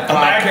done had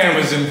 5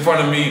 cameras in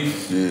front of me,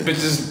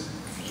 bitches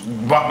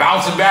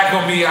bouncing back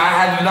on me. I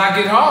had to not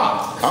get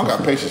hard. I don't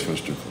got patience for a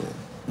strip club.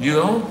 You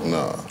don't?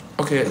 No.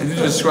 Okay, you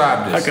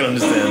describe this. I can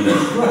understand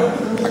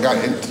that. I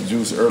got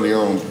introduced early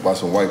on by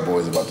some white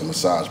boys about the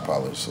massage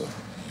parlors. So.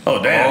 Oh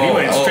damn! You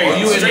went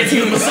straight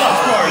to the massage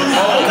party.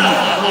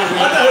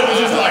 I thought it was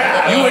just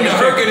like you in the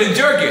herk it and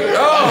jerk it.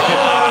 Oh,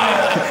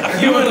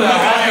 you in the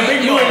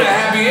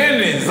happy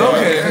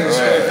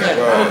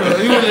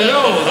one of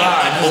those. All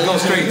right, just go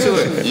straight to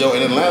it. Yo,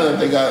 in Atlanta,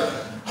 they got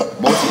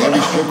mostly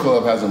every strip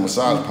club has a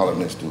massage parlor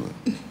next to it.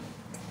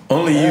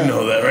 Only you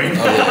know that right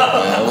now.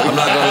 I'm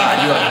not gonna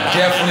lie, you are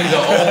definitely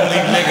the only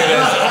nigga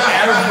that's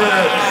ever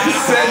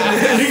said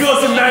this. He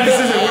goes to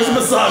 96 and where's the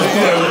massage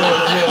club?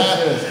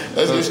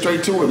 Let's get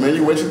straight to it, man.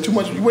 You wasted too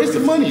much. You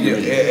wasted money.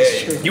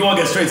 You want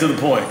to get straight to the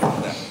point.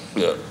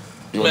 Yeah.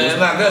 Man,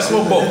 let's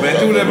smoke both, man.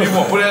 Do whatever you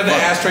want. Put it in the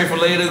ashtray for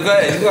later. Go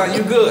ahead.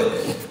 You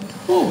good.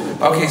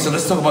 Okay, so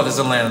let's talk about this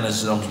Atlanta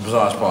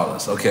massage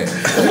parlors. Okay.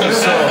 So,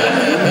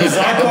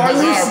 Massage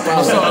parlors?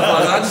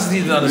 I just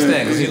need to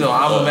understand, because,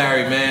 I'm a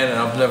married man, and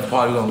I'm never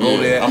probably going to go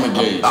there. I'm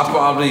engaged. I'm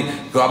going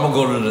to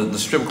go to the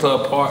strip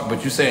club part,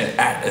 but you're saying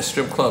at a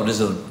strip club, there's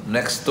a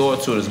next door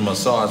to it is a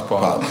massage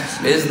parlor.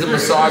 Is the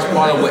massage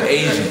parlor with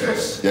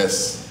Asians?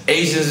 Yes.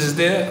 Asians is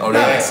there? Or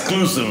Not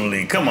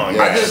exclusively. Come on,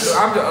 yes.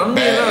 guys. I'm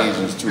Bad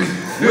Asians too.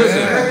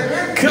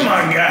 Listen. Come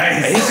on,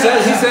 guys. He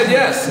said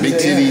yes. Big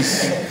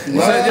titties. I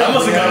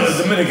must have gone to the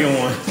Dominican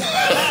one.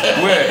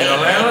 Where? In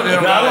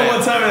Atlanta? I went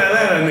one time in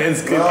Atlanta, and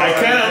I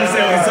can't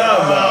understand what he's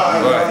talking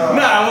about. Right.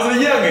 Nah, I was a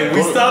youngin'.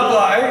 We stopped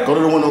by. Go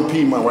to the one on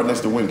Piedmont right next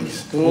to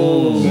Wendy's.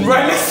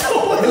 Right next to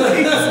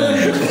Wendy's.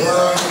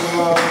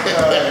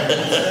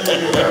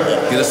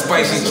 Get a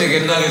spicy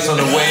chicken nuggets on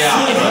the way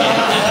out.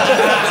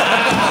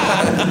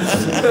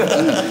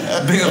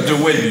 Big up to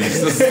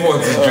Wendy's. The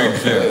sports and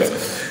drink champ.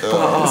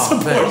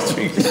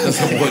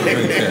 Support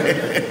drink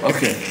champ.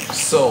 Okay,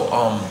 so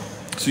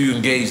you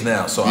engaged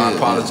now. So I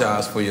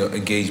apologize for your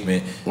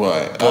engagement.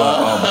 Right.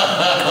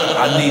 But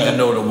I need to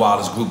know the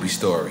wildest groupie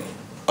story.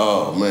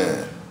 Oh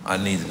man. I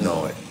need to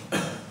know it.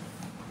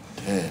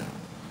 Damn.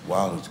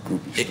 Wildest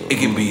groupie story. It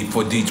can be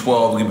for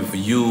D12. It can be for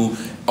you.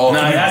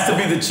 Nah, it has to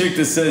be the chick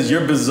that says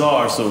you're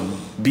bizarre, so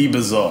be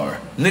bizarre.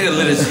 Nigga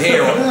lit his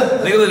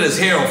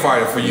hair on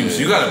fire for you. So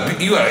you gotta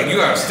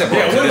step up.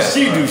 Yeah, to what does that.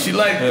 she do? She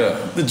like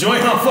the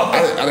joint on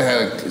fire. I done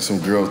had some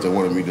girls that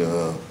wanted me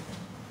to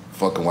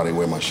fuck them while they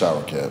wear my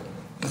shower cap.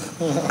 I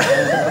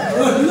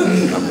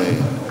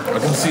mean, I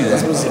can see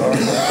that.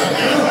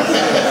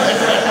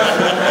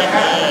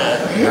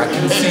 I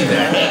can see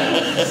that.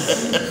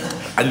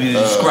 I need to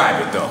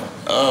describe it though.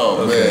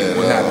 Oh man,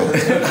 what happened?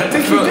 I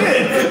think you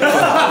did.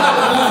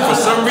 For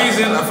some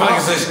reason, I feel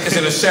like it's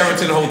in a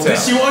Sheraton hotel. Did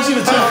she want you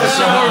to turn the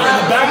shower in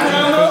the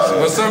background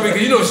though? For some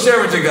reason,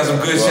 Sheraton got some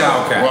good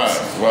shower caps.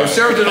 Right. If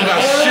Sheraton don't got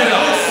shit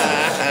else,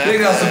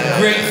 they got some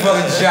great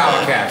fucking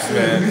shower caps,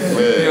 man.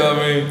 You know what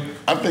I mean?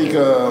 I think,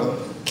 a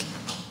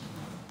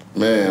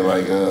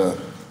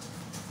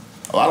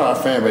lot of our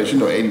fan base,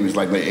 80 was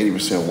like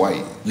 80%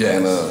 white. Yeah.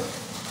 And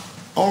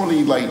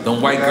only like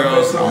them white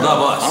girls love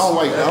us.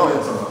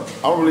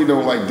 I really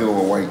don't like dealing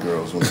with white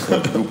girls when it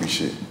comes to groupie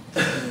shit.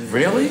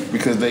 Really?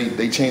 Because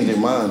they change their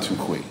mind too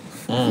quick.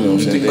 You know what I'm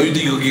saying? You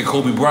think you'll get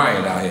Kobe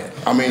Bryant out here?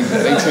 I mean,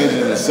 they change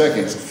it in a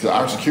second.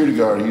 Our security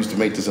guard used to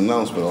make this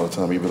announcement all the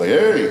time. He'd be like,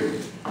 "Hey,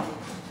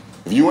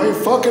 if you ain't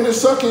fucking and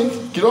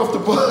sucking, get off the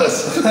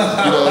bus."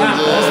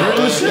 That's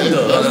real shit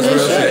though. That's real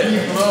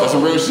shit. That's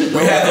some real shit.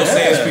 We had those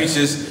same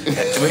speeches,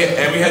 and we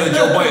had the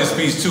Joe Biden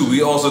speech too.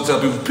 We also tell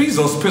people, please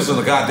don't piss on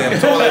the goddamn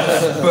toilet.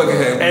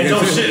 And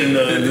don't shit in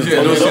the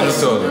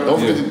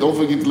toilet. Don't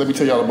forget, let me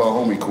tell y'all about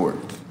Homie Court.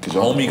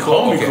 Homie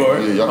Court?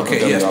 Yeah, okay,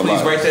 yes,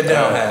 please write that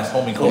down, Hass.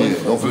 Homie Court. Yeah,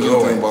 don't forget to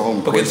tell me about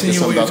Homie Court. But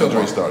continue what you're talking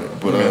about. Started.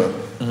 But,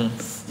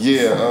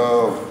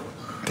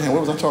 damn,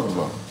 what was I talking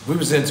about? We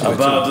was into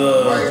about it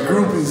white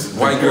groupies.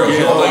 White girls.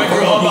 Yeah, white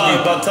girls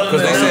about telling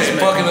because they say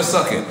fucking or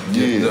sucking.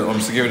 Yeah.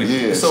 Security.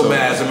 Yeah. So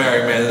mad as a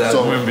married man that I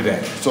remember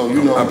that. So, I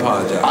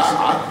apologize.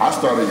 I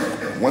started,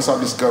 once I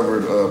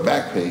discovered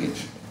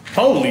Backpage.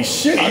 Holy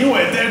shit, you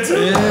went there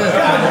too?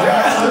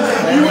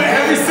 Yeah. You went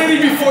every city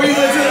before you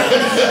went to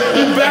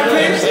the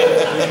Backpage?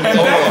 And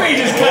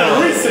Backpage is kind of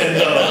recent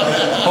though.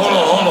 Hold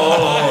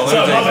on. So,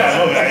 my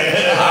bad.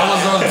 I was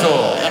on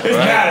tour. It's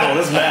battle.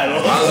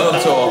 I was on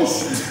tour.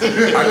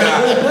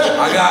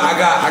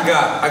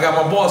 I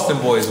got my Boston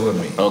boys with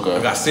me. Okay.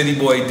 I got City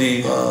Boy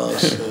D.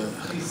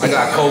 I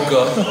got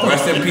Coca.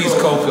 Rest in peace,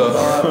 Coca.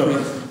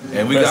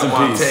 And we got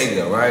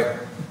Montega, right?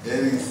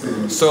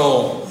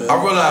 So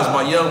I realized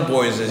my young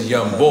boys is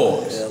young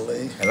boys,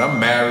 and I'm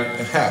married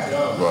and happy.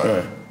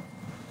 Right.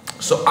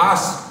 So I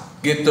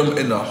get them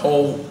in a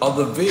whole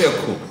other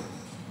vehicle.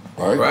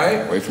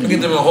 Right? Wait for I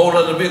get them in a whole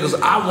other vehicle.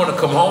 I want to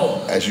come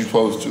home. As you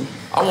supposed to.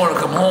 I want to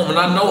come home, and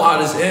I know how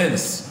this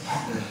ends.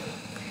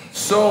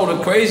 So the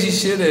crazy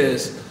shit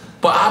is,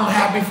 but I'm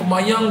happy for my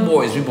young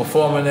boys. We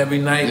performing every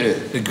night. Yeah.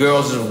 The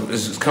girls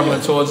is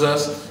coming towards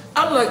us.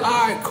 I'm like,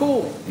 all right,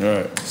 cool.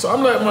 Right. So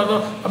I'm like, my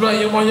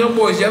young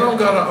boys, y'all don't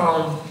gotta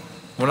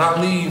when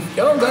I leave,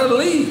 y'all don't gotta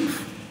leave.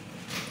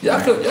 Y'all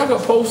can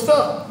post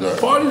up. Right.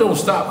 Party don't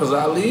stop because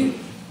I leave.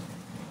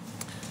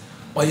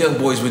 My young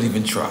boys wouldn't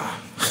even try.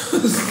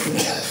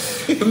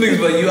 Them niggas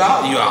like, you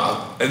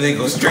out. And they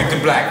go straight to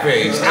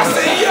Backpage. I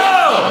say,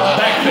 yo!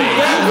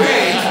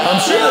 Backpage. I'm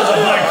sure there's a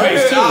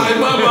Backpage too.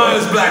 In my mind,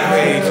 it's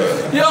Backpage.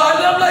 Yo,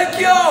 and I'm like,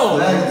 yo,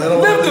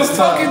 live the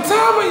fucking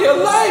time of your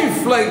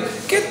life.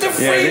 Like, get the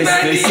free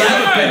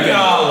 98,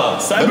 y'all.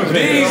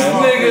 These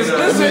niggas,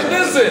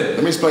 listen.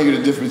 Let me explain you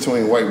the difference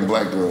between white and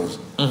black girls.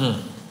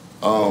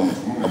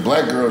 A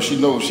black girl, she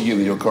knows she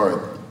getting in your car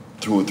at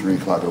 2 or 3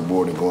 o'clock in the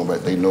morning going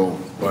back. They know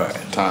what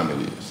time it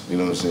is. You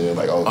know what I'm saying?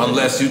 Like, oh,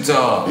 unless you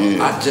talk,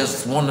 I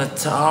just wanna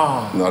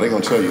talk. No, they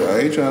gonna tell you, I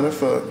ain't trying to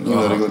fuck. You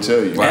know, they gonna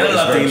tell you.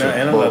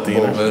 And a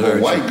Latina. But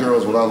white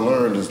girls, what I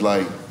learned is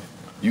like,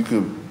 you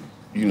could,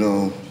 you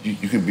know,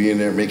 you could be in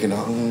there making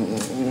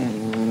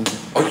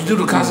Oh, you do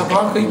the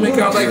Casablanca? You make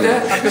out like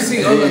that? I can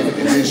see.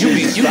 That's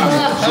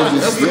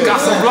the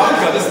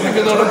Casablanca. This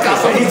nigga know the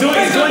Casablanca. He's doing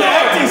the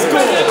acting school.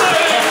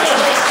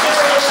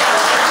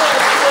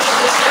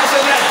 That's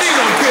a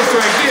Latino kiss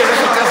right there.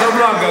 That's a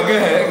Casablanca. Go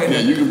ahead. Yeah,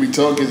 you could be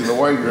talking to the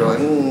white girl like,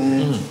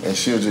 and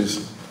she'll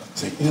just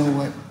say, you know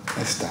what?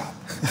 Let's stop.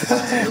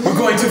 We're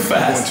going too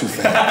fast.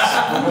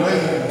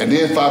 And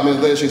then 5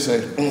 minutes later, she'll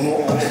say,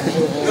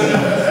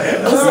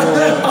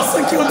 I'll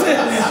suck your dick.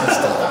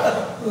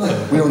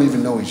 we don't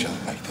even know each other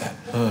like that.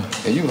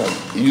 And you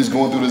just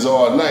going through this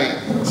all night.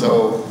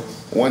 So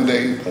one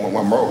day,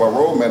 my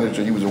road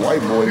manager, he was a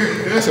white boy.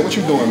 I said, what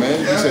you doing, man?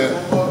 He said,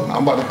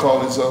 I'm about to call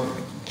this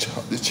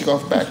chick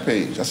off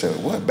Backpage. I said,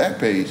 what,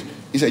 Backpage?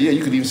 He said, yeah,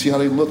 you could even see how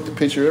they look, the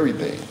picture,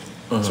 everything.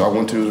 So I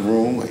went to his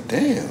room, like,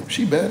 damn,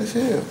 she bad as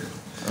hell.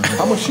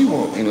 How much she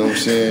want? You know what I'm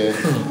saying?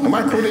 Am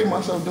I incriminating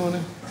myself doing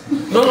it?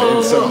 No. You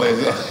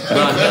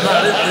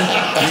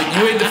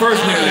ain't the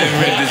first nigga that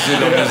invent this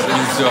shit on this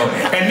show.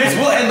 And this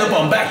will end up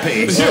on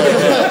Backpage.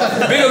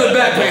 Big on the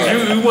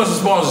Backpage. You want some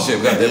sponsorship.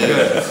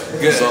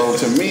 Good. So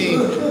to me,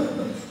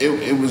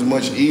 it was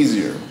much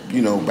easier,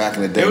 you know, back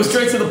in the day. It was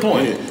straight to the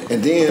point. Yeah.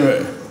 And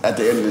then at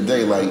the end of the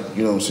day, like,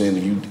 you know what I'm saying,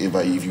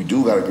 if you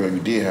do got a girl,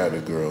 you did have a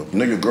girl, you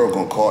know your girl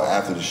gonna call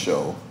after the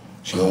show.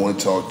 She don't want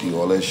to talk to you,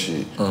 all that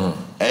shit.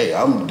 Hey,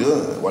 I'm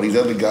done. While these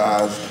other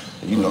guys,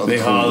 you know, they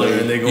holler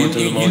and they go into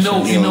the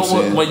motions. You know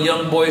what? When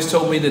young boys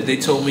told me that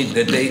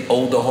they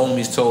older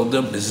homies told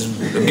them, this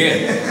is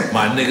again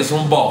my niggas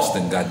from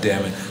Boston.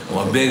 Goddamn it!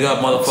 I'm a big up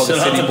motherfucking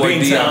City Boy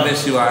D. I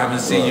miss you. I haven't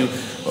seen you.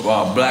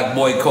 Black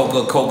Boy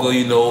Coco,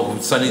 you know,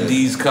 Sonny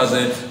D's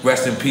cousin.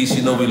 Rest in peace.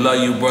 You know we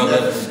love you,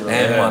 brother.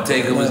 And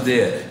Montega was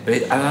there.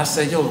 And I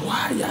said, yo,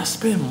 why y'all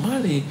spend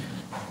money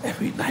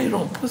every night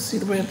on pussy?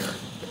 Man?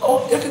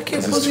 Oh, y'all can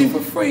get pussy for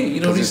free. You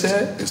know what he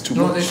said? It's too much.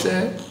 You know what they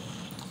said?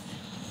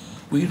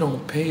 We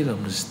don't pay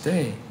them to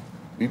stay.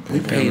 We pay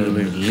them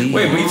to leave.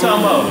 Wait, what you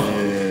talking about?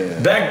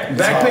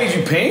 Backpage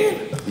you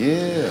paying?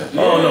 Yeah.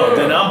 Oh no,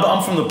 then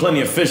I'm from the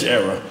Plenty of Fish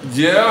era.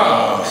 Yeah.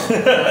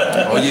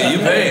 Oh yeah, you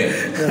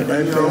paying.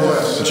 But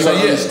you gotta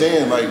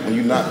understand, like when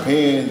you're not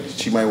paying,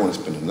 she might want to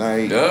spend the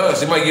night. Yeah,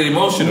 she might get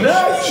emotional.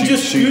 No, you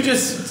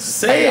just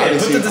say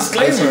it. Put the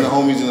disclaimer. I seen the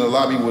homies in the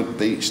lobby with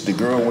the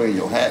girl wearing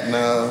your hat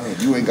now. And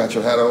you ain't got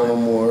your hat on no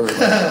more.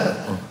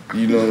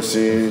 You know what I'm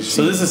saying?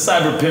 So this is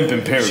cyber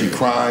pimping period. She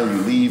crying,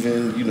 you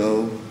leaving, you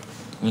know.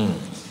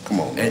 Come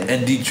on.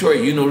 And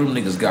Detroit, you know them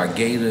niggas got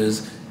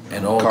gators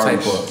and all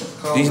type of.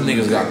 These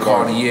niggas got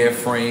Cartier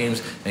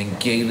frames and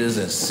gators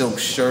and silk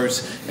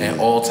shirts and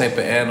all type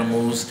of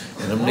animals.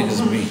 And them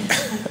niggas be.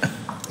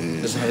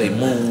 That's how they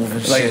move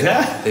and like shit.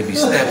 That? They be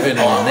stepping in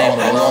the name of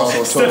the law.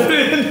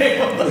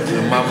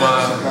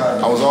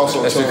 I was also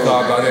told.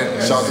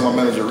 Shout out to my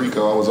manager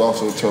Rico. I was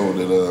also told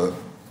that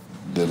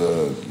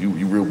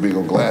you real big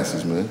on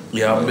glasses, man.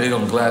 Yeah, I'm big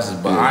on glasses,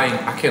 but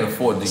I can't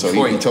afford Detroit.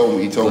 So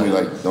he told me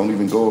like, don't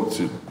even go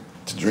to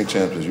Drink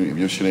Champions if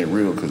your shit ain't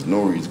real, because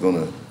N.O.R.E is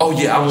gonna. Oh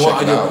yeah, You know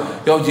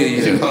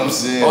what I'm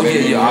saying? Oh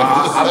yeah.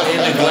 I'm in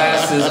the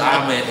glasses.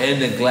 I'm in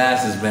the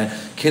glasses, man.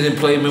 Kid and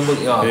Play, remember?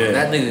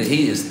 That nigga,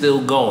 he is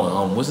still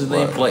going. What's his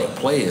name?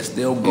 Play is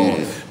still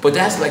going. But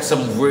that's like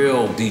some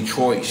real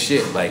Detroit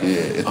shit. Like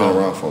it's been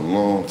around for a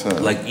long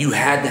time. Like you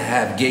had to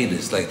have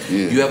gators. Like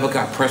you ever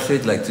got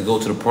pressured like to go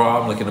to the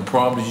prom? Like in the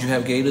prom, did you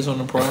have gators on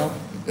the prom?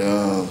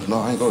 No,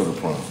 I ain't go to the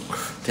prom.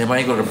 Damn, I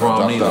ain't go to the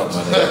prom either, my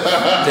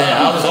nigga.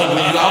 Damn, I was hoping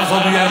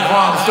you had a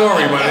prom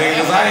story, my nigga,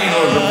 because I ain't go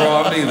to the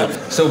prom either.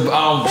 So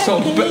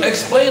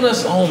explain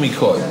us Homie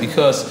Court,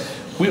 because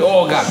we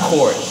all got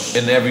court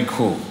in every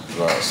crew.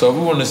 Right. So if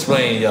we want to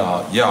explain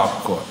y'all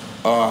court.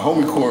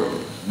 Homie Court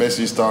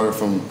basically started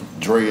from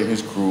Dre and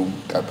his crew,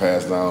 got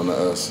passed down to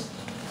us,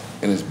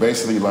 and it's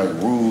basically like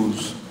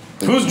rules.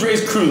 Who's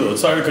Dre's crew though?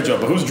 Sorry to cut you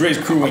off, but who's Dre's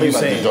crew when you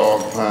saying? The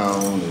Dog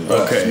Pound and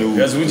Snoop.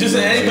 Because we just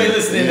anybody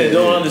listening that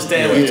don't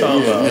understand what you're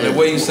talking about. And the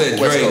way you said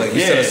Dre, like you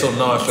said it so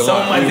nonchalant.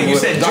 Someone might think you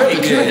said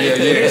Drake. Yeah,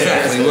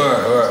 exactly.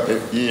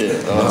 Word.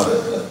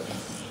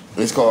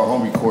 It's called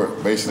Homie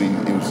Court. Basically,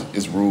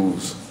 it's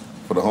rules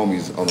for the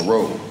homies on the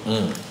road.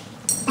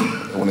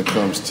 When it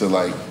comes to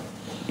like,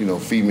 you know,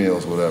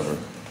 females, whatever.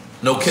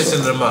 No kissing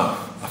in the mouth.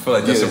 I feel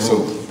like that's a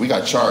rule. So we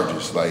got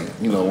charges. Like,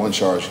 you know, one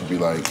charge could be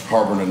like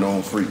harboring a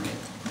known freak.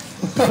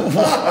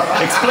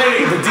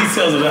 Explain the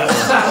details of that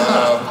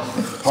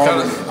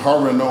one.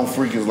 Harboring a known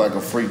freak is like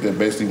a freak that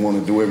basically want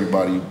to do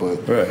everybody,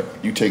 but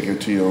you take her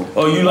to your.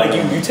 Oh, you like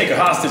you take a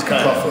hostage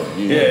kind of.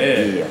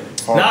 Yeah.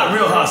 Not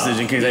real hostage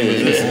in case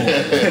anybody's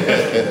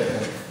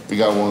listening. We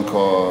got one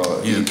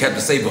called... You kept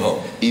the saber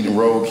hoe. Eating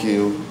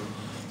roadkill.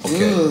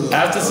 Okay.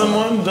 After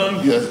someone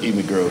done? Yeah, that's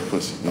eating the girl's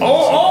pussy. You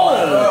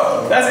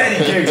know that's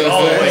Eddie Kicks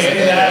all the way. Any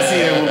that I see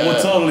it will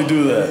totally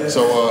do that.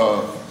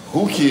 So,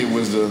 Who Kid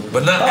was the...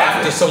 But not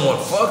after someone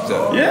fucked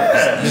her.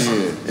 Yeah.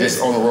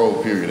 Just on the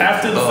road, period.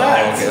 After the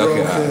fact.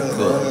 Okay,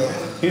 cool.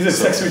 He's a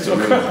sex ritual.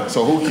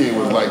 So Who Kid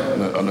was like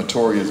a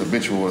notorious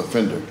habitual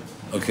offender.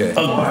 Okay. A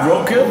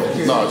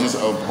roadkill? No, just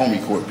a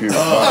homie court, period.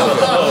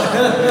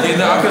 Yeah,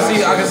 no, I can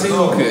see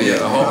Who Kid. Yeah,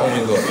 a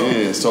homie court.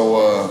 Yeah,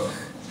 so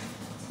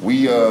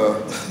we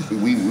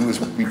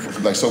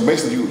like, so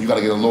basically you got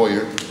to get a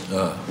lawyer,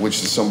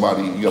 which is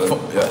somebody you got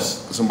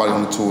somebody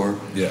on the tour.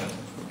 Yeah.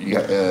 You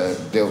got,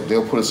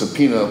 they'll put a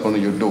subpoena up under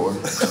your door,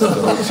 the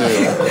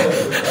hotel,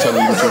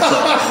 telling you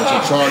what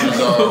your charges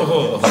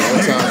are.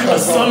 What time you a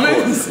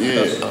summons?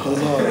 Yeah.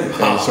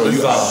 And so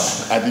you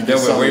after you get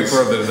summons, way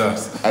further than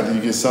us. After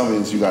you get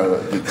summons, you gotta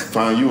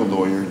find you a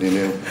lawyer. Then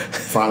they'll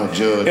find a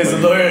judge. Is the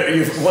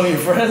lawyer one of your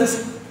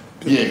friends?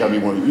 Yeah, it gotta be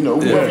one.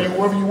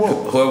 Whoever you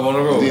want. Whoever on the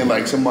road. And then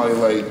like somebody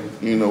like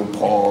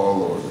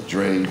Paul or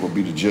Dre will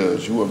be the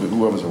judge.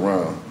 Whoever's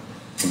around.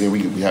 And then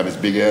we have this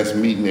big ass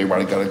meeting.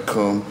 Everybody got to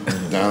come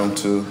down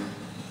to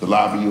the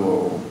lobby,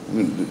 or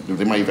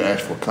they might even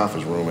ask for a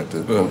conference room at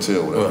the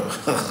hotel, whatever.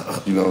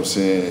 You know what I'm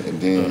saying? And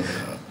then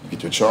you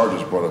get your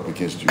charges brought up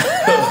against you.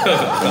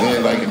 And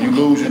then like if you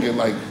lose, you get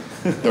like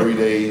 30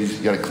 days.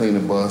 You got to clean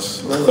the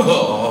bus.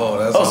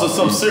 So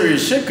some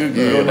serious shit could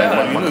go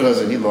down. My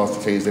cousin, he lost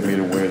the case. They made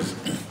him wear his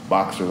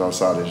boxers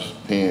outside his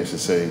pants and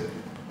say,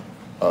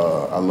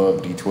 I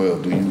love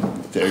D12, do you?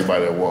 To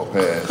everybody that walked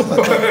past.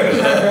 Like,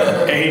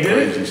 and he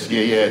did it?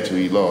 Yeah, he had to.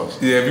 He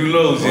lost. Yeah, if you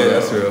lose,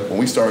 that's real. When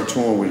we started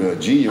touring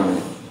with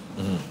G-Unit,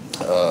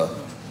 I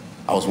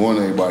was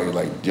warning everybody,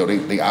 like, yo,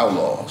 they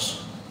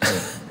outlaws.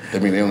 I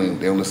mean,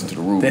 they don't listen to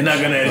the rules. They're not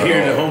going to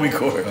adhere to homie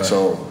court.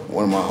 So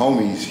one of my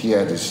homies, he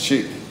had this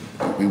chick.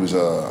 We was,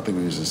 I think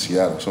we was in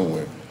Seattle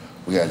somewhere.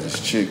 We had this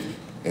chick,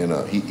 and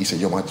he said,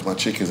 yo, my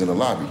chick is in the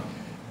lobby.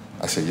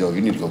 I said, yo, you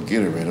need to go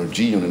get her, man. Them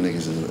G-Unit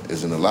niggas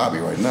is in the lobby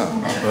right now.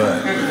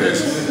 Right.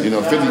 Because,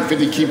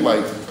 50 keep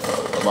like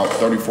about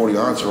 30, 40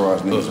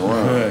 entourage niggas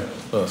around.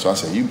 Right. So I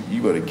said,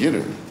 you better get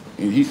her.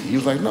 He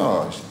was like,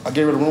 no, I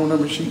gave her the room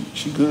number. She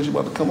good. She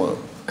about to come up.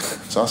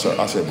 So I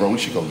said, bro, we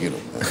should go get her.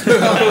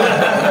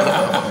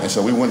 And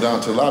so we went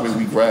down to the lobby.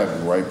 We grabbed her,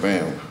 right,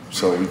 bam.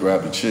 So we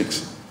grabbed the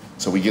chicks.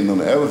 So we getting on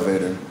the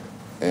elevator,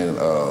 and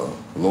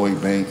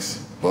Lloyd Banks,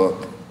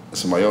 Buck, and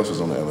somebody else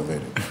was on the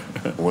elevator.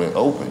 When it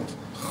opened,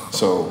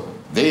 so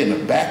they in the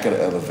back of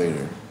the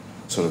elevator.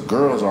 So the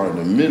girls are in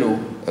the middle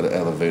of the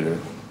elevator,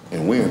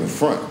 and we're in the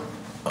front.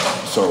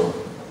 So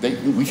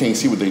we can't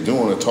see what they're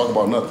doing or talk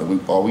about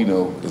nothing. All we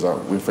know is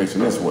we're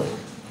facing this way.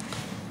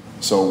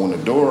 So when the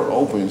door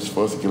opens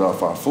for us to get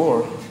off our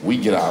floor, we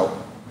get out,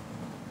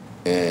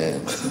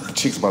 and the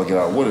chick's about to get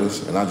out with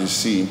us, and I just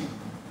see,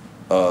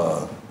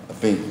 I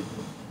think,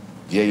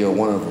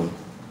 one of them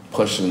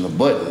pushing the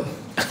button,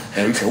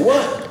 and we said,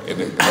 what? And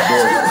the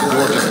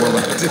door just went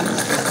like this. They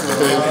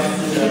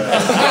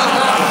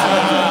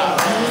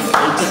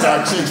took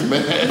our chicks,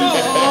 man.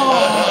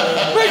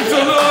 Make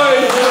some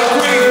noise!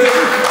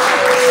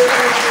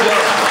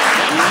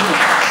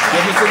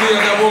 Mr. Lee, I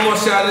got one more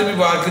shot in me,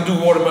 but I could do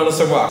watermelon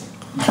Ciroc.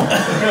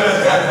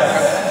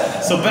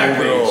 So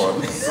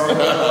backpage.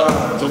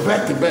 So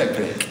back to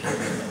backpage.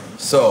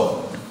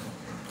 So,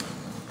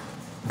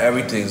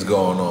 everything's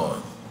going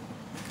on.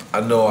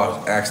 I know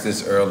I asked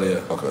this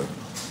earlier. Okay.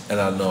 And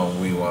I know I'm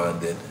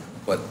rewinding,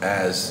 but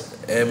as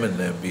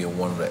Eminem being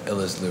one of the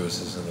illest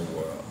lyricists in the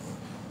world,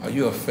 are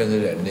you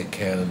offended that Nick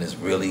Cannon is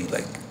really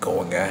like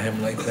going at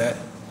him like that?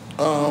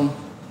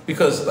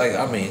 Because like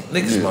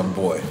Nick is my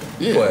boy.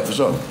 Yeah, but for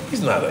sure.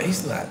 He's not a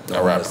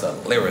rapper.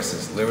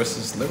 Lyricist.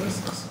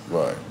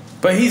 Right.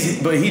 But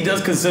he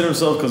does consider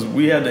himself, because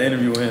we had to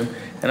interview him,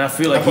 and I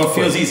feel like he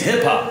feels he's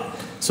hip hop.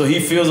 So he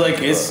feels like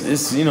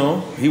it's he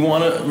want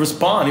to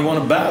respond, he want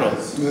to battle.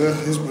 Yeah,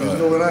 he's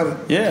going at it.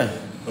 Yeah.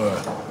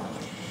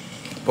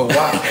 But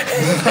why?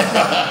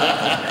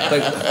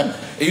 Like,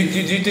 do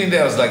you think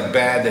that was like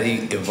bad that he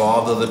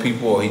involved other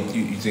people, or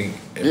you think?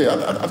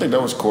 Yeah, I think that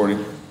was corny.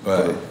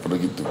 Right.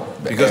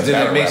 Because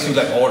then it makes you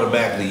like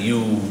automatically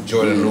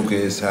Jordan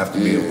Lucas have to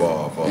be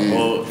involved.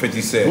 Or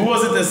 50 Cent. Who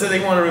was it that said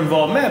they wanted to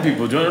involve mad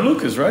people? Jordan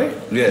Lucas, right?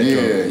 Yeah.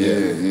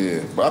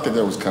 But I think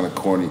that was kind of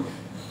corny.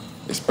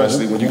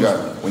 Especially when you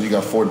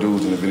got 4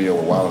 dudes in the video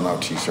with Wild 'N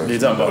Out t-shirts. You're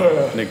talking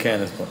about Nick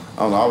Cannon's part.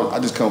 I don't know. I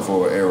just come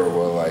from an era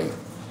where like,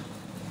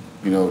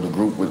 the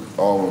group with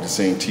all of the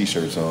same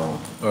t-shirts on.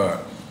 Right.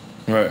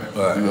 You know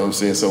what I'm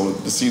saying? So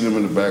to see them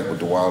in the back with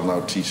the Wild 'N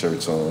Out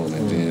t-shirts on,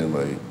 and then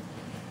like,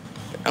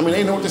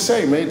 they know what to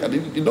say, man.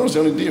 You notice they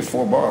only did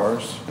 4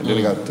 bars, and then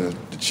they got the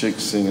chick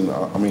singing.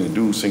 The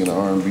dude singing the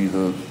R&B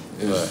hook.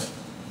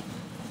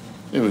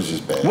 It was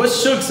just bad.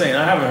 What's Suge saying?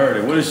 I haven't heard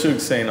it. What is Suge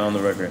saying on the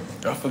record?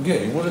 I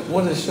forget.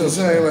 What is Suge saying?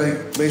 Saying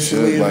like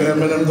basically, if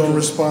Eminem don't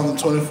respond in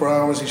 24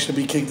 hours, he should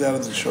be kicked out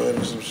of Detroit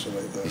or some shit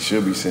like that. He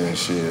should be saying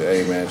shit.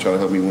 Hey man, try to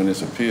help me win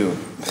this appeal,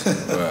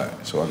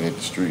 so I can hit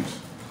the streets.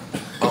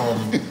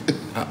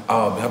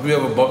 Have you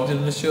ever bumped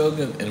into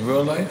Suge in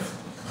real life?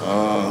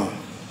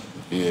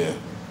 Yeah,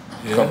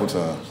 a couple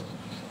times.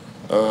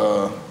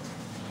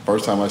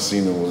 First time I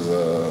seen him was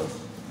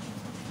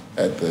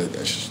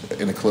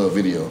in the club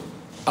video.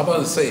 I'm about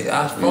to say,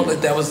 I felt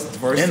like that was the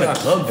first time. In a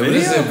club video?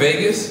 This is in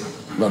Vegas?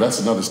 No, that's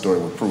another story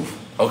with Proof.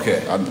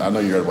 Okay. I know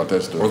you heard about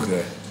that story.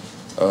 Okay.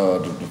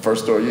 The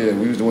first story,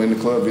 we was doing the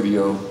club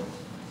video,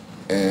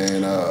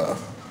 and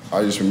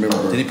I just remember.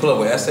 Did he pull up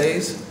with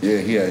essays? Yeah,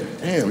 he had.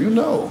 Damn, you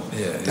know.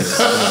 Yeah.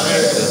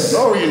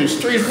 N.O.R.E in the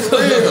street for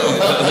real.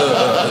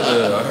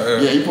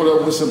 Yeah, he put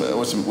up with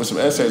some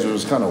essays. It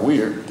was kind of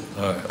weird,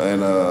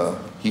 and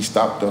he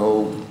stopped the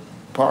whole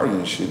party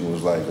and shit. And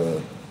was like,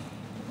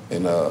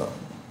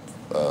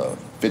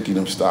 50 of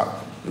them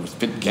stopped. It was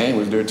 50 gang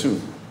was there too,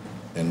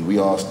 and we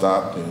all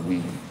stopped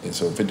and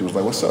so 50 was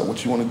like, "What's up?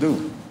 What you want to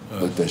do?"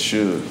 Looked at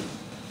Suge,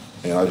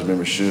 and I just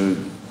remember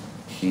Suge.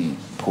 He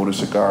pulled a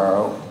cigar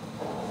out,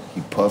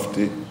 he puffed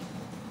it,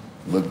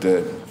 looked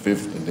at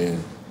Fifth, and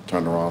then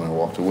turned around and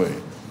walked away.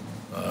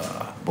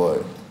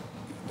 But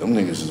them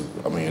niggas,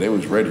 they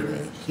was ready,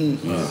 man.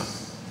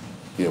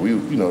 Yeah,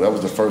 that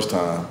was the first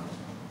time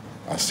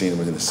I seen him,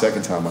 and then the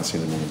second time I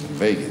seen him was in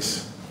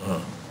Vegas.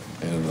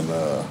 And then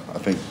I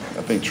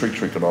think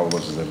Trick and all of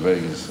us was in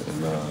Vegas,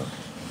 and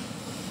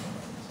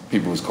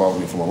people was calling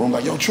me from my room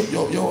like, yo,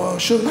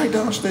 Suge Knight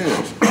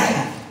downstairs.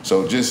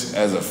 So just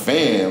as a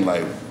fan,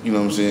 like, you know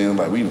what I'm saying,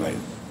 like we like,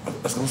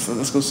 let's go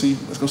see.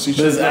 But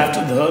it's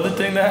after the other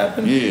thing that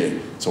happened? Yeah.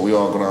 So we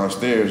all go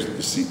downstairs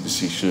to see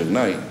Suge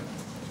Knight,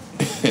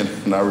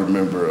 and I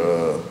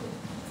remember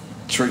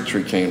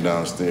Trick came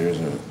downstairs,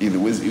 and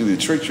either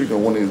Trick or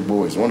one of his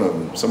boys, one of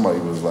them, somebody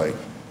was like,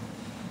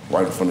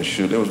 right in front of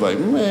Suge, they was like,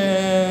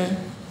 man,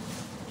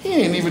 he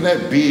ain't even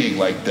that big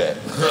like that.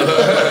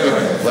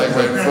 Like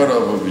right in front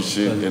of him and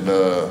shit. And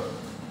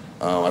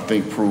I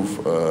think Proof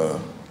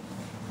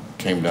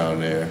came down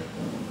there,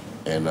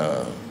 and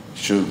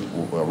Suge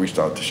reached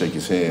out to shake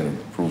his hand,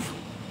 and Proof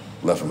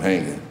left him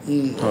hanging.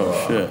 Oh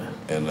shit.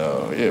 And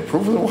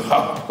Proof was a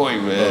wild boy,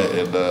 man.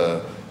 And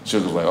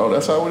Suge was like, oh,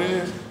 that's how it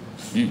is?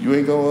 You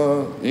ain't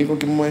gonna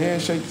give him a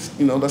handshake?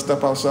 You know, let's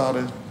step outside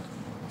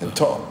and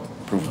talk.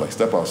 Proof like,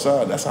 step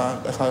outside. That's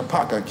how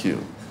Pac got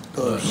killed.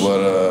 But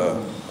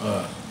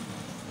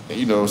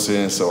you know what I'm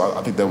saying. So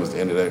I think that was the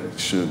end of that.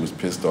 Suge was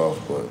pissed off,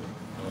 but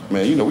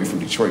man, you know we from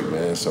Detroit,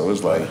 man. So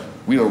it's like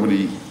we don't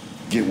really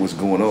get what's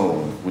going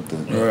on with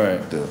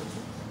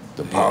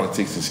the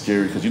politics and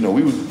scary, because you know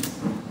we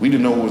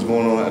didn't know what was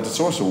going on at the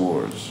Source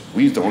Awards.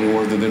 We was the only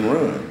ones that didn't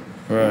run.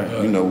 Right.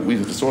 You know, we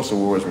was at the Source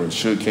Awards when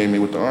Suge came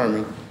in with the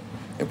Army,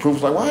 and Proof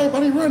was like, why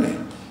everybody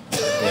running?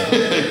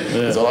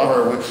 That's all I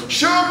heard was,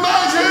 Suge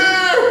Knight's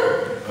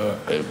here!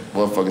 And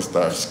motherfuckers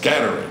started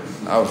scattering.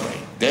 I was like,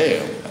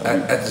 damn.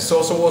 At the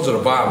Source Awards or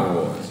the Vibe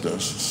Awards? The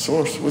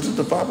Source, was it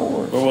the Vibe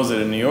Awards? Where was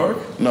it, in New York?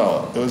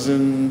 No, was it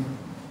in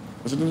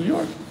New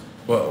York?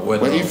 When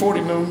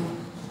E40 knew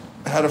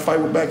had a fight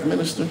with Black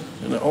Minister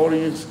in the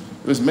audience.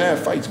 There's mad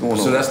fights going on.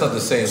 So that's not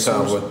the same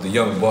time with the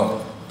Young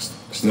Buck?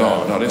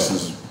 No, this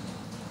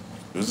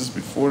is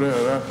before that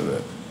or after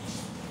that?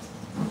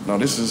 No,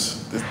 this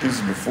is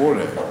before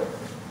that.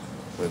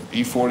 But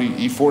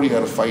E40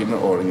 had a fight in the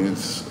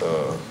audience.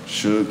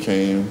 Suge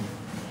came,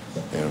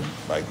 and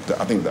like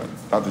I think that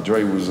Dr.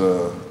 Dre was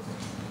was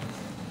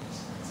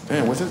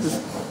it the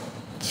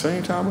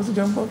same time as the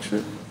Young Buck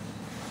shit?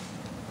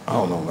 I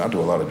don't know, man. I do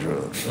a lot of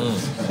drugs.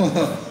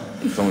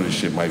 Some of this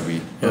shit might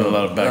be a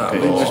lot of back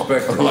page. A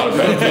lot of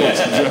back page.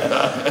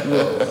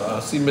 Look, I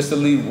see Mr.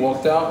 Lee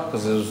walked out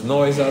because there was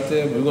noise out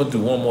there. We're gonna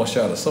do one more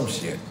shot of some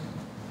shit.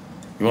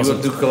 You want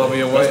to do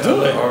Colombian White? Let's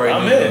do it.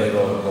 I'm in.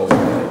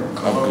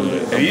 I'm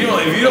good. If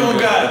you don't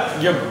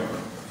got your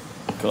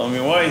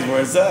Colombian Whites,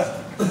 where's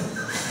that?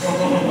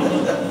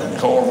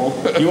 Horrible.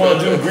 You want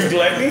to do Greek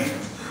lightning?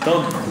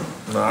 Don't.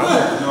 No.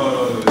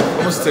 I'm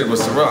gonna stick with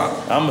Ciroc.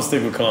 I'm gonna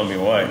stick with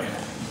Colombian White.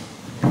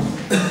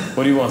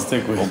 What do you want to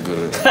stick with? I'm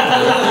good.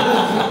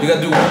 You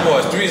gotta do one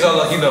more. Three's our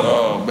lucky number.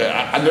 Oh man,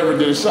 I never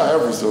did a shot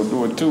ever, so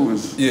doing two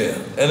is. Yeah,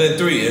 and then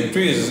three. And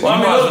three is. Well,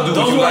 you might as well do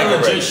what you like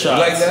already. Shots. You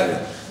like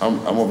that?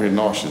 I'm over here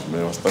nauseous,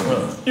 man. I'm stuck.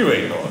 You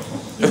ain't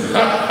nauseous.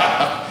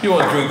 You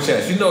want to drink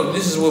chats. You know,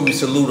 this is where we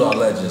salute our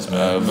legends,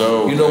 man. I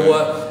know. You know man.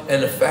 what?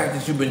 And the fact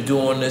that you've been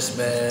doing this,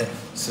 man,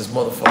 since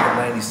motherfucking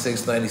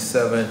 96,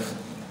 97,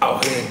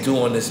 out here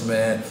doing this,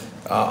 man,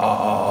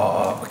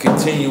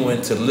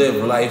 continuing to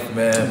live life,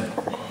 man,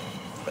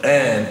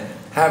 and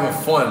having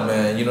fun,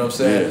 man, you know what I'm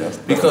saying? Yeah,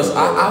 because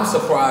I'm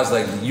surprised,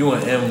 like, you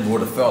and M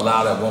would have fell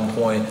out at one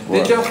point.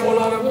 Did y'all fall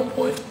out at one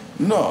point?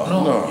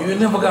 No. You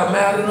never got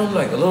mad at them,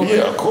 like a little bit?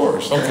 Yeah, of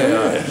course. Okay,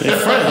 all right. They're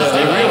friends.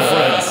 They're real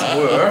friends.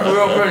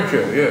 Real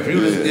friendship,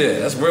 yeah.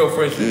 That's real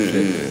friendship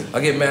shit. I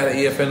get mad at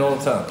EFN all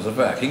the time. It's a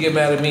fact. He get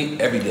mad at me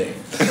every day.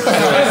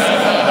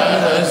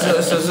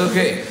 It's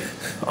okay.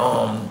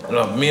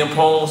 Me and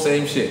Pone,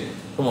 same shit.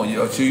 Come on,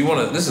 you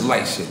wanna? This is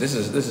light shit. This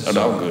is.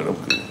 No, I'm good.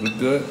 You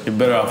good? You're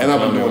better off. And I've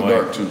been doing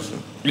dark too, so.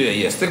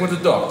 Yeah. Stick with the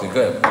dark. Then.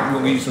 Go ahead. We're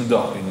gonna give you some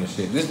dark in your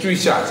shit. There's 3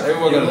 shots.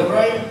 Everyone got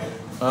Right?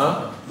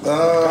 Huh?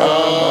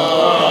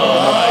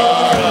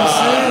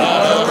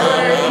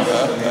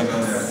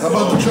 How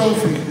about the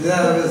trophy?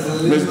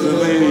 Mr.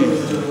 Lee.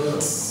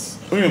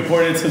 We even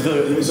poured into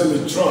the. It was in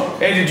the trunk.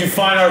 Hey, did you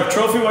find our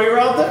trophy while you were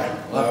out there?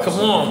 Come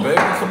on, baby.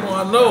 Come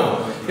on, I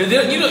know. You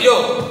know,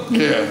 yo.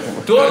 Yeah.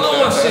 Do I know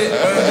my shit,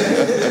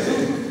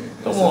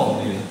 man? Come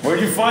on.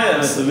 Where'd you find that,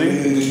 Mr. Lee?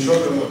 In the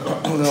trunk of my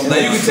car. Now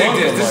you can take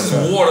this. This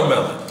is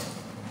watermelon.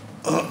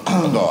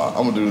 No,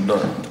 I'm gonna do the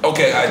dark.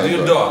 Okay, I do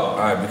the dark. All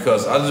right,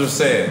 because I was just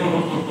saying,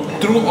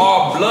 through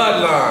our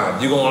bloodline,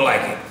 you're gonna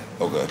like it.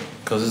 Okay.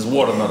 Cause it's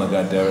watermelon,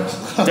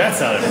 goddammit. That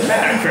sounded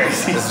mad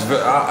crazy.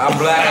 I'm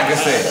black, I can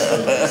say it.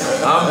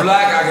 I'm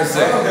black, I can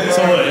say it.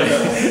 So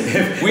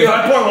if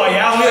I pour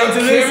Guayaba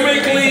into this,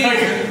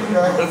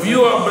 if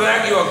you are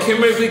black, you are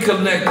chemically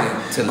connected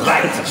to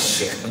like this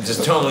shit. I'm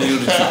just telling you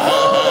the truth.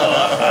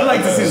 I'd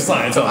like to see the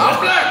science on that.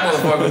 I'm black,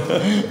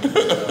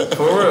 motherfucker.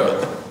 For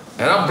real.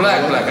 And I'm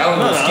black. I don't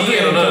know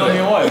skin or none of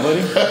that. White,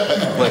 buddy.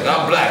 Like,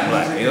 I'm black.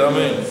 You know what I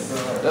mean?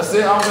 That's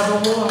it. I don't got no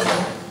more,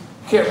 man.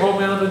 Can't roll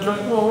me another drink.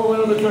 Come on, roll me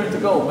another drink to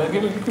go, man.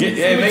 Give me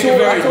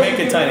make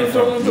it tiny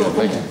for me.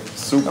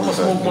 Super. I'm gonna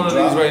smoke one of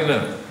these right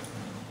now.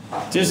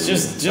 Just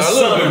a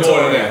little bit more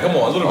than that. Come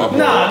on, a little bit more.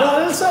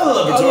 Nah, that's a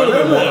little bit more. A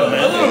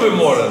little bit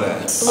more than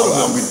that.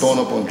 I'll be throwing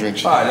up on drink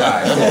shit. All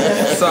right.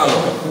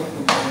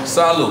 Salute.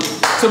 Salute.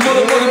 To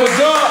motherfucking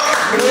Bazaar.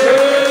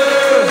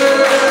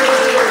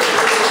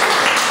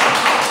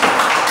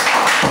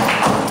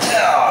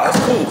 Yeah, that's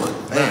cool.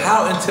 Now, how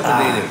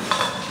intimidating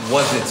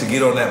was it to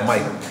get on that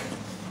mic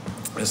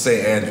and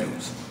say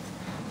Andrews?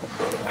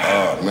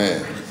 Oh,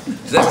 man.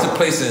 That's the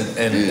place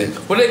in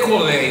what they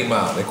call it in 8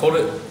 Mile? They call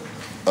it?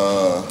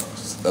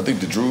 I think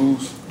the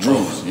Drews,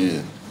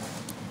 yeah.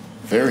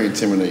 Very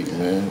intimidating,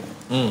 man.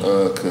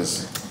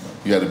 Because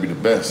you had to be the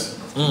best.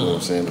 You know what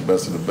I'm saying? The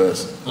best of the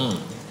best.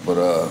 But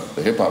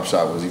the hip hop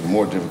shop was even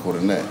more difficult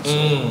than that. So.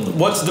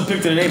 What's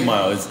depicted in 8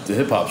 Mile? It's the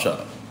hip hop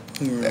shop.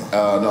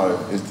 No,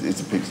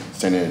 it's depicted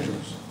St.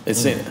 Andrews.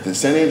 It's The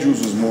St. Andrews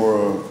was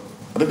more.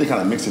 I think they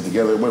kind of mixed it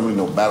together. There wasn't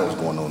really no battles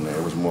going on there.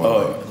 It was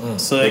more.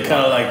 So they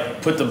kind of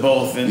like put the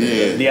both in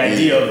the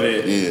idea of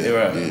it.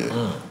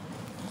 Yeah.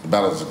 The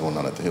battles are going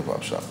on at the hip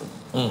hop shop.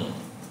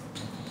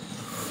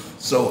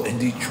 So in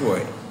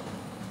Detroit,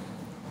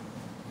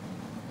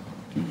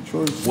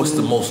 what's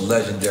the most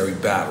legendary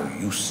battle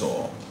you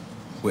saw,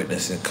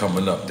 witnessing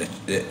coming up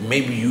that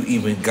maybe you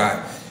even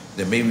got?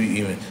 That maybe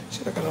you even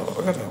shit. I got a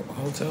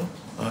hotel.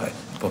 All right,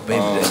 but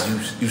maybe that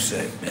you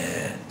say,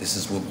 man, this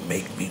is what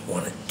make me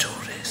want to do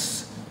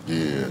this.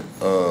 Yeah,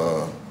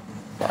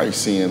 probably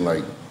seeing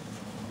like,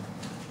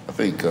 I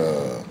think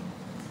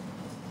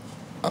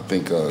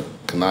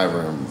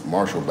Conniver and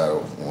Marshall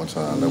battle one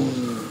time.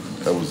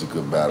 That was a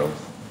good battle,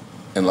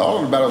 and all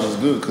of the battles was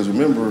good because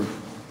remember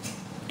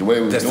the way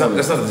we was doing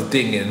that's not the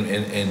thing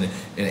in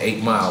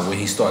 8 Mile where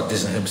he started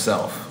dissing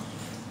himself.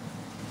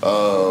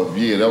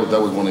 Yeah,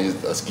 that was one of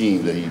his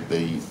schemes that he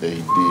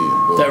did.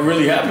 But that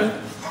really happened?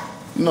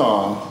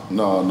 No,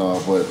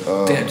 but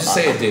damn, just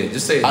say it did.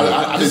 Just say it.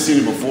 I didn't see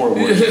it before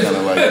where he kind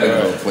of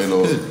like play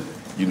those,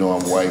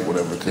 I'm white,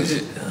 whatever.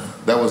 Because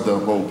that was the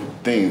whole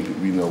thing.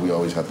 We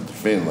always have to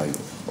defend like,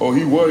 oh,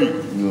 he white. You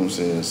know what I'm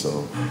saying?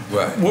 So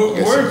right.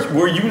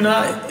 Were you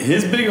not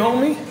his big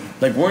homie?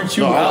 Like, weren't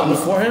you out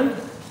before him?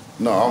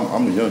 No,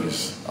 I'm the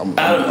youngest. I'm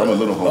a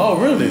little homie. Oh,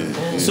 really?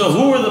 Yeah. So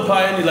who were the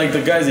pioneers, like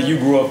the guys that you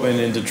grew up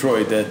in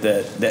Detroit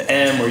that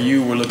M or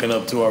you were looking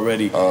up to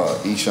already?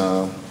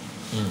 Esham,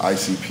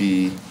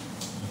 ICP.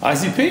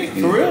 ICP?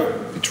 For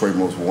real? Detroit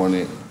Most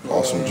Wanted,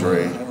 Awesome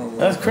Dre.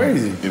 That's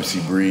crazy. MC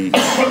Breed.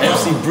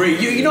 MC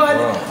Breed.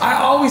 I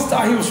always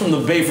thought he was from the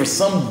Bay for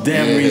some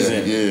damn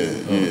reason.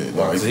 Yeah.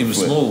 No, he was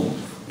smooth.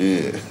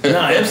 Yeah.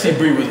 Nah, MC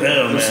Breed was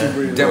L,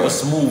 man. That was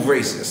smooth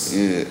racist.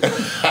 Yeah.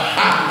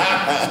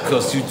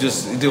 Because you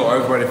do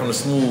everybody from the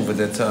smooth at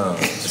that time.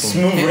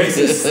 Smooth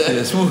racist?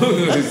 Yeah,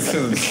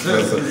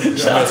 smooth.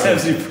 Shout out to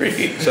MC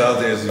Breed. Shout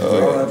out to MC Breed.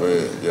 Oh,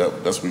 man.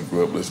 Yep, that's what we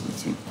grew up listening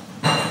to.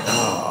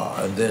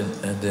 And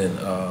then,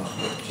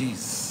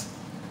 jeez.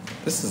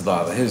 This is a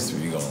lot of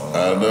history going on.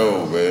 I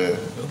know, man.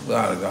 There's a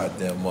lot of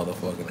goddamn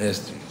motherfucking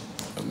history.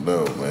 I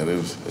know, man.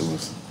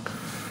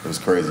 It was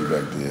crazy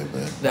back then,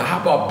 man. Now, how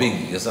about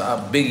Biggie? Is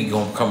Biggie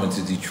gonna come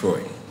into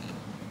Detroit?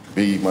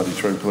 Biggie, my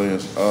Detroit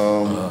players.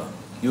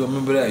 You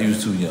remember that? You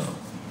was too young.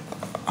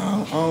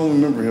 I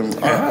don't remember him.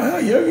 How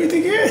young you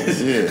think he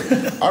is? Yeah,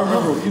 I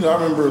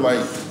remember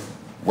like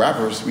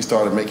rappers. We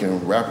started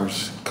making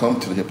rappers come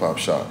to the hip hop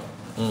shop,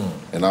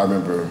 and I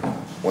remember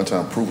one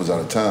time Proof was out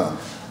of town,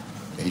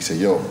 and he said,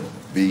 "Yo,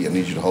 B, I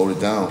need you to hold it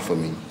down for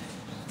me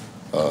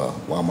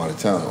while I'm out of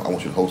town. I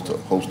want you to host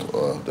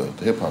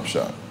the hip hop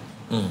shop."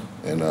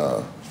 And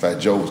Fat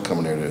Joe was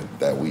coming there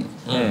that week,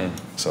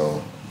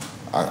 so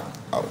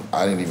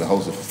I didn't even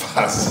host it for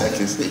 5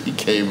 seconds. He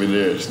came in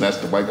there and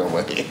snatched the mic out of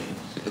my hand.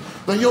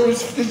 Like, yo,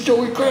 this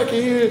Joey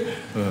cracking here.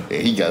 And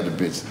he got the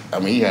bitch. I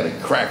mean, he had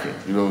it cracking.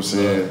 You know what I'm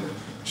saying?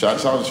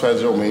 Shout out to Fat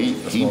Joe, man.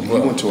 He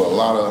went to a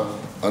lot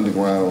of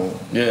underground.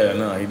 Yeah,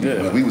 no, he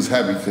did. We was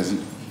happy because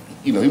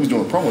he was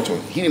doing a promo tour.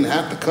 He didn't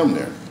have to come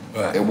there.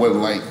 Right. It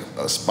wasn't like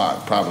a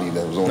spot probably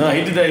that was on. No,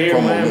 he did that here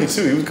in promo Miami list.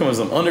 too. He was coming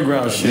some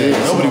underground shit.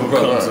 Yeah, Nobody would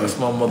come to It's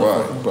my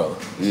motherfucking brother.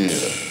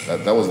 Yeah,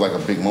 that was like a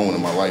big moment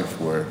in my life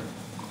where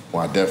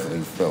I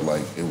definitely felt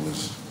like it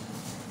was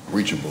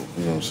reachable.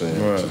 You know what I'm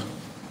saying? Right. To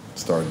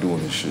start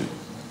doing this shit.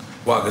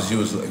 Why? Because you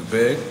was like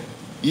big?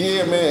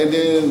 Yeah, man. And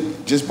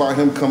then just by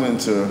him coming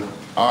to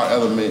our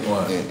element,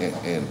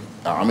 and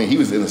I mean, he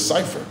was in a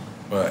cipher.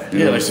 Right. You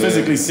know Yeah, what like I'm saying?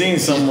 physically seeing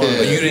someone.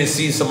 But you didn't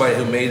see somebody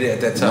who made it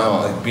at that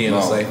time, like being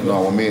a cipher?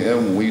 No, when me and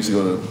him, we used to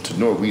go to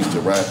N.O.R.E, we used to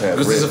rap at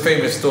Because there's a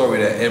famous story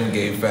that M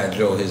gave Fat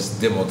Joe his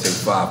demo tape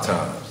 5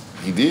 times.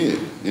 He did,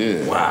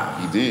 yeah. Wow.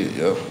 He did,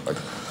 yep.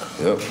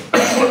 Yep.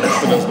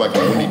 That was like the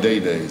Wendy Day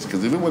days.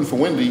 Because if it wasn't for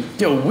Wendy...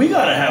 Yo, we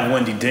gotta have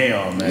Wendy Day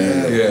on,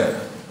 man. Yeah.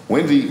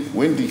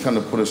 Wendy kind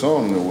of put us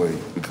on in a way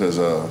because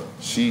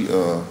she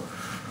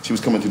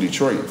was coming to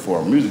Detroit for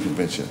a music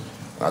convention.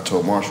 And I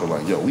told Marshall,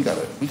 like, yo, we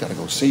gotta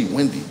go see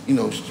Wendy. You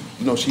know,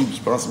 she's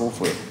responsible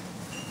for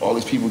all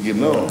these people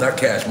getting on. Not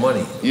Cash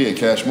Money. Yeah,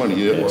 Cash Money,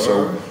 yeah.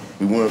 So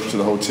we went up to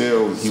the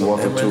hotel. He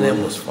walked up to her.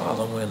 Eminem was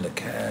following the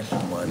Cash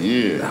Money.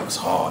 Yeah. That was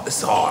hard.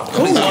 It's hard.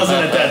 Who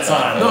wasn't at that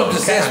time? No, I'm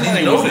just saying, I need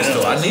to know this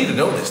though. I though. need to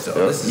know this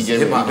though. This is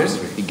hip-hop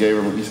history. He gave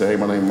her, he said, hey,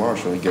 my name is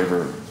Marshall. He gave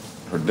her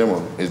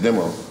his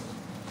demo.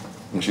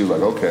 And she was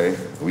like, okay.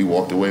 We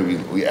walked away.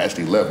 We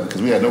actually left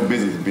because we had no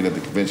business being at the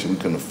convention. We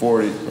couldn't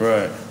afford it.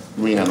 Right.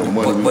 We ain't had no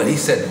money. But he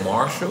said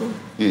Marshall?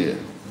 Yeah.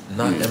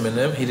 Not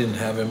Eminem? He didn't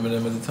have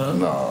Eminem at the time?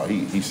 No,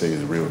 he said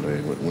his real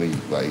name. When he,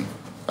 like,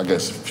 I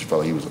guess she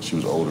felt like she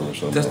was older or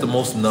something. That's the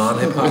most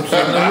non-hip-hop shit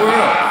in the world.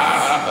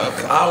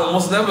 I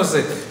almost never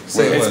say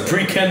it's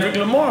pre-Kendrick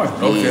Lamar.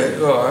 Okay,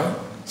 all right.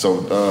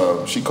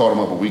 So she called him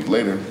up a week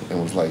later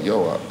and was like,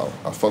 yo,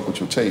 I fuck with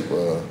your tape.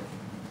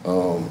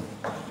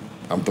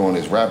 I'm throwing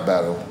this rap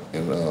battle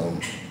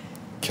in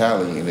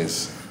Cali, and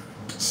it's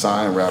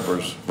signed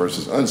rappers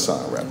versus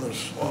unsigned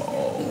rappers.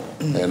 Oh.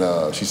 And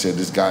she said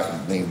this guy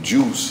named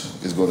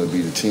Juice is going to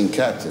be the team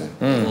captain.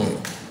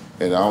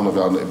 And I don't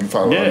know if you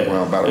follow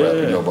underground battle rap,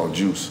 you know about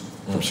Juice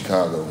from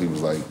Chicago. He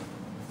was like,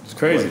 it's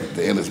crazy. Like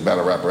the illest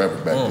battle rapper ever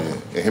back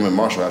then. And him and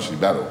Marshall actually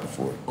battled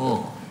before.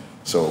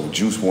 So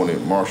Juice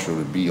wanted Marshall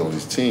to be on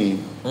his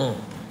team.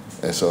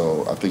 And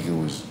so I think it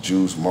was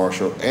Juice,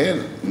 Marshall,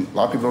 and a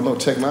lot of people don't know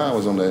Tech Nine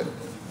was on that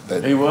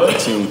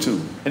team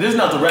too. And this is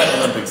not the Rap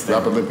Olympics thing.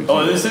 Rap Olympics.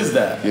 Oh, this is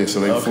that. Yeah, so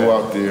they flew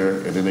out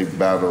there and then they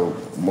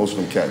battled most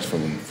of them cats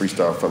from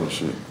Freestyle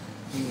Fellowship.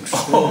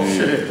 Oh,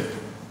 shit.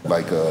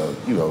 Like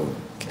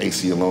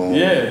AC Alone,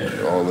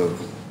 all the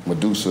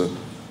Medusa.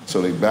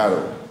 So they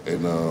battled,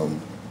 and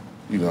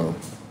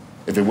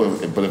if it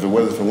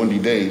wasn't for Wendy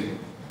Day,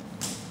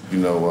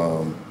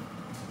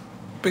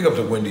 Big up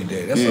to Wendy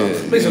Day. That's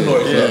make some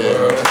noise.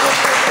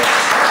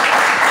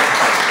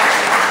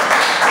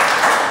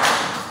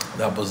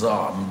 Now,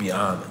 Bizarre, I'm gonna be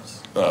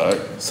honest. All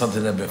right.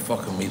 Something that been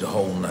fucking me the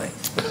whole night.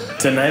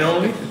 Tonight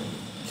only?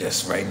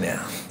 Just right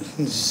now.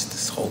 Just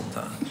this whole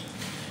time.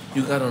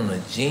 You got on a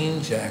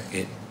jean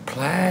jacket,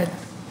 plaid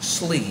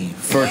sleeve.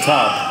 Fur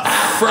top.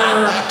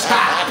 Fur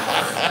top.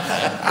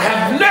 I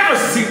have never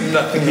seen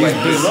nothing like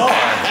this.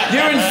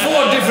 You're in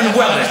 4 different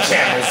weather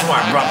channels, my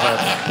brother.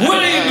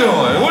 What are you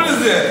doing? What is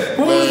that?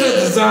 Who was that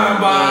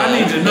designed by? I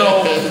need to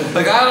know.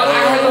 Like,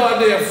 I had no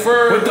idea.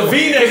 Fur. With the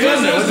V-neck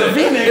under. With the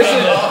V-neck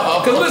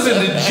under. Because listen,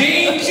 the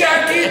jean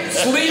jacket,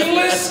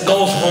 sleeveless,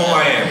 goes for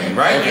Miami,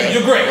 right?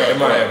 You're great in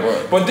Miami.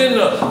 Right. But then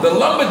the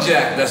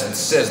lumberjack that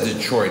says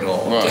Detroit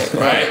all day,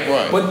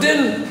 right? But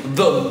then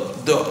the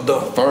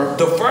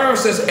fur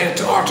says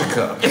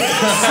Antarctica.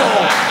 So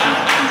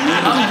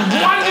I'm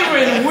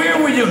wondering where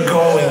were you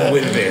going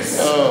with this?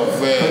 Oh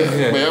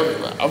man,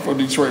 man, I'm from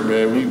Detroit,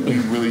 man. We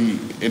really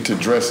into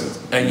dresses.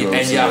 And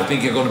y'all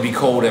think you're gonna be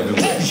cold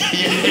everywhere.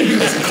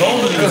 It's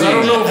cold Because I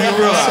don't know if you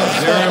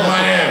realize you're in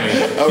Miami.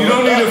 You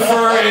don't need to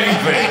fur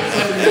anything.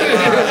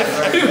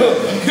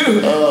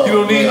 You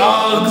don't need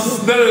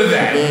Uggs, none of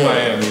that in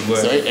Miami. But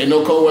So ain't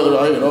no cold weather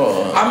out here at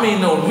all. I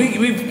mean, no, we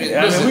we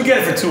get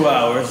it for 2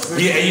 hours.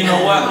 Yeah, you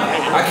know what?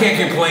 I can't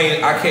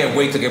complain. I can't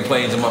wait to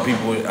complain to my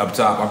people up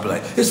top. I'll be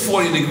like, it's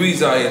 40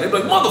 degrees out here. They're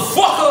like,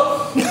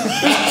 motherfucker,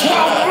 it's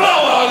 12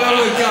 below out there. I'm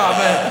like, God,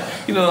 man.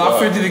 You know, I'm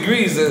 50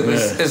 degrees.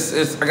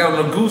 It's I got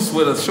on a goose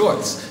with a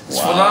shorts. It's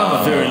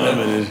phenomenal. Very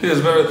limited.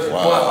 It's very.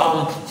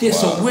 But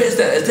so where's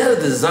that? Is that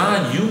a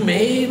design you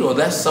made, or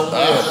that's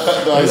somewhere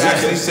you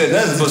actually said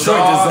this is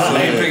bizarre, so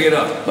they pick it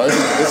up? No,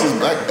 this is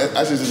black.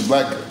 Actually, this is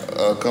black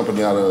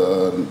company out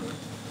of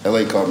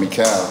LA called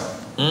Mikal.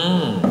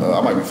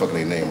 I might be fucking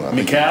their name up.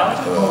 Mikal?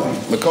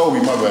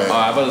 McCovey, my bad.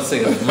 I was about to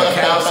say,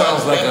 Macau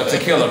sounds like a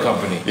tequila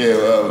company. Yeah,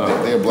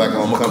 they're a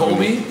black-owned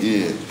company. McCovey?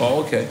 Yeah.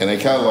 Oh, okay. And they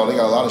catalog, they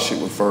got a lot of shit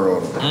with fur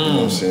on them. You know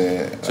what I'm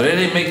saying? So they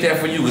didn't make that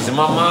for you, because in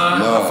my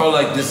mind, I felt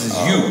like this is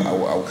you.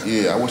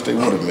 I wish they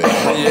would have, man.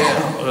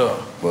 Yeah.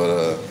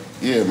 But,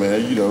 yeah,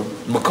 man, you know.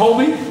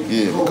 McCovey?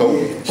 Yeah,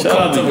 McCovey. Shout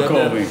out to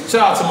McCovey.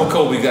 Shout out to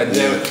McCovey,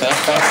 goddammit.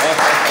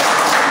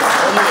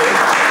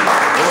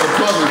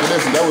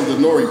 That was the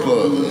N.O.R.E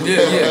plug.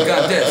 Yeah,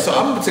 goddamn. So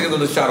I'm gonna take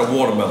another shot of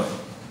watermelon.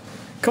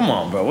 Come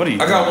on, bro. What are you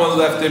I got one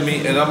left in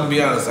me, and I'm gonna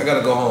be honest, I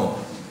gotta go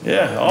home.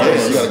 Yeah,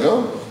 always. You gotta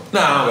go? Nah,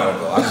 I don't gotta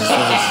go.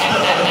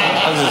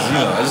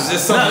 It's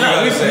just something you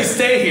gotta say. We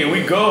stay here.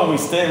 We go. We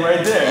stay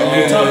right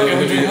there. We talk and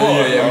we drink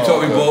more. Yeah, we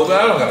talk. We both.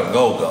 I don't gotta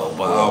go.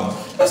 But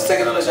let's take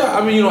another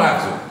shot. I mean, you don't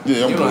have to.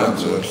 Yeah, you don't have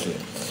to.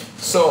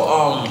 So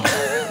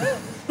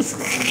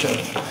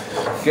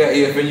yeah,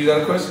 EFN, you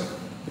got a question?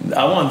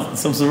 I want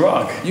some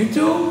Ciroc. You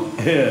do?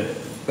 Yeah.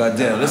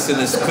 Goddamn, listen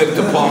to this clip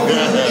to Paul.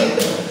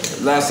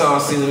 Last time I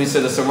seen him, he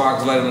said the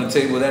Ciroc's light on the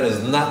table. That is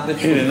not the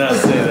truth. He did not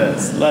say that.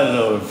 Slide it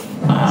over.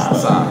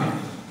 Sorry.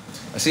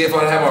 I see if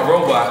I have my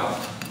robot.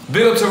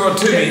 Big up to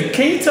Timmy.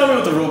 Can you tell me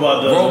what the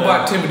robot does?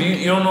 Robot Timmy,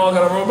 you don't know I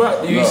got a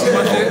robot? You see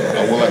my shit? I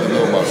would like to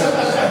know about that.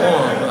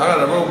 I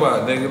got a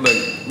robot, nigga.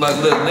 Like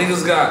look,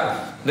 niggas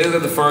got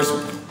the first,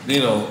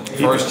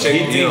 first chick.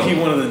 He think he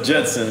one of the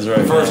Jetsons,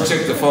 right? First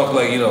chick to fuck,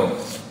 like,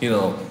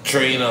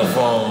 Trina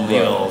from,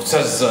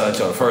 such and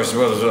such, or first,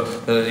 not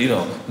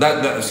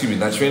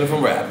Trina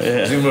from rap.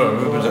 Yeah.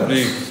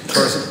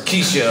 First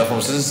Keisha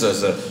from such and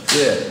such.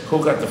 Yeah, who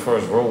got the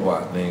first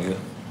robot, nigga?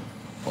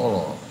 Hold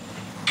on.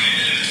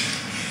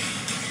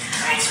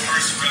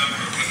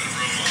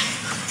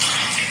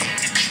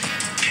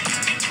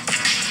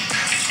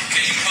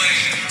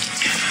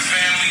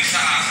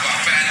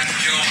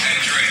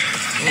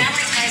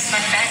 Family Ties by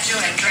Fat Joe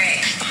and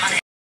Dre.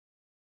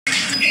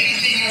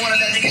 Anything you want to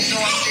let niggas know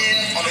out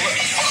there on the web.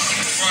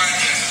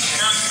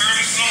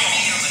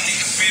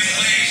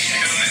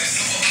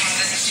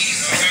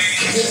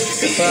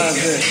 Good time,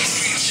 man.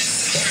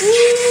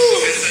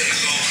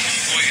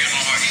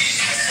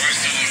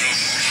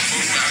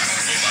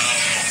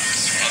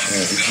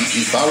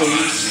 He follow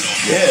you?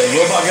 Yeah,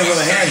 robot gives him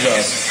a hand job.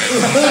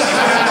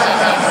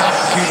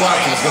 Keep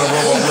watching, it's gonna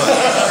roll up blood.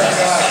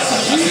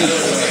 He's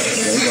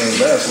going to the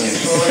bathroom.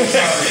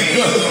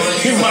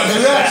 He might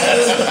do that.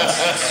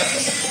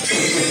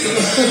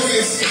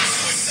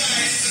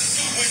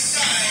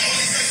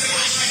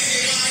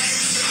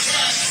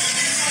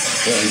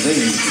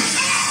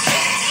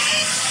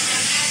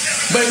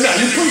 But no,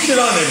 you put shit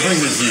on and it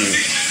brings it to you.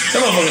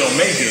 That motherfucker don't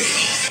make it.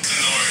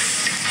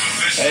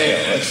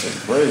 Damn, that shit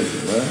crazy,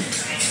 man.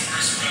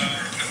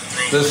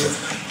 Listen.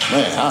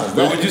 Man, how is What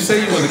that? would you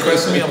say? You want to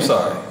question me? I'm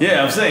sorry.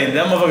 Yeah, I'm saying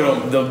that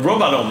motherfucker the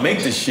robot don't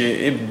make the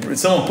shit.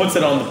 Someone puts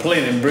it on the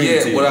plate and brings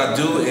it to you. What I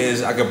do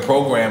is I can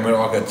program it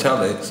or I can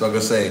tell it. So I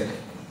can say,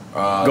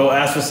 go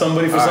ask for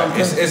somebody for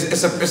something.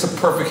 It's a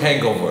perfect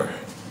hangover.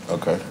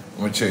 Okay.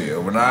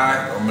 Material. When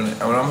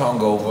I'm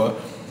hungover,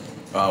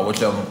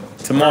 which I'm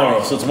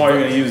Tomorrow. So tomorrow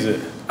you're gonna use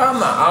it. I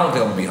don't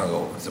think I'm gonna be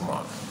hungover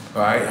tomorrow.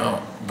 All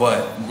right.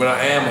 But when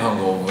I am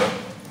hungover,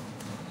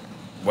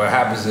 what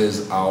happens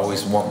is I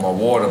always want my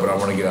water, but I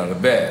want to get out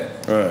of bed.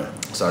 Right.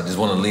 So I just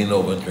want to lean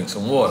over and drink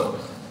some water.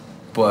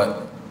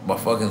 But my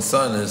fucking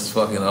son is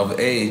fucking of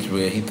age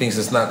where he thinks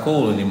it's not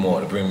cool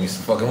anymore to bring me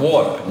some fucking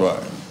water.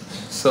 Right.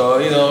 So,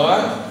 you know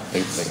what?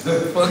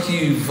 Fuck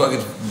you,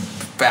 fucking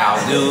foul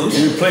dude.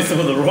 You replace it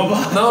with a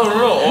robot? No.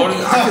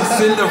 I can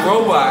send the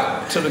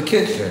robot to the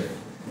kitchen.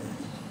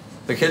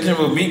 The kitchen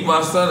will meet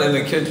my son in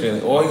the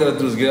kitchen. All he gotta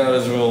do is get out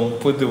of his room,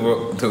 put the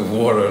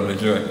water in the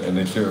drink, and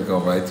the sugar will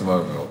come right to my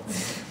room.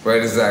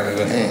 Right,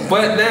 exactly.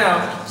 But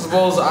now,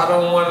 suppose I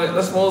don't want it.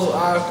 Suppose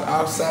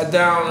I sat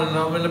down and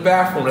I'm in the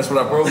bathroom. That's what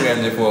I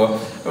programmed it for.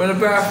 I'm in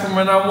the bathroom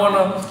and I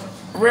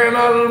ran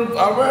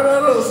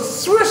out of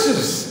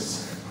swishes.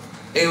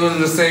 It was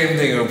the same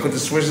thing. It'll put the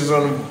swishes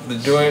on the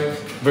joint,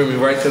 bring me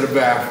right to the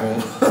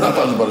bathroom. I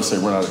thought you were about to say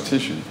run out of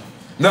tissue.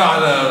 No.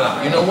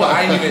 You know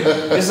what?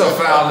 This a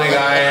foul nigga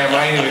I am.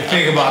 I ain't even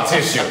think about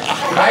tissue.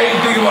 I ain't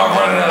think about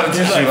running out of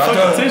tissue. Like,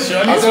 I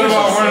thought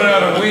about running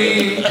out of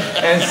weed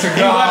and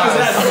cigars.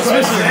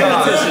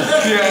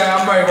 Yeah,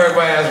 I might write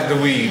my ass with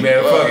the weed,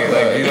 man. Fuck it.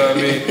 Like, you know what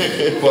I mean?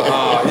 But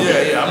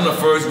yeah, I'm the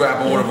first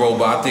rapper with a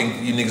robot. I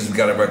think you niggas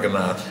gotta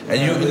recognize. And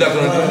you're not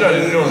gonna do no,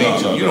 you don't need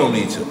to. You don't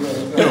need to.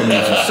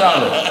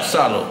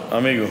 Salud.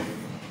 Amigo.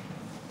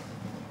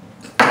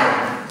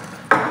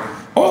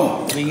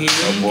 Oh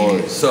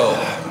boy. So,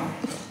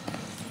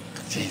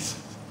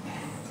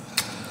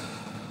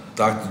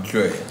 Dr.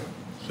 Dre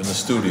in the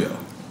studio.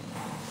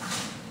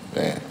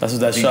 Man. That's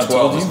what that shot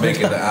told D12 is you?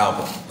 making the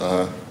album.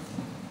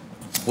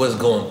 What's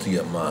going through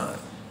your mind?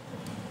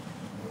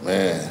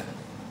 Man.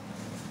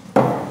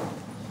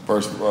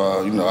 First,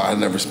 I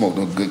never smoked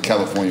no good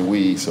California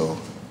weed, so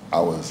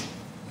I was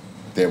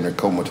damn near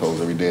comatose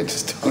every day at the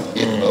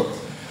studio.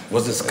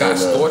 Was it Scott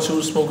Storch who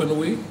was smoking the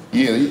weed?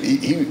 Yeah,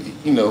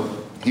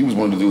 he was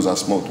one of the dudes I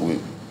smoked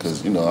with,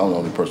 because, I'm the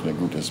only person in the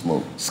group that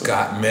smoked.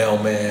 Scott,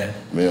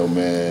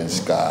 Mailman,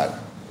 Scott,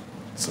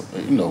 so,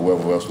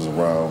 whoever else was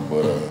around.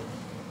 But,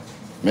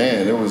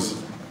 man, it was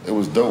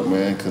dope,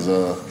 man, because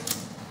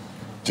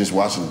just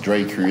watching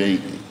Dre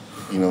create,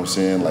 you know what I'm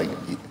saying? Like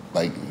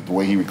the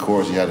way he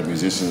records, he had the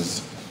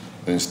musicians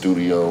in the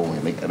studio,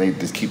 and they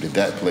just keep the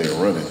DAT player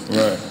running.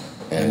 Right.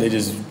 And they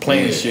just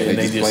playing shit, and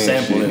they just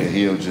sample it. And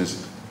he'll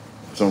just,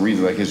 for some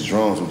reason, like his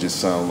drums would just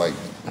sound like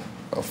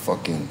a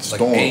fucking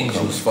storm. Like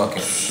angels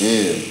fucking.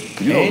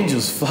 Yeah.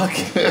 Angels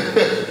fucking. He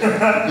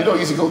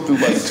used to go through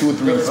like 2 or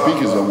 3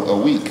 speakers a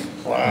week.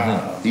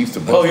 Wow. He used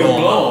to Oh, he would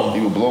blow him.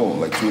 He would blow him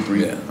like 2 or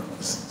 3 So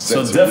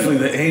sets a definitely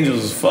week. the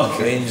Angels was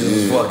fucking. Angels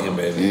was fucking,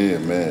 baby. Yeah,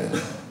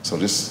 man. So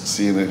just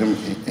seeing him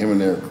in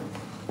there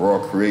raw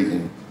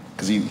creating,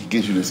 because he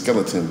gives you the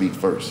skeleton beat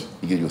first.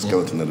 He gives you a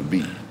skeleton of the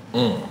beat.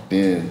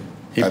 Then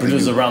He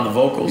produced around the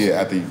vocals.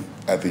 Yeah,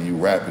 after you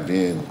rap it,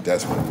 then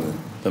that's when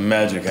the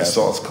magic the happens.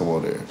 sauce come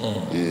on there.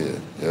 Yeah,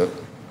 yep.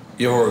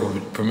 You ever work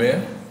with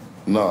Premier?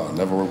 No,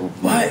 never worked with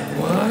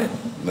What?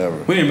 Never.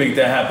 We didn't make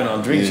that happen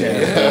on Drink Yeah.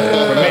 Champs.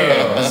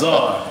 Premier,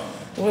 Bizarre.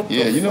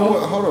 Yeah, you know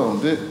what? Hold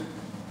on.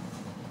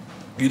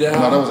 You that?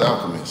 No, that was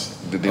Alchemist.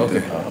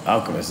 Okay,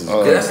 Alchemist is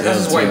that's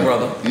his white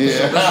brother.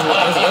 Yeah.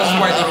 That's his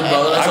white little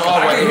brother. That's all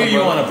I white can hear little you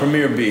brother. on a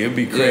Premier beat. It'd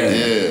be crazy.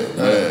 Yeah,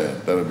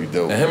 man. That'd be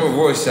dope. And him and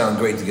Roy sound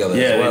great together.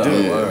 Yeah, as well.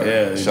 they do.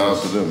 Yeah. They Shout do.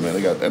 out to them, man.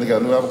 They got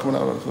a new album coming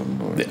out or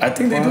something. Or? I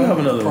think they do have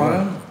another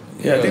Prime? one.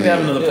 Yeah, I think they have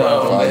another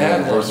Prime. 5th they had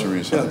one. anniversary or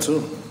Yeah, something.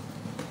 too.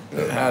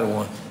 I had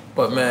one.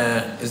 But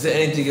man, is there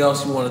anything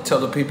else you want to tell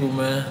the people,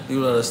 man?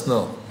 You let us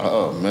know.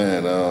 Oh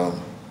man,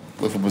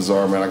 look for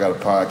Bizarre, man. I got a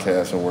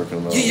podcast I'm working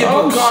on.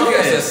 Your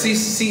podcast at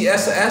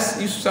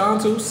CSS. You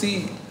sound to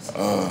C.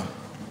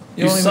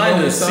 You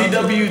signed to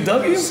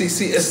CWW?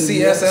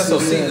 CSS or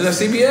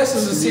CBS?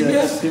 Is it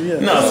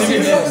CBS? No,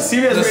 CBS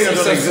Radio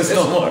doesn't exist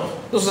no more.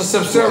 Those are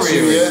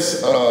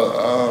subsidiaries. CBS,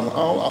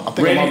 I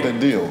think I'm out that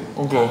deal.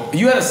 Okay.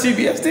 You had a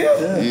CBS deal?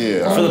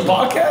 Yeah. For the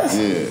podcast?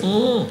 Yeah.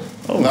 Oh,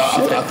 No,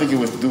 shit. I think it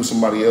was through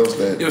somebody else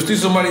that. It was through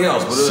somebody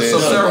else, but it was Said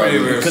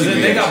subsidiary. Because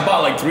they got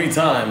bought like 3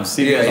 times,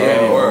 CBS Yeah,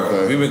 Radio.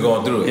 okay. We've been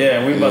going through it. Yeah,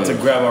 and we about to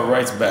grab our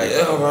rights back.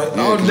 Yeah, all right.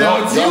 Yeah, Oh, 'cause now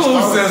y'all it's you who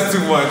started- says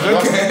too much.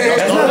 Okay.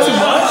 That's not too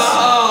much.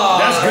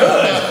 That's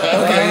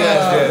good. Okay,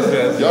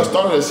 yes. Y'all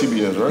started at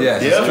CBS, right?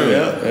 Yes, Yeah, it's true.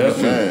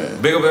 yeah.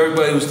 Man. Big up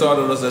everybody who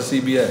started us at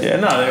CBS. Yeah,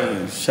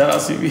 shout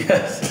out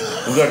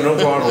CBS. We got no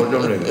problem with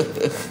them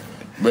niggas.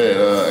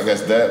 Man, I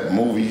guess that,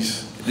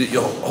 movies.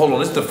 Yo, hold on.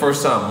 This is the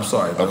first time. I'm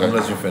sorry. Okay. I'm gonna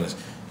let you finish.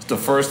 It's the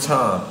first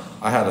time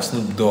I had a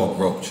Snoop Dogg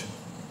roach.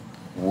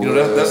 You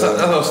know, that's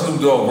how Snoop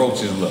Dogg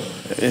roaches look.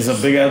 It's a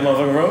big ass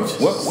motherfucking roach.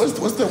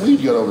 What's that weed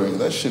you got over there?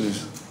 That shit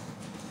is.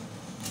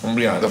 I'm gonna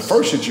be honest. The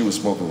first shit you was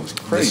smoking was The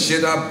crazy.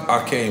 shit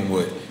I came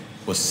with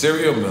was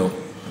cereal milk,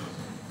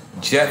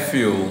 jet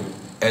fuel,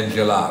 and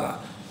gelada.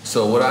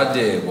 So what I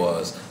did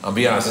was, I'll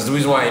be honest, it's the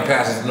reason why I ain't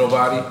passing it to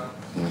nobody.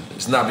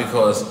 It's not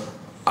because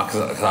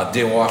I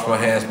didn't wash my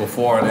hands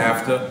before and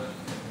after,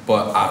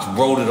 but I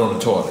rolled it on the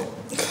toilet.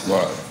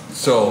 Right.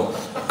 So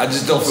I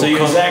just don't feel So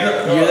you're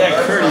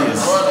that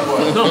courteous.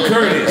 No,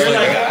 courteous. You're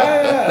like,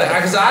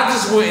 Because I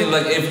just wouldn't,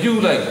 like, if you,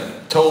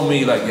 like, told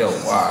me, like, yo,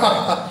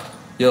 wow,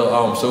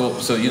 yo,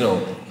 so you know,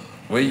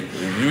 where you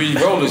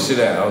roll this shit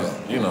out?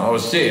 I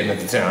was shitting at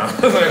the time.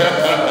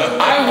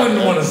 I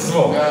wouldn't want to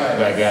smoke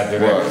like after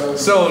that.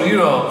 So,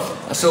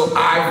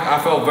 I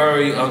felt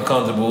very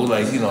uncomfortable.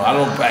 Like, I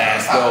don't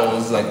pass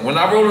those. Like, when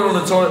I roll it on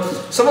the toilet,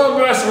 some of the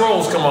best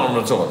rolls come out on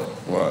the toilet.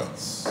 Right.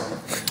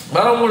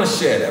 But I don't want to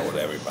share that with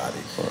everybody.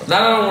 Not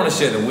that I don't want to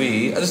share the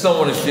weed. I just don't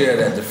want to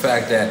share the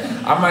fact that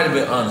I might have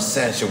been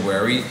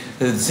unsanctuary at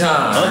the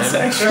time.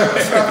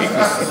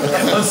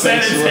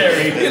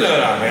 Unsanitary. You know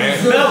what I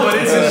mean? No, but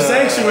it's a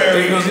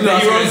sanctuary. Because, You're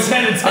I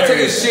unsanitary.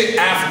 take a shit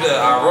after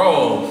I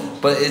roll,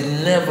 but it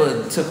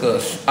never took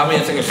I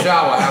take a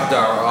shower after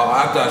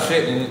I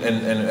shit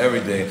and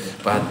everything,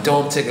 but I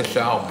don't take a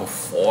shower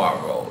before I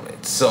roll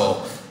it.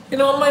 So, it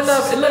might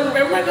not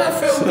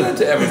feel good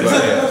to everybody.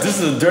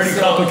 This is a dirty,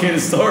 complicated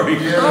story.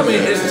 I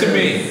mean, it's to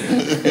me.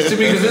 It's to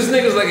me because this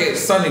nigga's like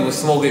Sonny was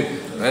smoking,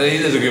 and he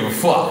doesn't give a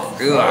fuck.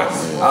 He's like,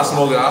 I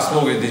smoke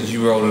it. Did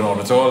you roll it on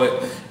the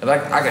toilet? And I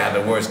got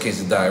the worst case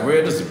of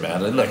diarrhea. It doesn't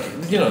matter. Like,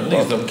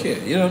 niggas don't care.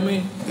 You know what I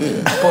mean?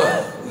 Yeah.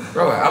 But,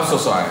 bro, I'm so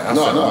sorry.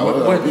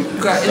 What, you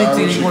got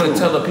anything you want to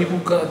tell the people?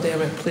 God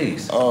damn it,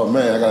 please. Oh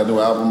man, I got a new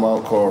album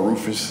out called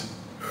Rufus.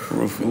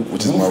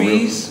 Which is my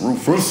real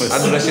Rufus. I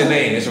know that's your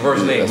name. It's your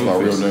first name. That's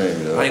Rufus. my real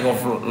name. Yeah. I ain't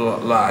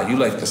gonna lie. You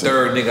like the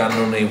third nigga I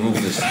know named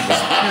Rufus.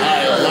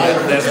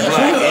 That's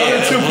black.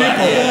 Yeah, two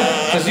people.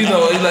 Because you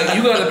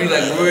gotta be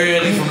like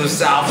really from the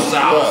south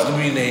to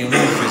be named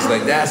Rufus.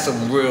 Like that's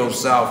some real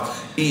south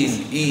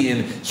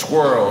eating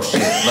squirrel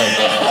shit. Like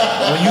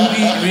when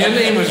your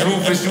name is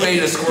Rufus, you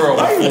ate a squirrel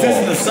before. Why are you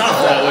dissing the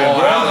south that way,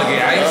 bro?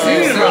 I ain't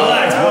saying You need to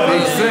relax,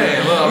 buddy. I'm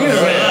saying, You need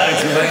to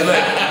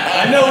relax.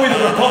 I know we're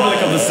the Republic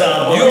of the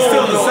South, but we're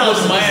still in the South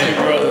of Miami,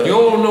 bro. You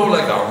don't know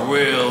like a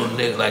real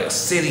nigga, like a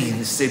city,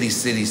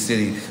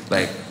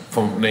 like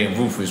from named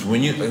Rufus.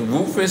 When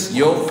Rufus,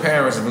 your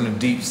parents are from the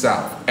deep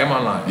South. Am I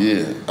lying?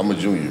 Yeah, I'm a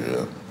junior.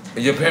 Yeah.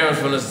 Your parents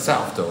from the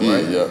South though,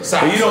 right? Yeah.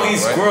 South, but you don't eat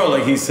right? squirrel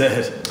like he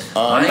said.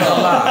 I ain't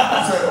gonna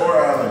lie.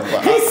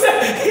 He's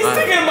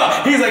thinking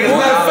about. He's like, as a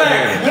matter of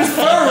fact, this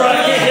fur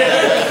right here.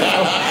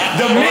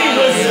 The meat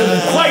was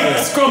quite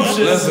scrumptious.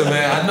 Listen,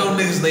 man, I know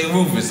niggas named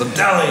Rufus. I'm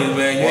telling you,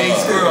 man, you ain't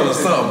squirrel or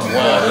something.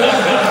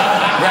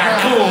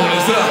 Raccoon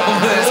or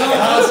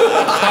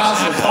something.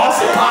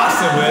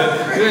 Possum,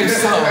 man. You ain't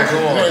something.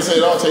 Come on. They say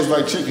it all tastes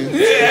like chicken.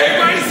 Yeah,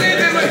 everybody say it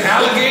tastes like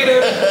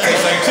alligator.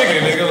 Tastes like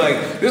chicken, nigga.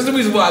 Like, this is the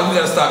reason why we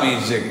gotta stop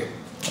eating chicken.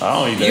 I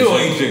don't eat that You don't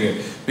shit. eat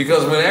chicken.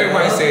 Because when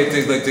everybody say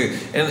things like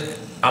this, and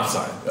I'm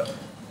sorry.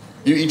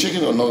 You eat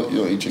chicken or no? You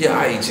don't eat chicken? Yeah,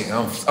 I eat chicken.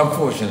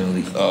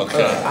 Unfortunately.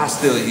 Okay. I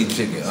still eat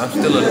chicken. I'm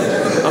still a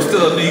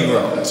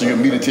Negro. So you're a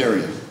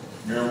meatitarian?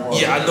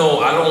 Yeah, I know.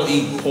 I don't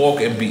eat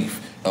pork and beef.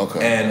 Okay.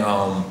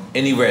 And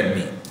any red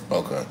meat.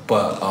 Okay.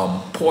 But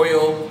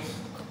pollo,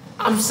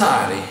 I'm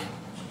sorry.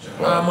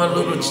 My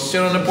little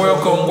children de pollo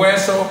con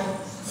hueso.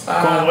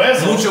 Con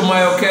hueso? Mucho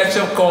mayo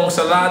ketchup con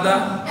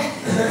salada.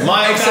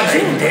 Mayo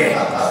Excelente.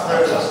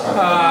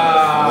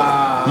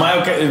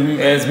 Mayo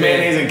it's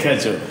mayonnaise and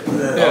ketchup.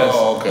 Yes.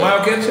 Oh, okay.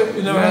 Mayo ketchup?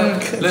 You never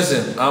had it?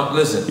 Listen.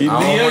 You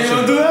I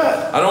don't do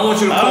that? don't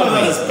want you to quote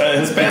me.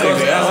 Hispanic.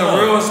 Because as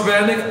a real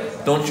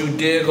Hispanic, don't you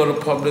dare go to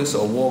Publix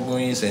or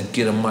Walgreens and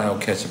get a mayo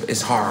ketchup.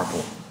 It's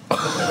horrible. No,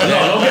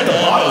 don't get the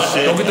bottle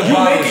shit. Don't get the You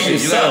bottle make it shit.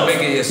 yourself. You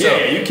gotta make it yourself.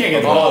 Yeah, you can't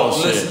get the bottle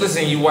shit.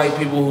 Listen, you white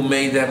people who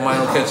made that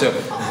mayo ketchup.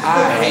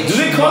 I hate Do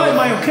they you, call it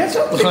mother- mayo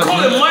ketchup? They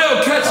call it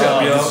mayo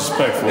ketchup, yo.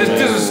 Disrespectful. It's man.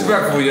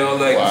 disrespectful, yo.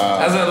 Like Wow.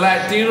 as a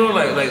Latino,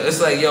 like it's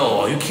like,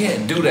 yo, you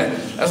can't do that.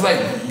 That's like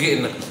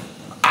getting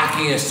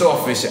ackee and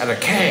sawfish out of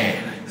a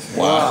can.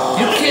 Wow.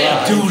 You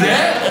can't do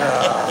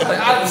that.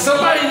 Like,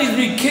 somebody needs to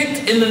be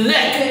kicked in the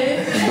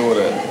neck. You doing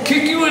that?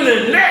 Kick you in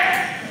the neck.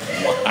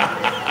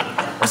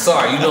 I'm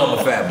sorry, you know I'm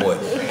a fat boy.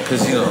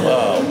 Cause you know.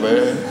 Oh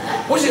man.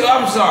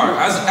 I'm sorry.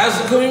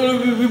 As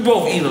we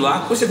both eat a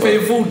lot. What's your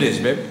favorite food dish,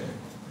 baby?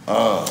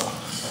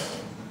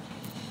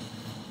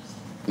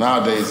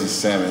 Nowadays it's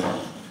salmon.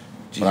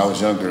 When I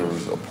was younger, it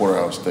was a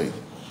porterhouse steak.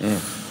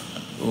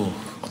 Ooh,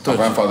 My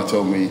grandfather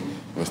told me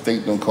if a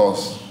steak don't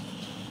cost,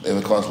 if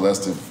it costs less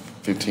than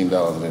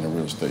 $15, it ain't a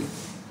real steak.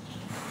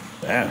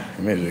 Damn,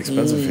 you made it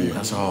expensive for you.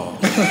 That's hard.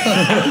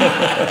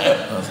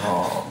 That's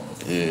hard.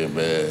 Yeah,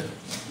 man.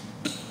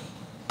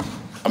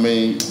 I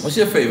mean, What's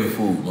your favorite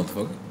food,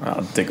 motherfucker?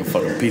 I'll take a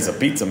fucking piece of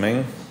pizza,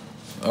 man.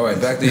 All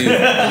right, back to you.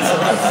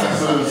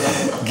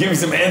 Give me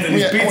some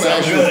Anthony's I want pizza. to I'm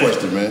ask you a good.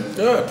 question, man.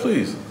 Yeah,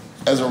 please.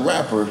 As a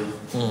rapper,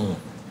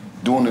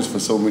 doing this for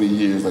so many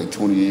years, like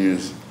 20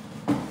 years,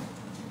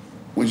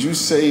 would you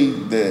say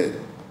that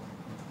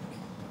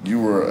you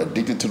were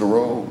addicted to the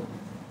road?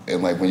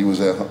 And like when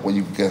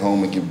you get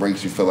home and get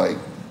breaks, you feel like,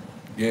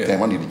 Yeah.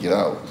 damn, I need to get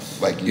out.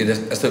 Like, Yeah,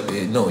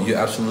 no, you're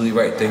absolutely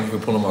right. Thank you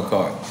for pulling my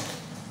card.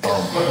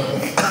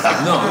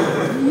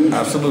 No,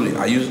 absolutely.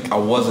 I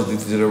was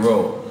addicted to the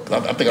road.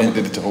 I think I'm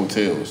addicted to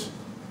hotels.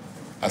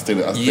 I stayed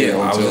in I was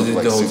hotels for addicted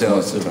like to 6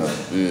 hotels, months at a time.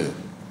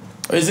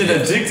 Yeah. Is it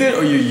addicted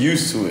or you're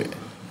used to it?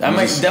 That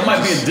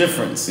might be a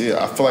difference.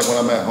 Yeah, I feel like when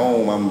I'm at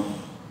home,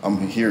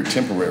 I'm here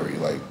temporary.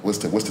 Like, what's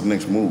the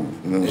next move?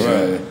 You know what I'm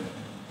saying?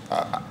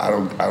 I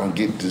don't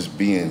get just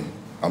being.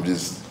 I'm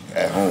just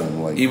at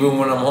home. Like, Even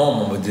when I'm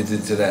home, I'm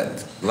addicted to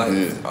that life.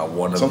 yeah. I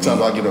want to.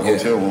 Sometimes I get a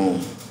hotel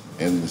room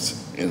in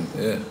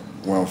Yeah.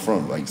 where I'm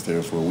from, like stay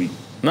there for a week.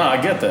 No, I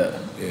get that.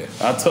 Yeah.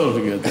 I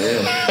totally get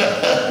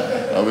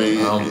that. Yeah. I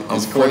mean, I'm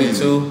it's crazy.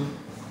 42.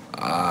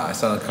 I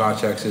signed a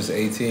contract since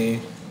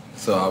 18,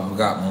 so I've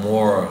got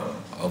more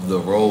of the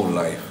road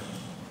life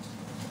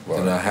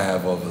than I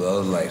have of the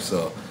other life.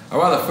 So I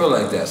rather feel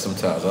like that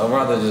sometimes. I'd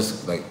rather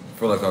just like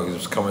feel like I was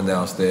just coming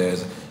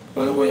downstairs.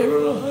 How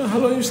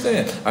long you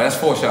staying? All right, that's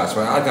 4 shots,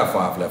 right? I got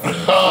 5 left. Come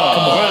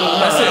on,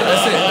 that's it.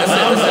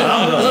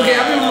 It's okay. I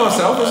be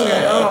myself. It's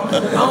okay.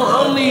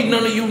 I don't need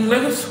none of you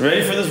niggas.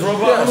 Ready for this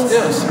robot?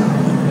 Yes. You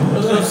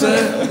know what I'm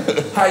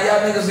saying? How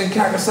y'all niggas in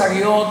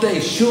Kakasaki all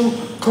day shoot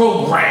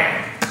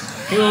program.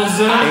 You know what I'm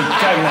saying? In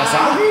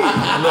Kagnasaki?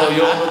 No, you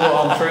don't know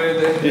I'm training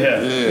there?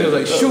 Yeah. It was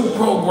like shoot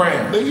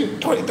program. Nigga,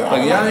 $20.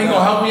 Like y'all ain't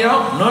gonna help me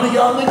out? None of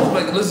y'all niggas?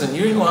 Like listen,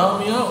 you ain't gonna help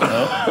me out?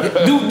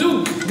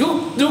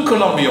 No. Do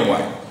Colombian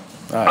white.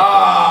 Right.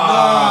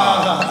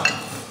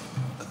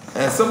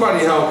 And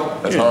somebody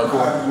help. That's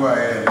hardcore.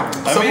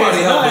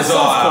 Somebody help it's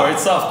Bizarre softcore. out.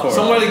 It's softcore.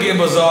 Somebody give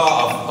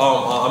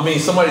Bizarre.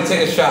 Somebody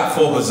take a shot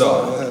for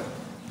Bizarre.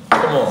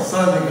 Come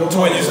on.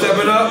 Twin, you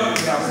stepping up?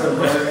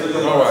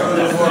 All right.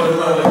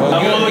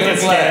 I'm gonna look at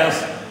glass.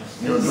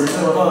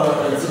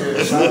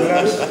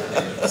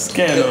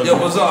 Scandal. Yo,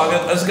 Bizarre,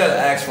 I just gotta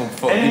ask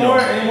for Any you know, more?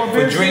 Any more for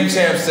beers? Drink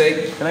Champ's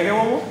sake. Can I get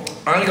one more?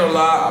 I ain't gonna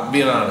lie, I'm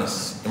being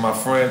honest. And my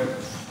friend,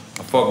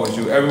 I fuck with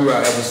you. Everywhere I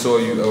ever saw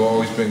you, I've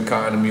always been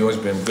kind to me, always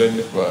been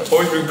good,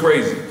 always been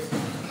crazy.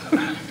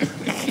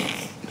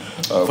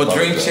 For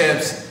Drink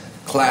Champ's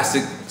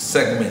classic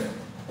segment,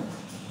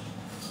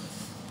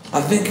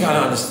 I think I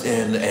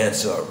understand the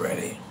answer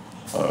already.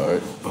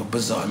 Alright. But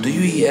Bizarre, do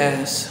you eat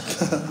ass?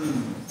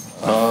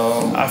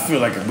 I feel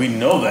like we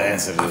know the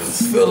answer to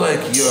this. I feel like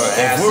you're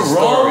an If we're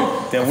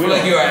wrong, then I we feel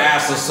like don't. you're an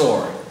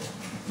assosaur.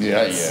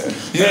 Yeah.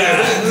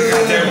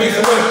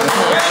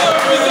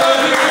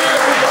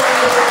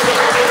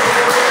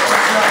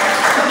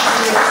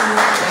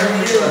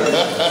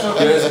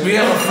 Yes, we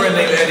have a friend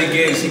named Eddie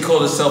Giggs. He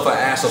called himself an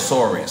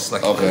assosaurus.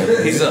 Like,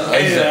 Okay. he's a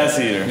ass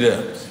eater.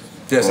 Yeah.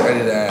 Yes,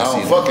 Eddie the I ass don't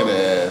eater. fuck in the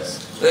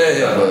ass.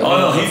 Yeah. Oh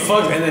no, he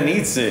fucks and then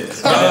eats it. And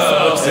then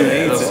fucks and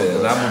then eats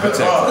it. I'm a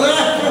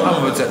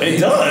protector. It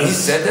does. He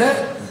said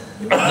that?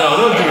 No, don't do that.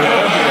 Don't do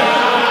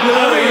that. No,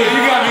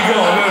 you got me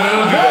going. No,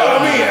 don't do that. I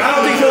mean, I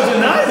don't think he'll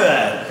deny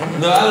that.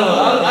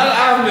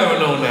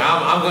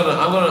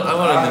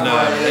 gonna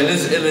deny it.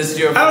 And it's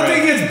your friend. I don't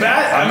think it's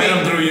bad. I met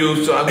him through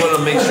you, so I'm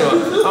gonna make sure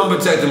I'm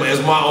protecting him.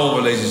 It's my own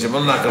relationship.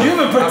 I'm not gonna. You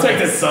haven't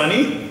protected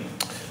Sonny.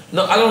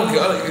 No, I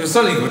don't.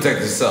 Sonny can protect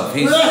himself.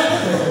 He's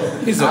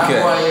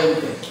okay.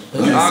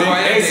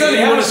 Hey, Sonny,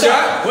 have a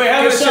shot. Wait,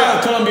 have a shot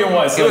of Colombian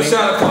White, Sonny. Give a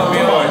shot of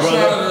Colombian White.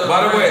 brother.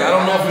 By the way, I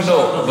don't know if you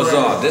know,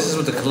 Bizarre, this is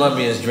what the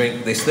Colombians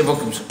drink. They sniff up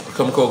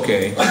some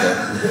cocaine.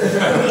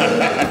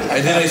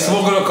 And then they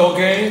smoke on the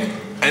cocaine.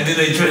 And then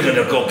they drink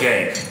the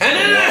cocaine. And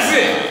then that's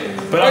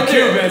it. But I'm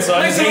Cuban, so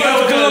I Make some think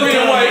love to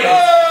Colombian White.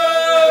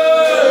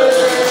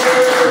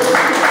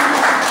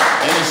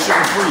 And it's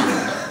sugar free.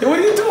 Hey, what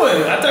are you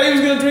doing? I thought you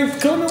was gonna drink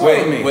Colombian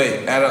White with me.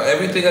 Wait. Out of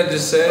everything I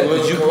just said,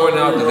 did you point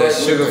out that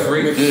that's sugar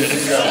free? No,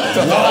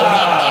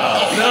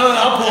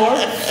 I'll pour.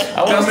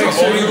 I want to make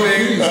sure.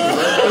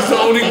 That's the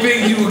only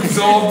thing you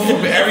absorb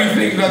from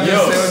everything that I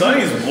just said.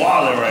 Sonny's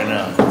wilding right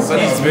now.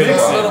 Sonny's big.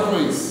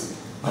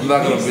 I'm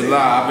not gonna be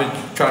lie. I've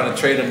been trying to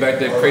trade him back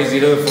that crazy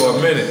hood for a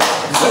minute.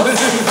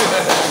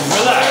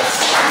 Relax.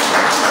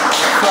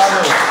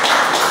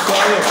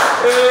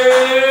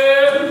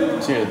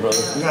 Cheers,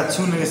 brother. We got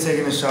 2 niggas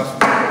taking a shot.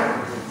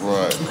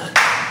 Right.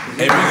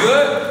 Hey, we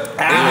good?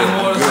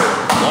 Y'all boys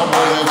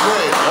don't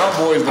play. Y'all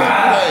boys don't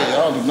play.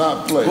 Y'all do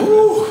not play.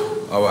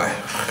 All right.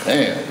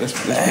 Damn, this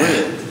real.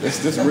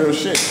 This real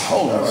shit.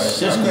 Holy.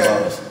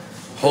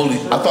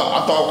 I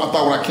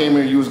thought when I came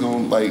here you was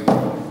gonna like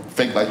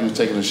fake like you was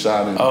taking a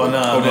shot. And, Oh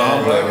no,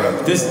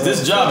 man.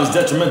 This job is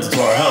detrimental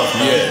to our health,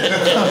 man.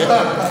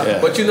 Yeah.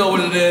 But you know what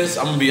it is?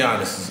 I'm gonna be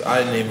honest. I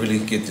didn't even really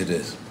get to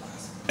this.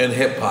 In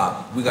hip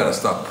hop, we gotta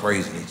stop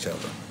praising each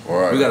other.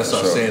 Right, we gotta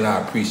start sure. saying I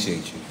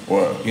appreciate you.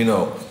 Right. You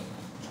know,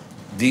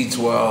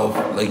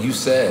 D12, like you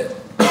said,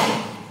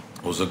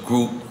 was a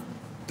group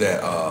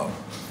that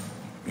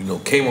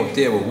came up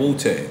there with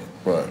Wu-Tang.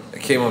 Right.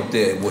 It came up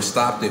there. What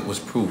stopped it was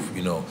Proof.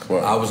 You know,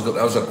 Right. that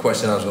was a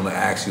question I was gonna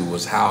ask you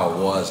was how it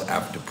was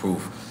after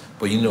Proof.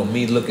 But you know,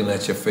 me looking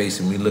at your face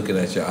and me looking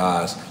at your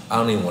eyes, I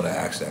don't even want to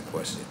ask that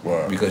question.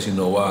 Right. Because you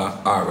know why?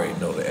 I already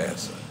know the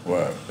answer.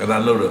 Right. And I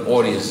know the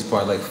audience is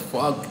probably like,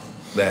 fuck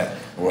that.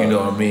 Right. You know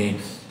what I mean?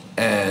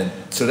 And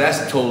so that's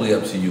totally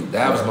up to you.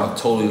 That was my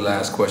totally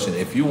last question.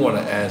 If you want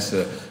to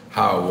answer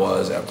how it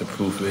was after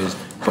Proof is,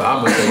 but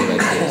I'm going to tell you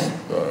like this.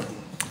 Right.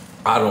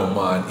 I don't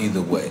mind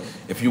either way.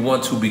 If you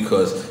want to,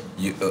 because,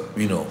 we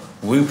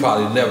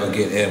probably never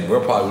get in.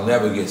 We'll probably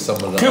never get some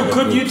of the other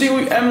Could you groups.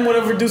 think M would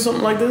ever do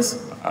something like this?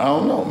 I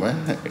don't know,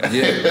 man.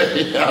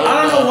 Yeah.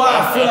 I don't know why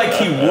I feel like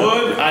he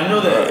would. I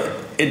know that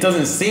it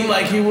doesn't seem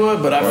like he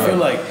would, but I feel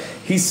like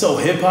he's so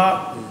hip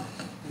hop.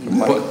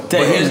 But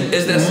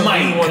is there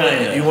something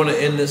you want to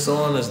end this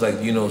on? It's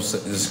like,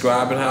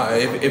 describing how,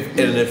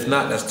 if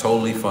not, that's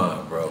totally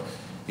fine, bro.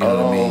 You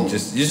know what I mean?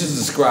 Just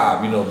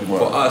describe,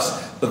 for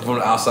us, looking from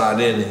the outside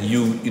in, and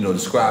you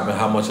describing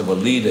how much of a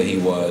leader he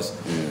was,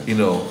 It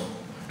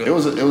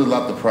was a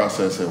lot to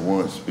process at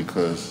once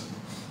because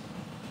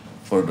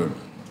for the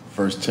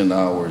first 10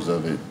 hours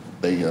of it,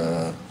 they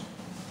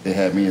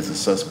had me as a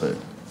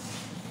suspect,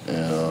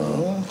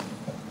 and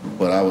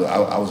but I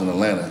was in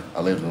Atlanta.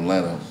 I lived in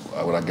Atlanta.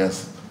 I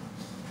guess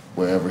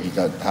wherever he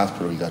got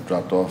hospital, he got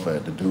dropped off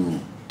at. The dude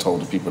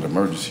told the people at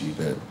emergency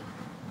that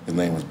his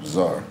name was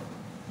Bizarre.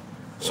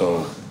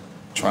 So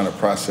trying to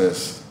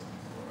process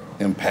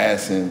him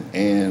passing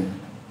and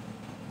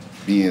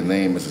being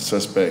named as a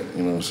suspect,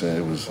 you know what I'm saying?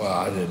 It was.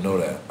 Wow, I didn't know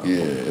that.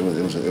 Yeah, it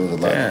was a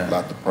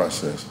lot to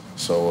process.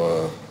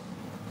 So,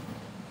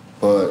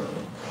 but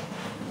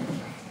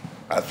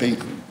I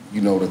think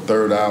the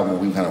third album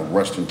we kind of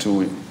rushed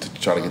into it to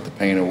try to get the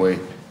pain away.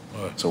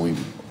 Right. So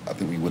I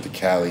think we went to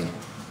Cali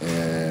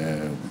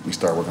and we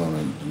started working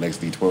on the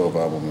next D12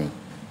 album, and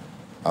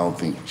I don't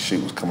think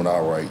shit was coming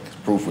out right. 'Cause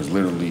Proof was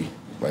literally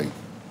like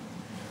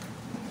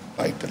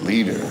the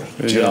leader.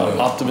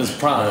 Optimus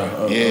Prime.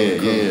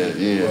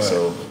 Yeah. Right.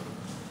 So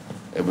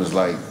it was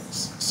like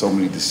so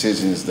many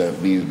decisions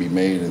that needed to be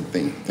made and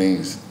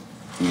things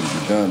needed to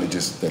be done.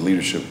 That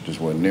leadership just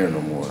wasn't there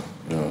no more.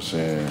 You know what I'm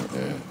saying?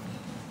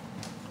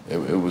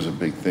 And it was a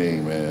big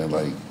thing, man.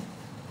 Like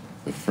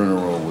the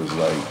funeral was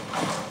like,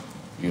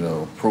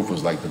 Proof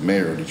was like the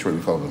mayor of Detroit.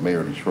 We call him the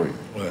mayor of Detroit.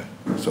 Right.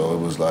 So it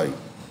was like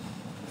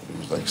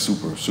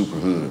super, super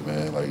hood,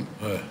 man.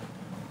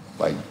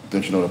 Like,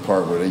 don't you know the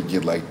part where they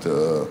get like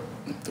the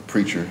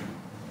preacher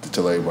to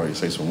tell everybody to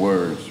say some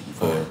words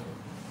before,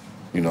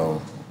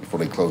 before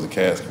they close the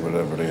casket,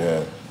 whatever they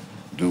had.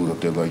 Dude up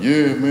there like,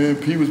 yeah, man,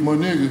 P was my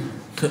nigga.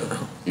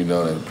 And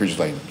the preacher's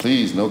like,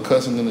 please, no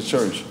cussing in the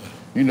church.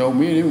 Me and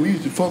him, we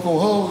used to fuck on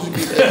hoes.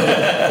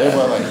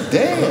 Everybody like,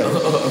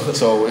 damn.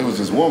 So it was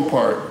this one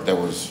part that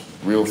was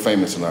real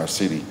famous in our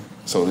city.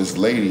 So this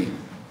lady,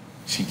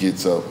 she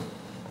gets up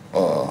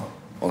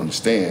on the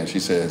stand. She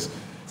says,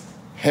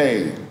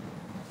 hey,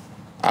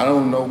 I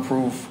don't know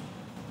Proof,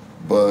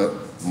 but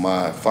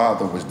my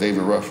father was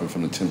David Ruffin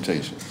from the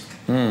Temptations.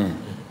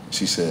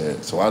 She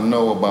said, so I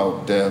know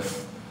about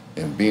death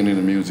and being in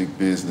the music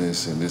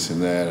business and this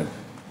and that.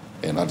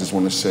 And I just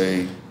want to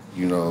say,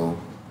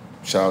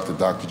 shout out to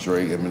Dr.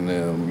 Dre,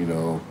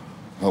 Eminem,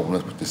 helping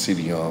us put the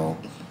city on.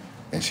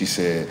 And she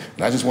said,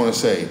 and I just want to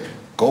say,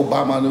 go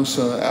buy my new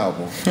son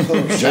album,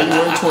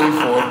 January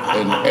 24th,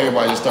 and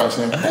everybody just started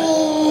saying, boo!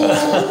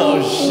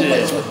 Oh,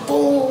 shit. Like,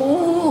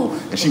 boo!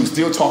 And she was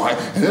still talking.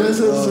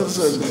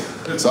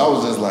 So I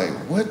was just like,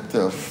 what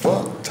the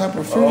fuck type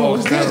of funeral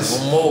is this?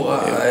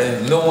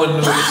 No one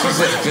knew. She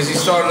said, because she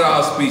started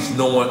our speech, I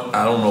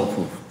don't know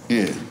proof.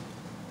 Yeah.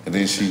 And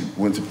then she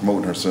went to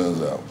promote her son's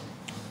album.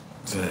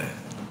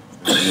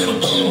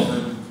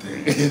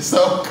 It's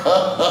so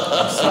cold.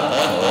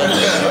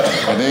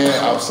 And then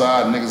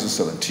outside, niggas were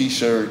selling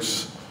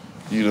T-shirts.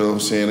 You know what I'm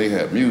saying? They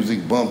had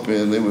music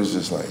bumping. It was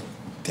just like,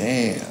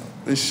 damn,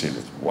 this shit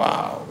is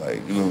wild.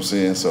 Like, you know what I'm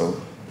saying? So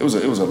it was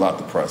a lot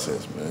to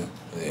process, man.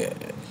 Yeah,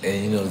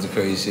 and you know the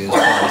crazy shit. It's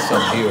probably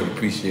something he would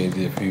appreciate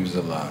if he was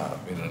alive.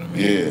 You know what I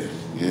mean?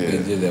 Yeah. They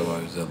did that while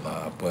he was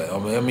alive. But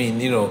I mean,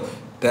 you know,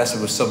 that's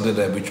something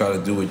that we try to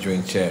do with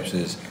Drink Champs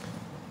is.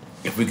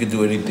 If we could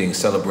do anything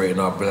celebrating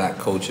our black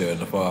culture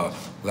and our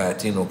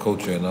Latino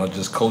culture and our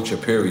just culture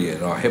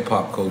period, our hip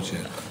hop culture,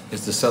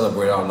 is to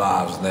celebrate our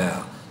lives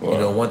now. Wow. You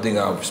know, one thing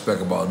I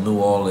respect about New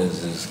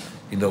Orleans is,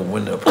 you know,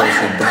 when a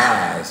person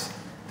dies,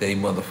 they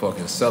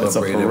motherfucking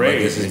celebrate it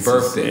like it's his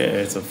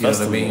birthday. It's a You festival. know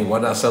what I mean? Why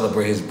not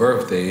celebrate his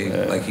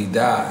birthday like he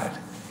died?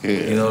 Yeah.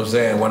 You know what I'm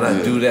saying? Why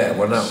not do that?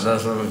 Why not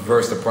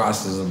reverse the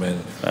processism and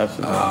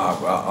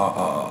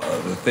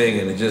the thing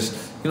and just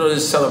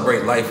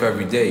celebrate life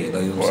every day.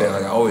 Like, you know what I'm saying?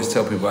 Like I always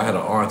tell people, I had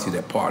an auntie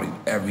that partied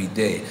every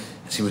day.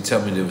 And she would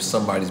tell me it was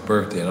somebody's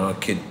birthday, and I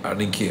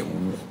didn't care.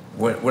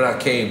 When I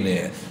came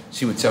there,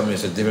 she would tell me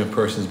it's a different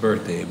person's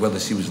birthday. Whether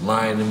she was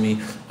lying to me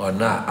or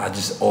not, I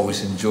just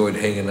always enjoyed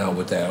hanging out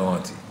with that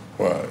auntie.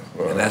 Right.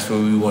 And that's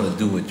what we want to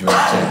do with Drink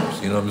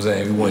Champs. You know what I'm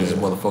saying? We want these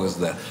motherfuckers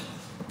that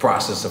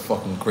process a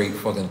fucking great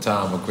fucking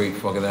time, a great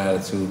fucking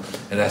attitude,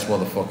 and that's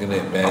motherfucking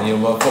it, man. You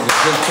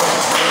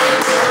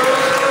motherfuckers.